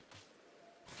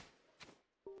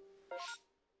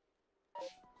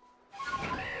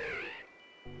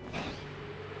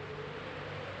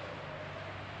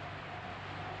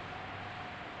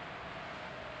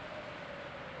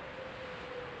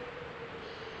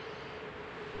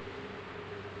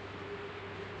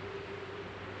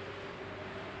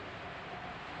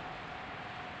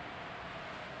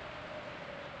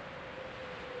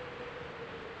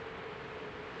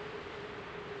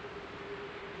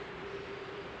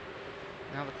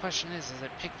 Now the question is it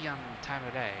picky on the time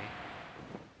of day?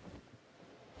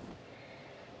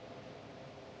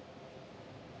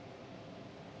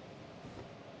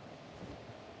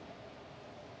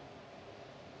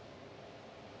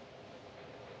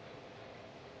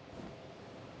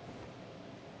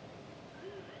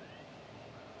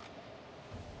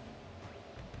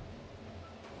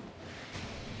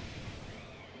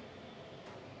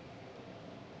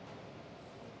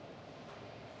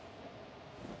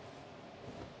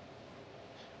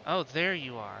 Oh, there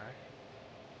you are.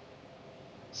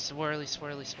 Swirly,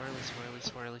 swirly, swirly, swirly,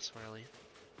 swirly, swirly.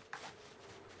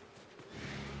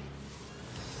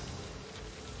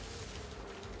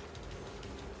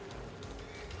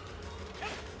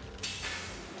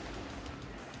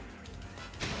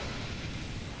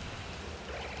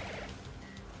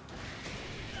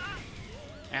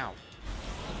 Ow.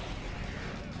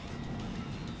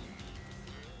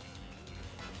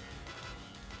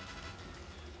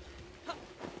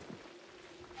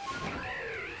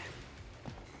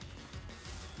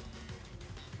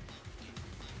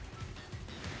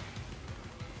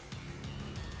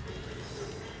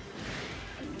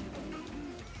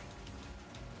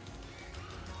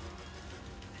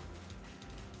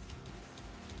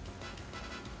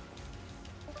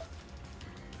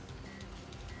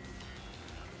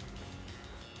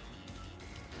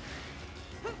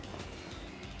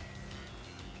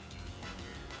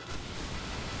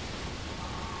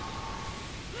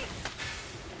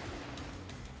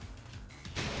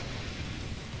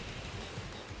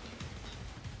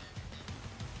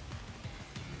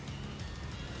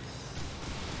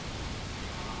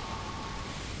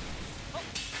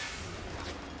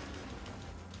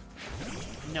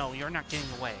 No, you're not getting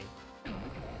away.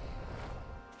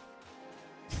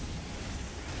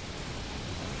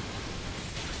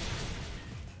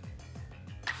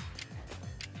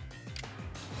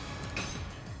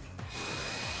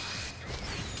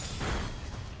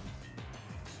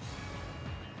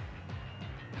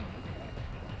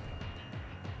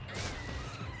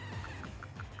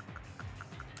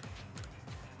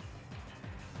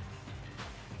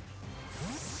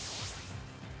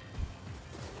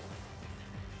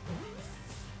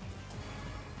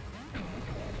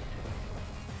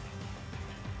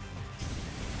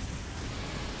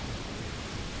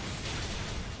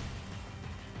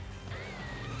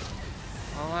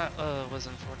 Well, that was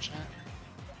unfortunate.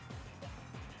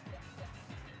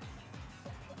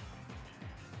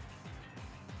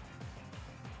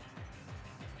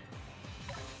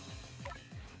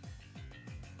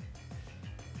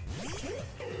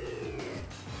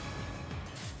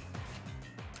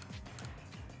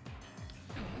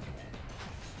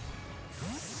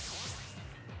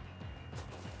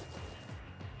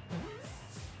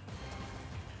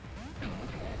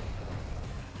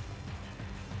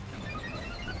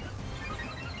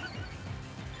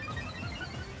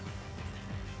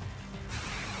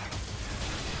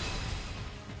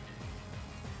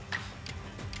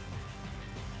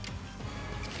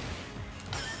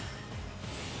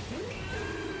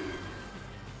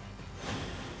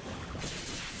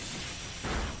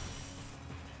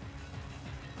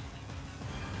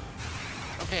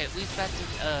 Okay, at least that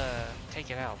did, take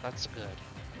it out. That's good.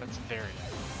 That's very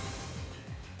good.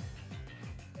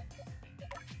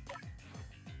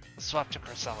 swap to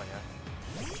Cresselia.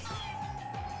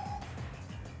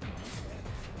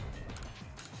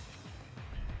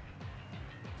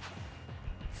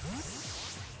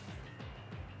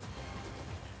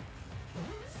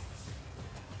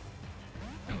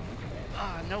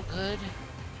 Ah, no good.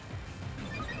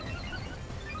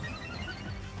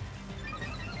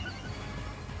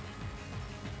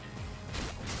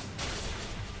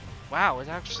 Wow, it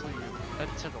actually, that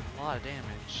took a lot of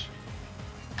damage.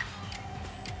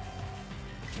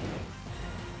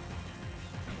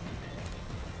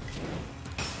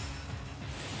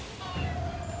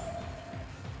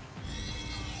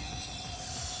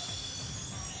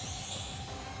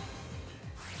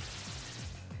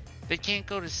 They can't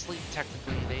go to sleep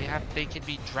technically. They can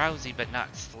be drowsy but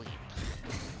not sleep.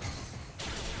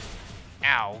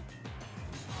 Ow.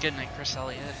 Good night,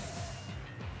 Cresselia.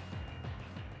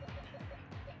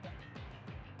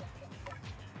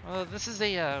 Well, this is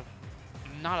a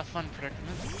not a fun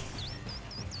predicament.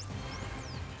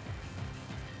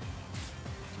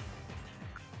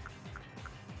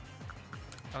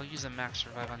 I'll use a max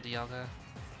revive on Dialga.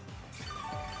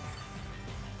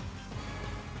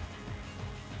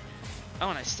 Oh,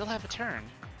 and I still have a turn.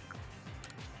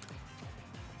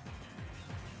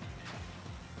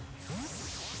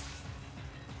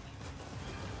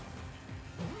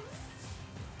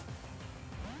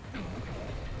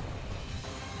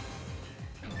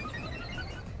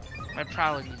 I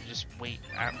probably need to just wait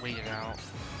it out.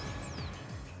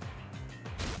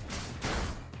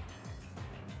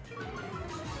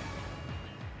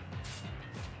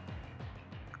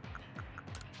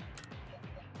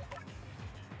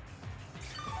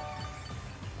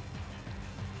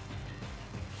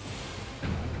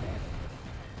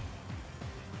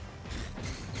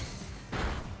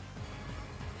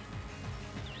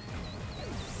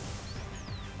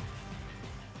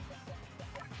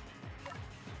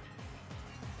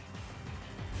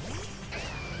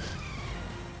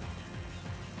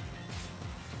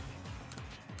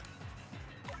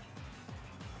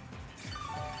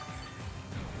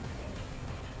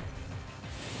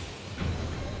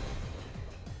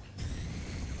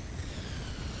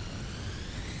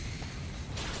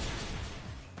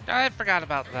 I forgot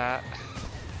about that.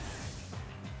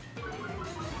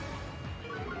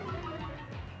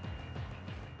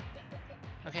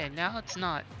 Okay, now it's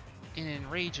not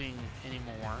enraging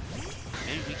anymore.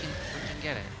 Maybe we can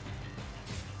get it.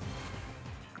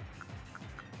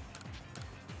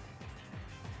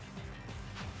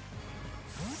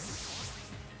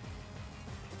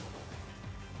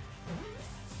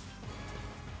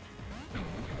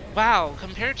 Wow,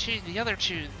 compared to the other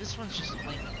two, this one's just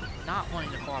like not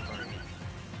wanting to cooperate.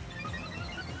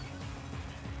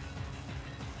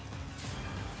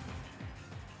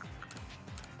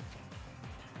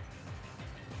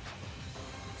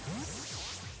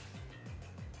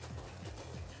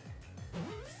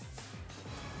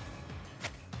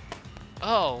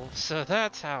 Oh, so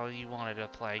that's how you wanted to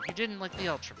play. You didn't like the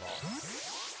Ultra Ball.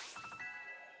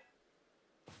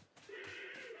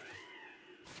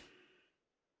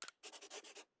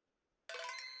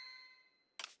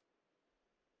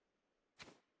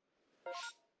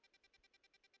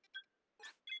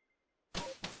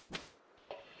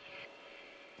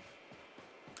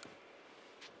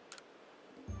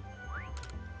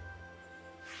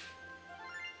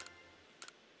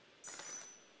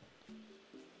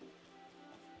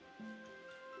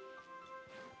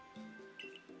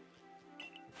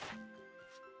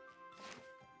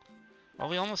 Well,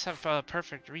 we almost have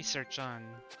perfect research on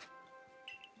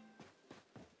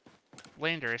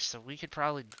Landers, so we could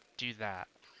probably do that.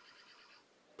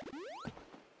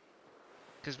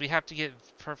 Because we have to get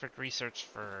perfect research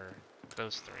for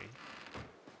those three.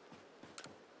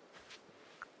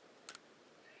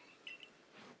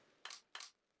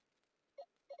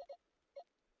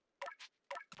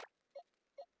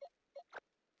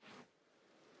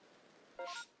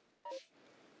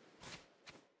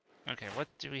 Okay, what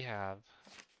do we have?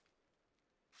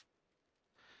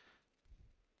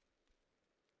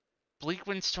 Bleak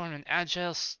Windstorm, an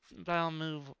agile style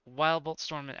move. Wild Bolt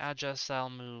Storm, an agile style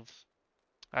move.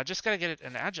 I just gotta get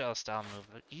an agile style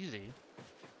move. Easy.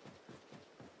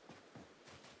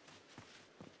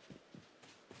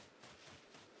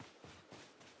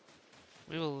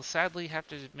 We will sadly have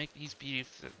to make these be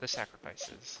the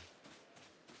sacrifices.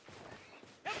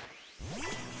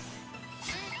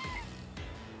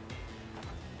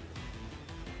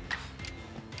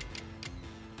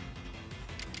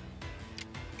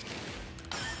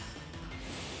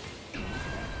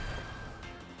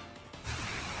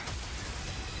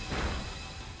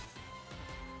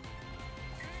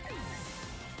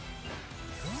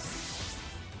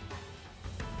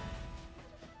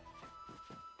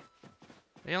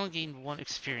 They only gained 1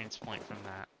 experience point from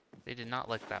that. They did not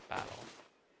like that battle.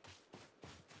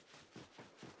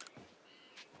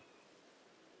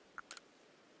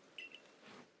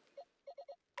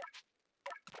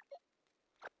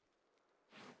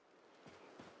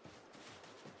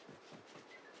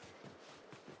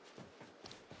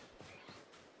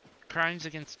 Crimes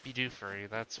against Bidoofery,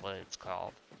 that's what it's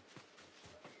called.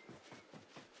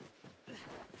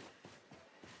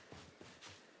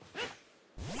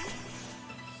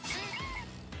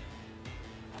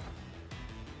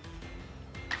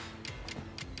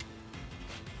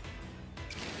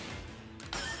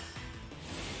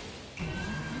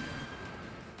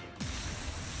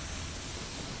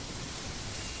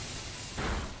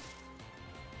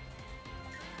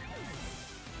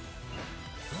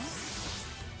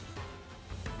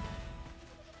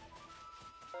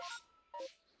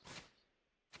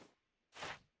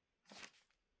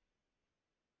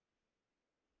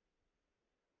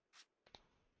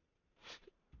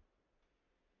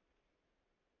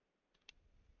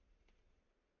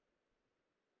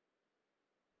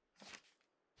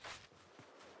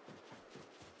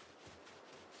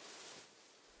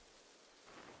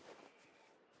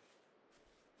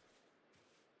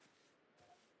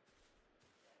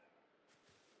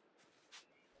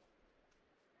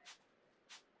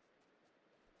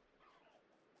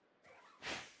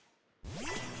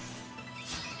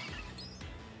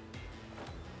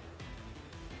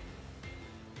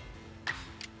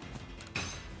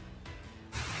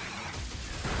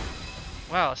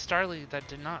 Wow, a Starly that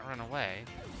did not run away.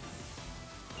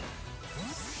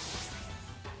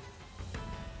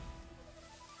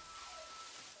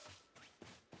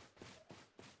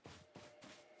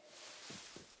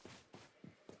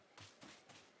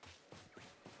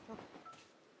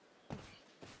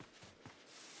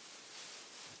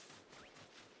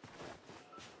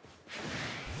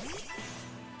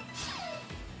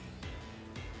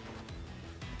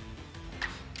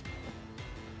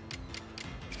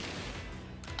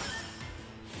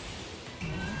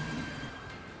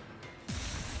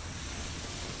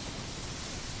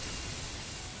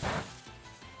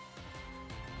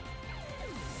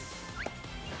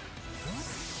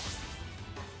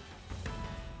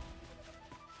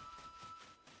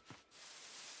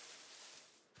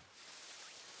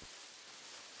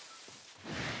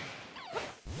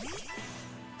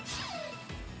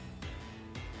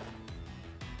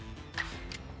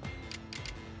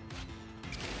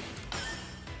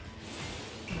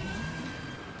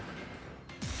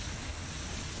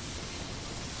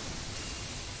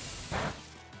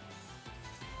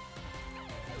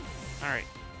 Alright.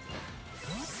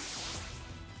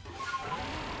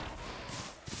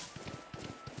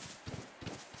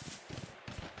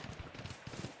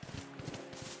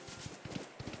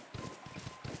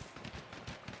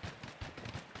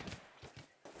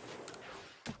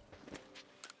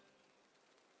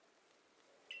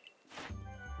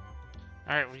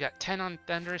 Alright, we got 10 on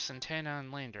Thundurus and 10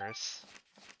 on Landorus.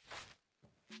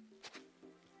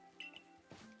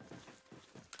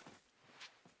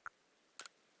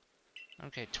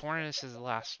 Okay, Tornadus is the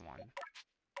last one.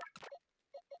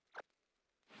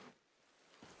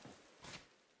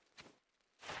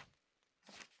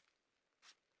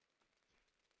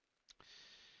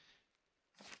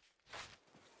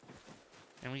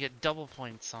 And we get double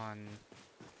points on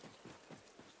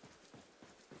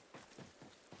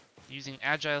using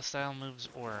agile style moves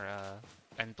or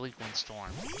and Bleak Wind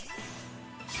Storm.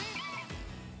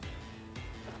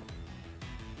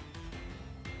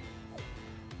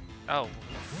 Oh,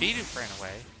 Bidoof ran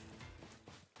away.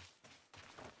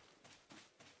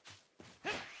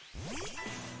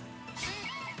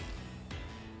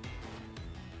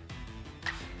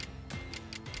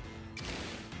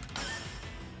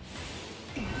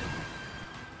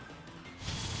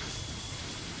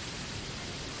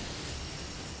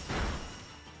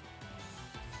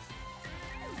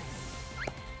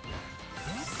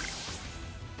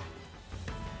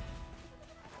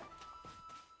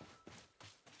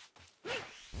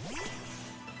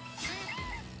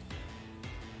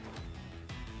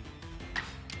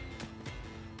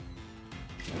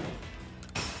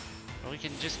 We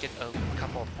can just get a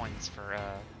couple of points for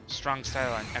strong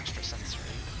style and extra sensory.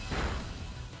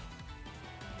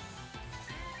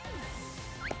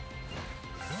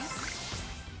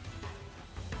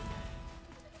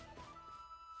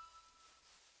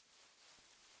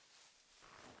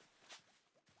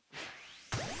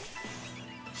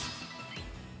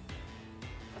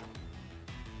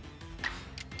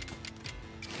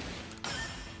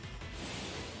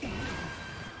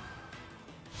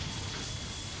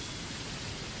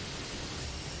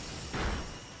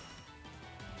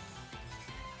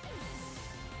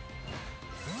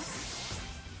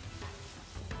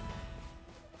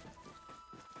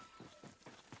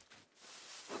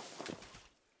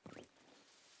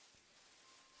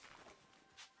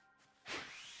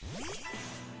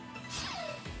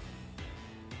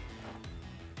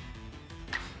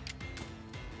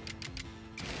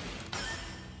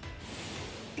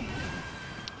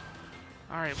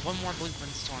 Alright, one more Blink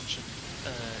Windstorm should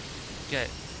get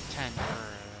 10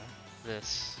 for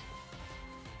this.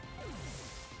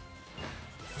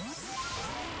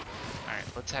 Alright,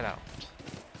 let's head out.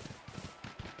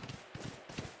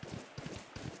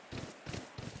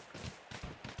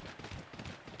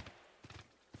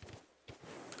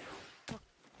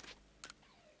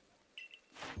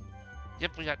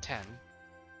 Yep, we got 10.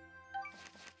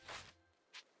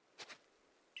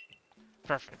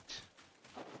 Perfect.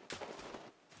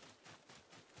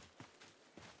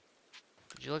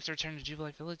 Would you like to return to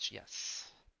Jubilee Village? Yes.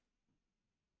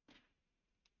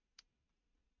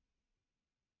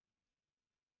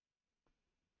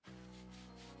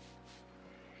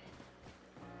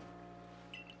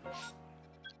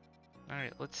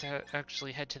 Alright, let's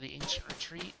actually head to the Ancient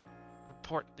Retreat,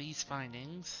 report these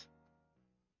findings.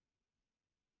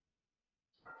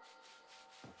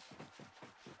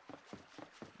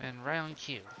 And right on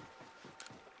cue.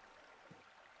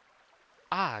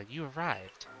 Ah, you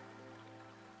arrived.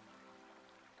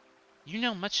 You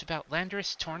know much about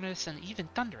Landorus, Tornus, and even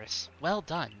Thunderous. Well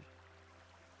done.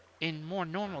 In more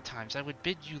normal times, I would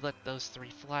bid you let those three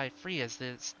fly free as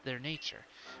is their nature,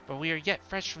 but we are yet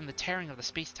fresh from the tearing of the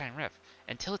space-time rift.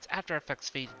 Until its after-effects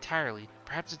fade entirely,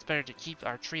 perhaps it's better to keep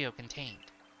our trio contained.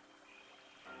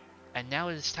 And now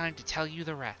it is time to tell you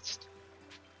the rest.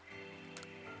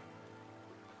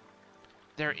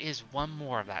 There is one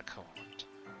more of that cohort.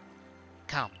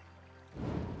 Come.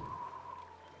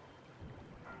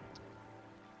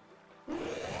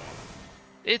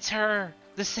 It's her!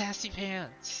 The Sassy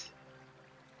Pants!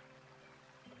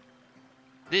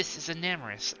 This is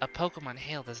Enamorus, a Pokemon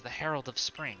hailed as the Herald of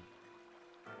Spring.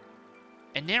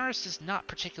 Enamorus is not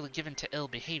particularly given to ill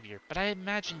behavior, but I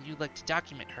imagine you'd like to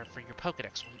document her for your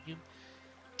Pokedex, wouldn't you?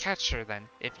 Catch her then,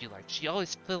 if you like. She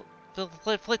always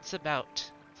flits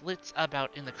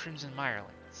about in the Crimson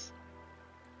Mirelands.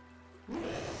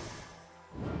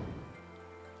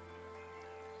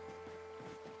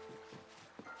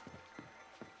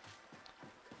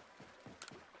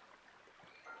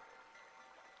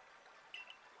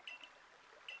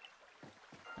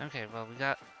 Okay, well, we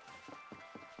got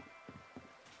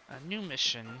a new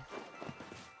mission.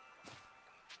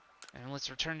 And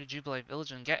let's return to Jubilee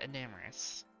Village and get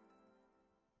Enamorus.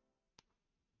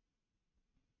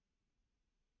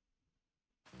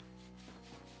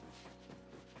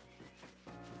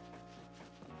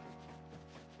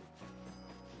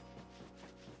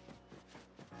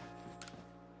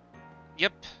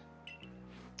 Yep.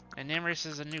 Enamorus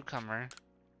is a newcomer.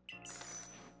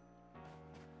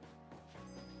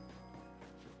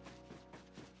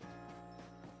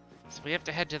 So we have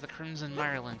to head to the Crimson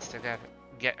Mirelands to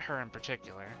get her in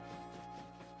particular.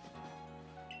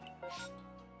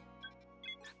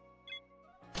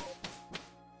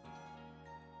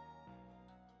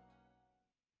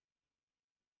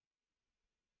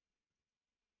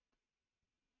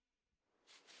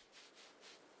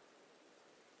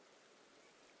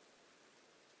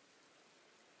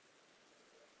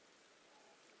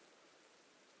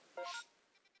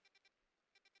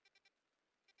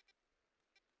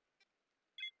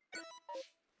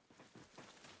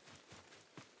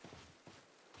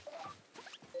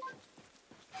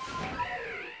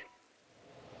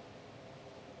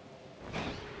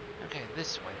 Okay,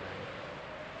 this way then.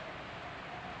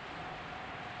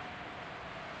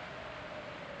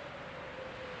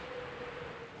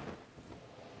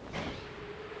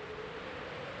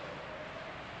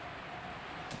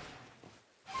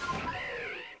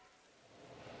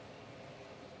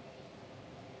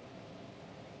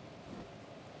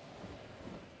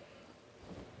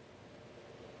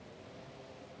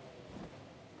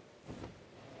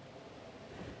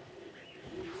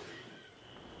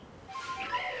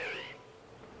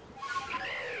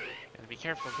 Be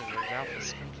careful because there's Alpha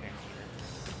Skunk here.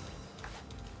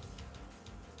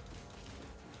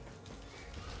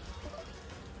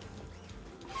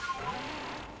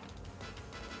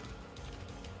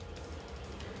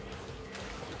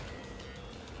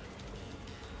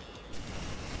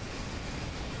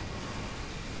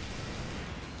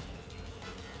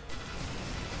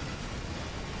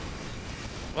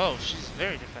 Whoa, she's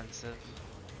very defensive.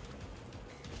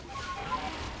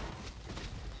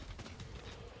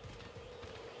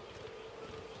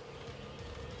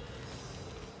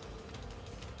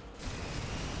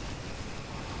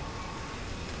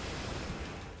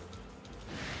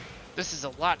 This is a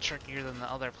lot trickier than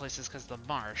the other places because of the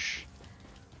marsh.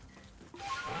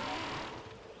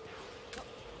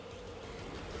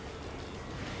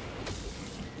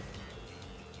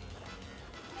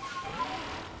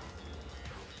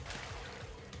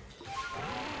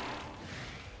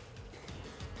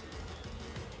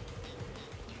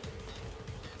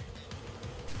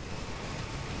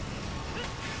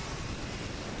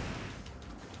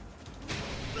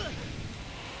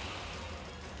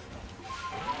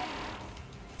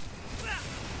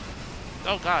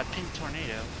 Oh god, pink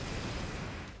tornado.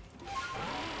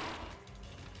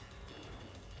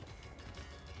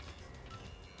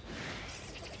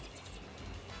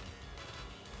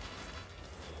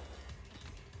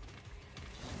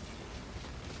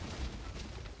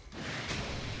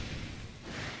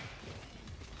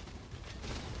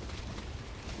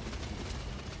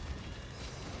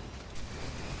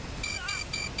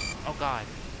 Oh god.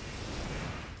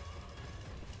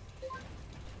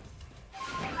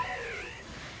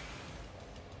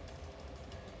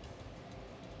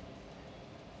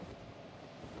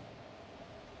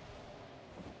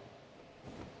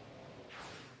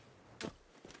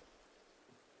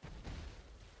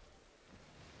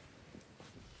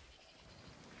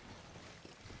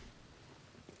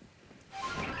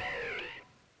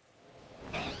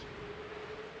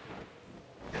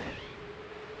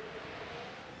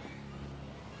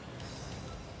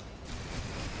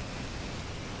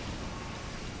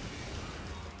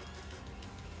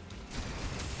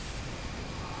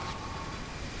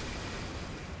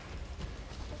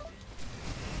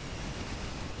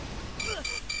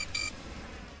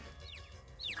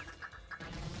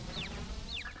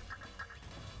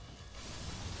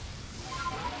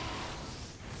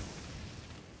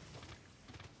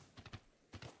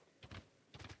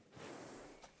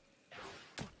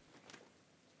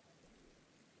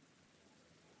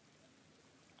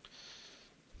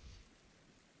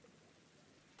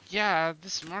 Yeah,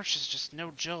 this marsh is just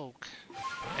no joke.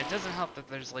 It doesn't help that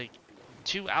there's like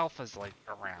 2 alphas like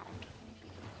around.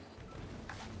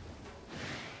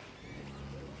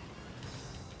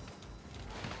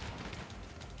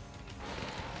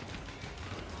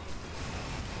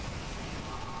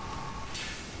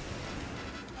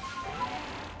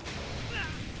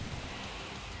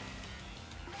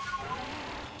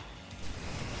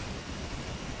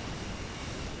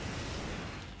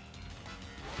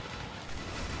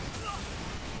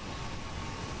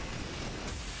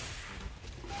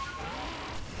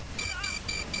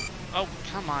 Oh,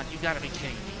 come on, you gotta be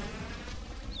kidding me.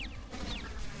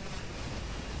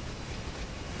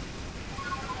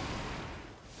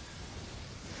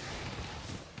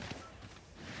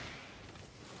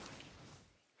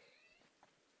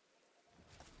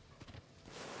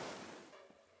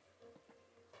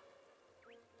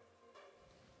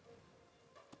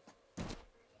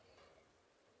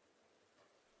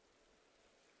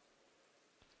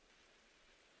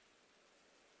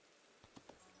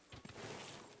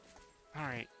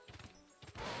 Alright.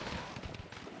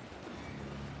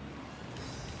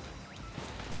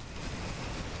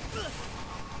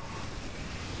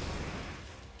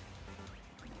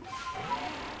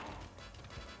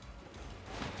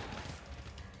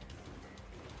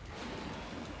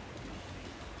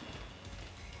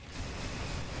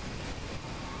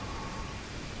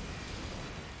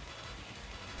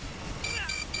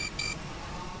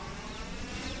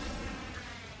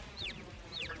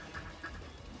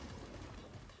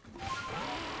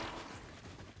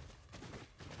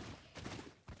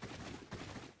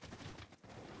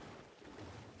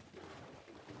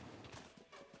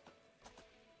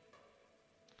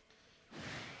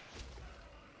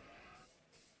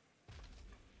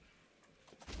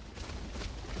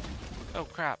 Oh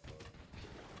crap.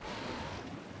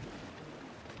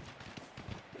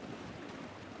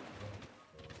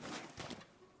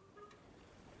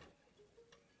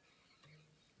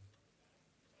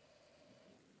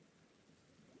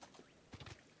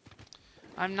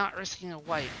 I'm not risking a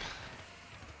wipe.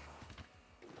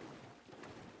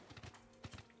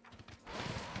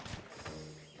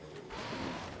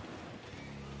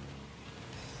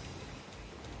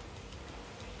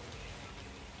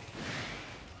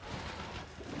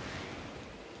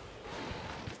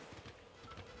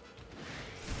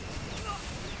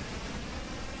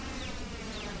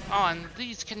 Oh, and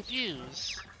these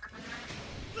confuse.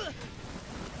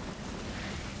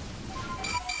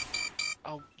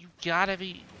 Oh, you gotta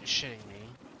be shitting me.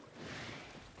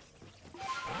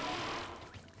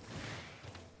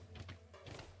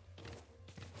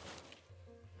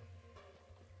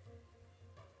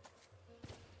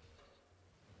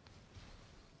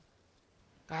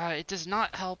 It does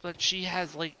not help that she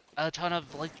has, like, a ton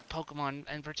of, like, Pokemon,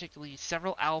 and particularly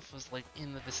several alphas, like,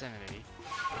 in the vicinity.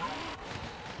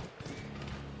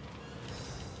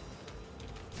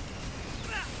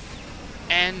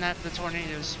 And that the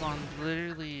tornado spawned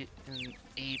literally in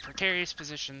a precarious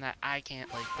position that I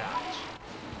can't, like, dodge.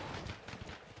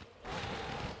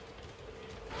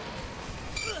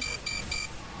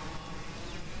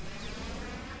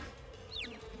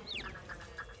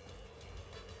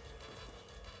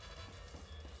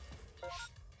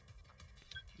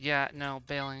 Yeah, no,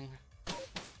 bailing.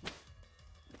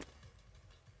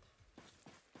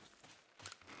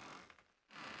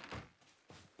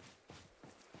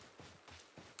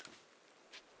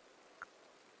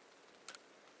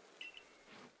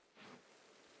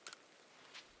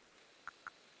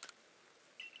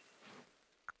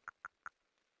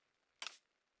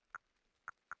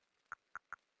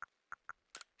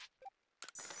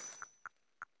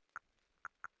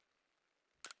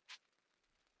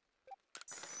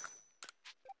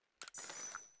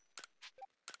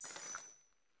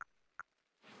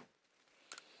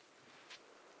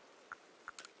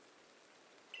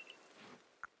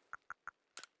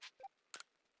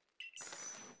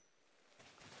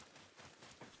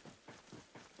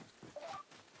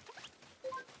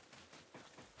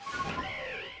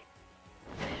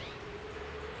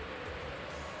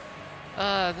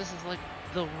 This is like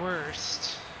the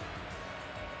worst.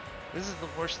 This is the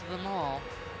worst of them all.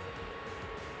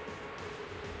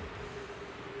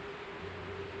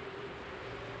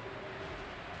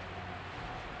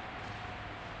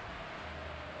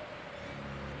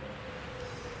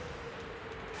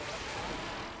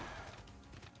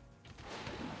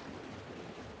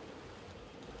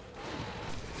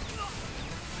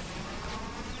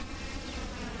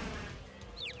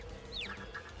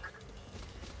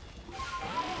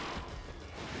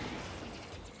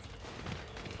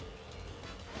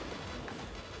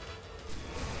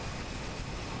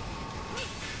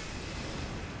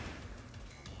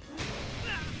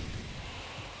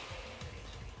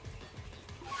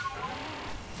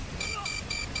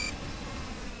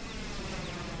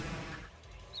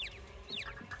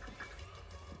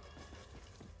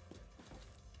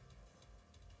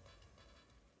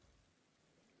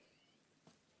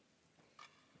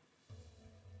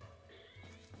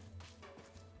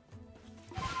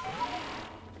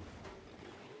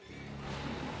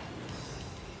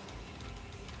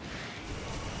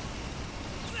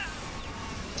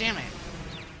 Damn it.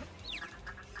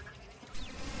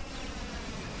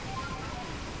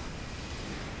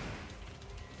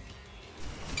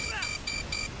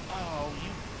 Oh,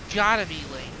 you gotta be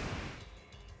late.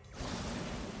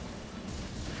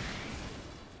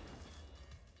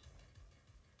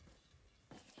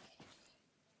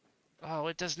 Oh,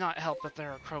 it does not help that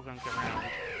there are Krogunk around.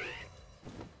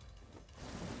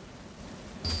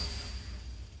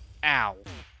 Ow.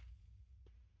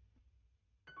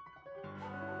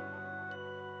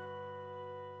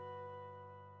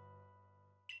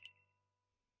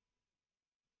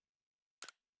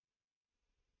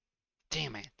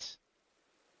 Damn it.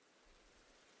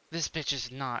 This bitch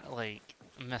is not, like,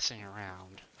 messing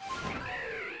around.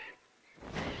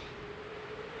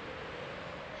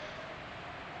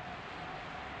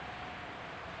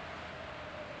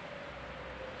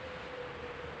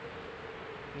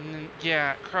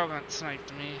 Yeah, Krogunk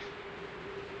sniped me.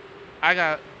 I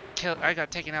got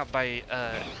taken out by,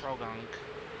 Krogunk.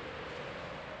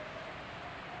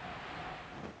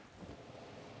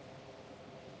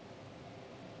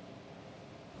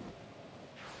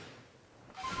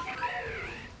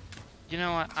 You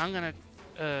know what? I'm gonna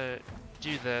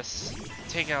do this.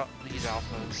 Take out these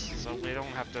alphas so we don't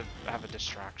have to have a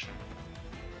distraction.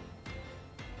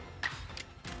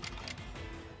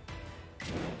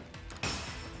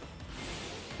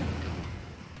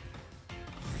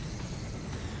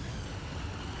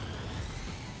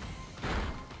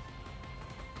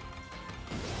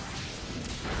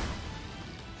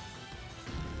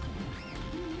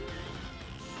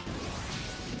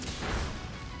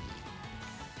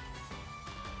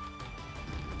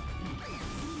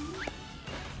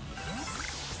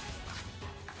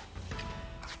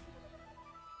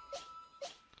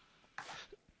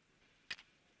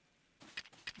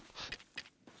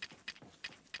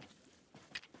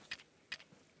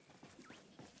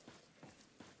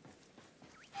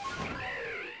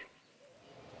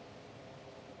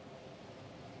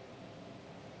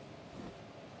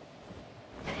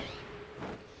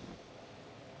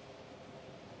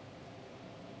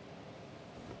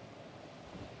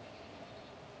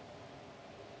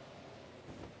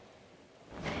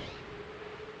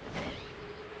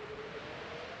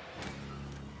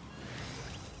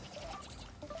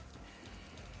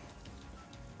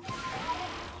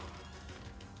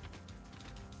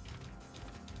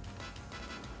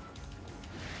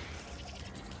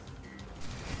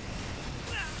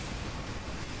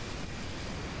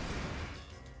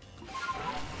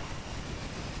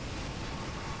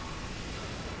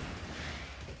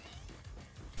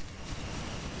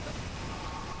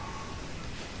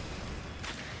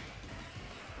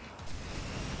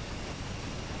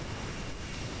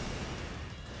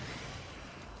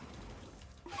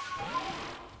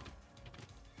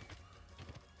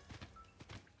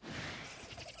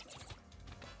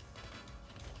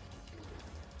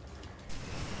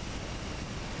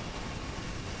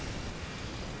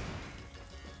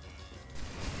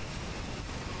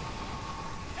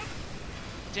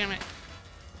 Damn it.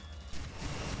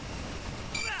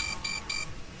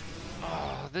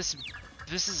 Oh, this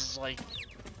is like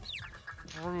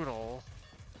brutal.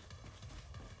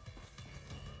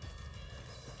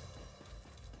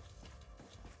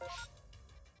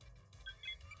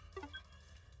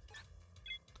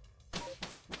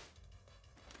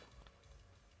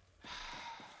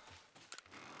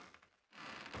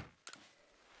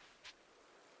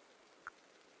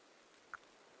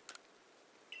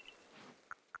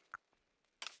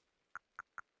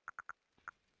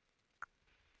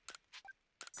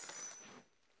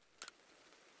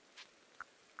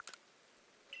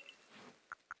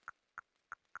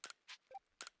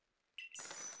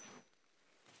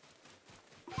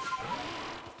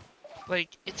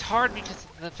 Like, it's hard because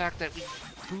of the fact that we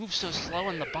move so slow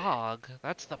in the bog.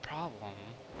 That's the problem.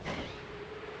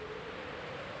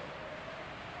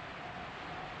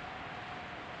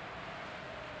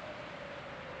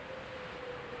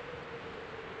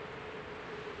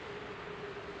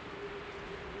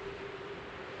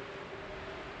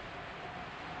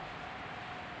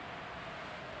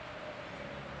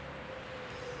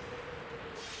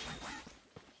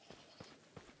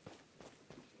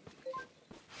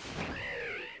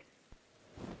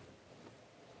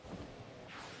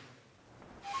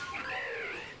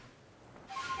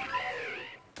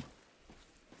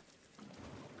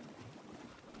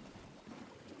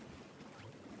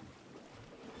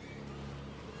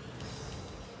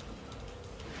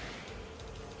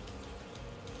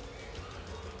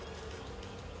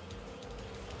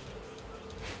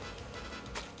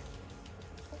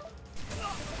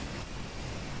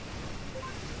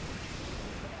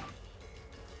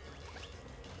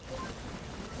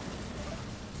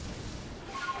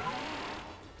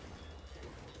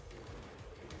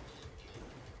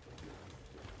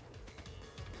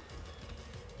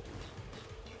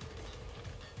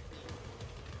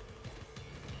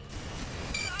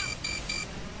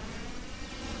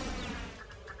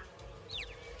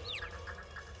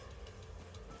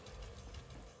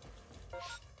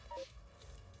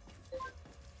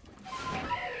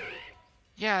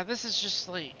 Yeah, this is just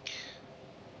like...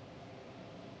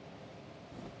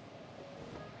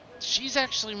 She's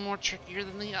actually more trickier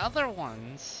than the other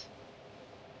ones.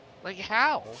 Like,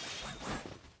 how?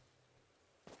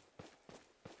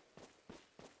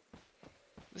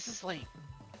 This is like...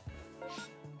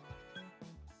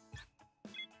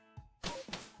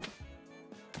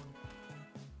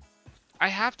 I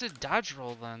have to dodge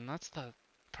roll then, that's the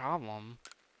problem.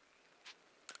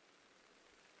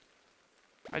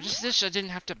 I just wish I didn't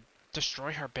have to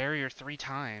destroy her barrier 3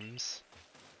 times.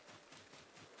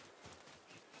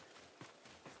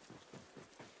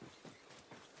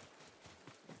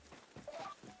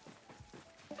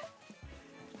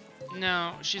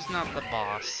 No, she's not the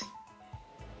boss.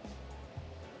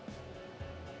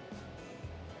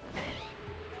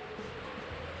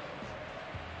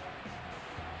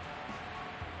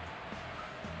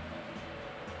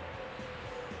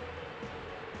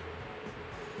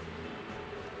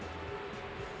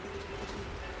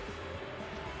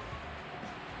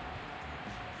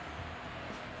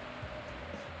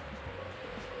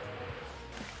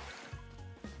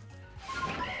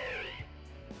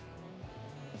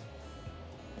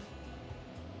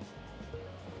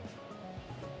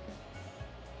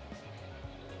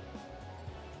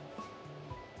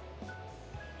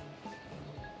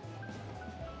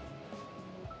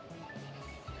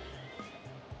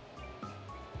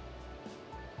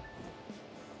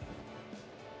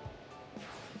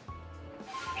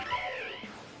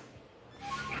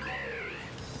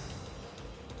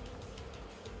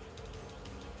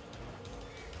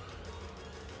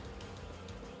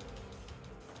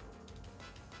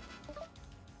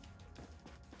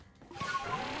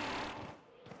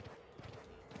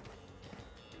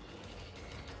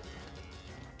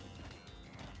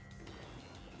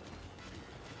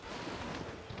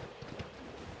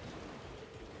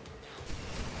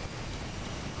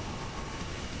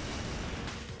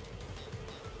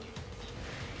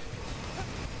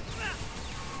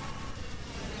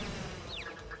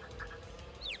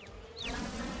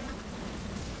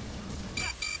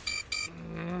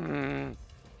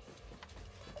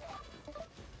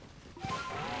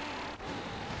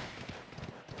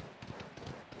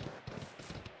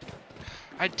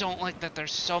 I don't like that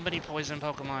there's so many poison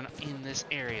Pokemon in this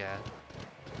area.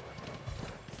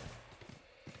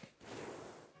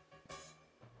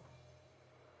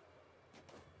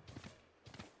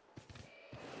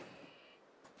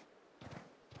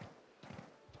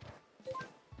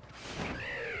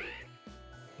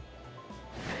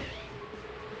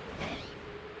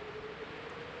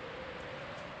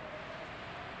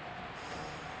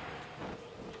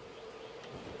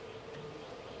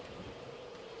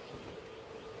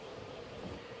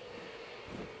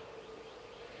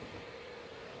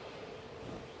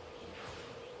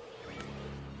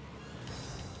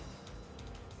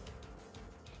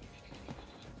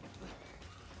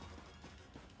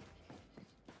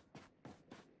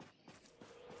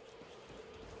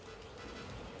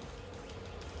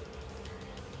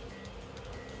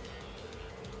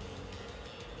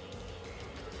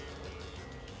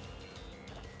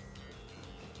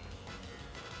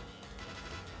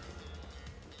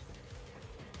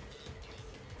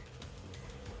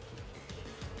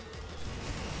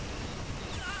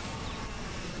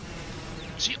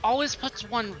 She always puts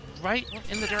one right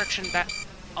in the direction that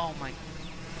Oh my... Are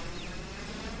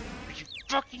you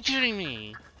fucking kidding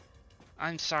me?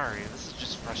 I'm sorry, this is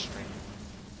just frustrating.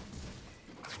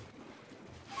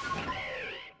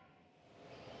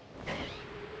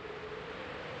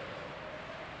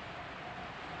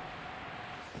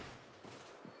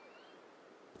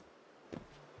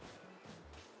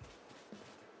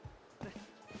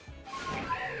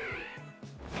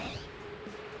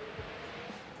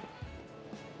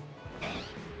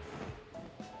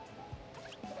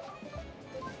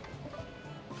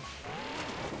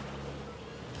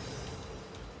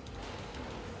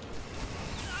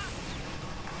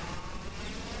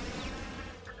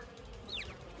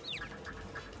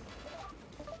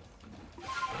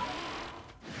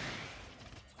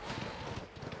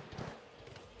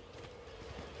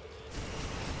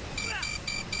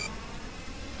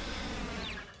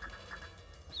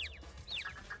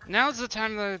 Now's the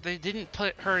time that they didn't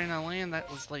put her in a land that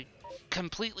was, like,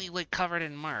 completely, like, covered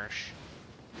in marsh.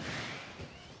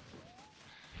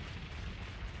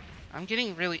 I'm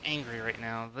getting really angry right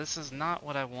now. This is not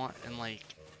what I want in, like,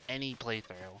 any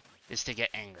playthrough, is to get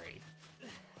angry.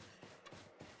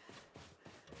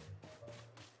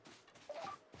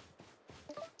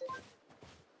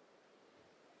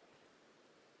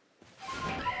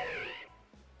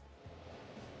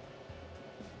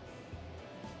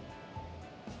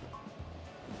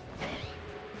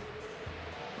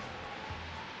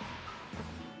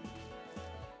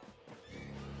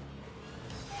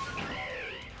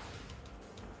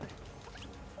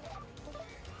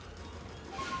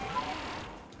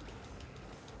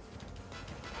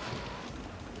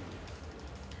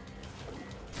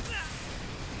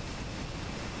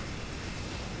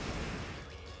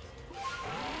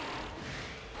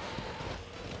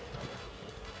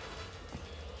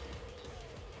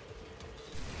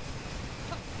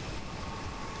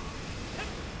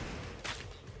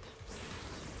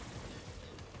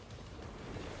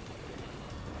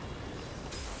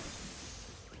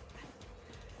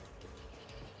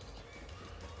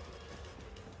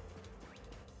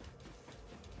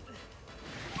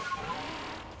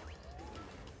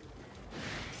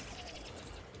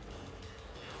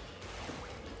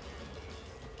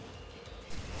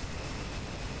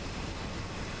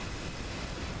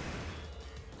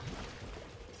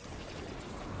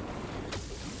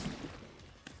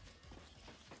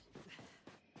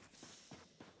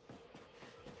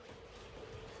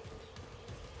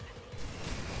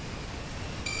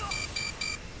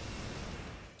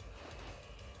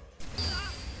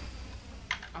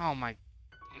 Oh my...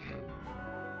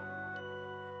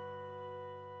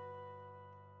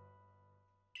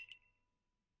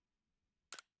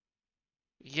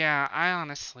 Yeah, I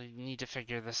honestly need to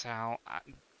figure this out.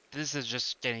 This is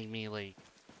just getting me, like,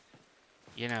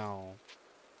 you know,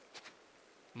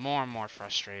 more and more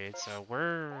frustrated, so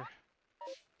we're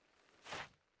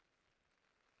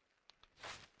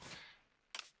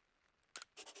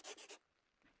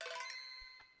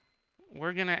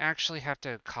gonna actually have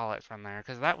to call it from there,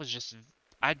 because that was just...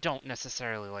 I don't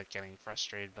necessarily like getting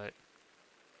frustrated, but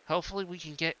hopefully we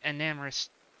can get Enamorous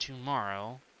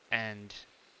tomorrow, and...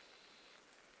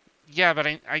 Yeah, but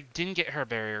I didn't get her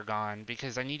barrier gone,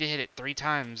 because I need to hit it 3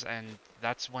 times, and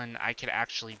that's when I could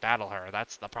actually battle her.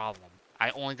 That's the problem.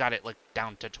 I only got it, like,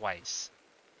 down to twice.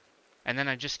 And then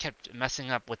I just kept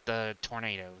messing up with the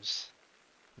tornadoes.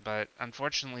 But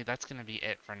unfortunately, that's going to be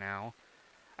it for now.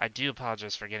 I do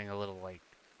apologize for getting a little, like,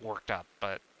 worked up,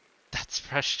 but that's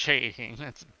frustrating.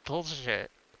 That's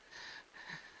bullshit.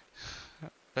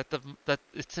 That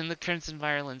it's in the Crimson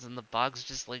Violins and the bog's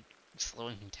just, like,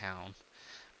 slowing me down.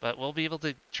 But we'll be able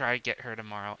to try get her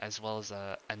tomorrow, as well as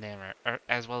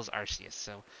as well as Arceus.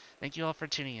 So thank you all for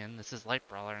tuning in. This is Light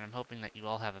Brawler, and I'm hoping that you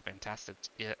all have a fantastic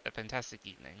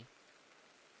evening.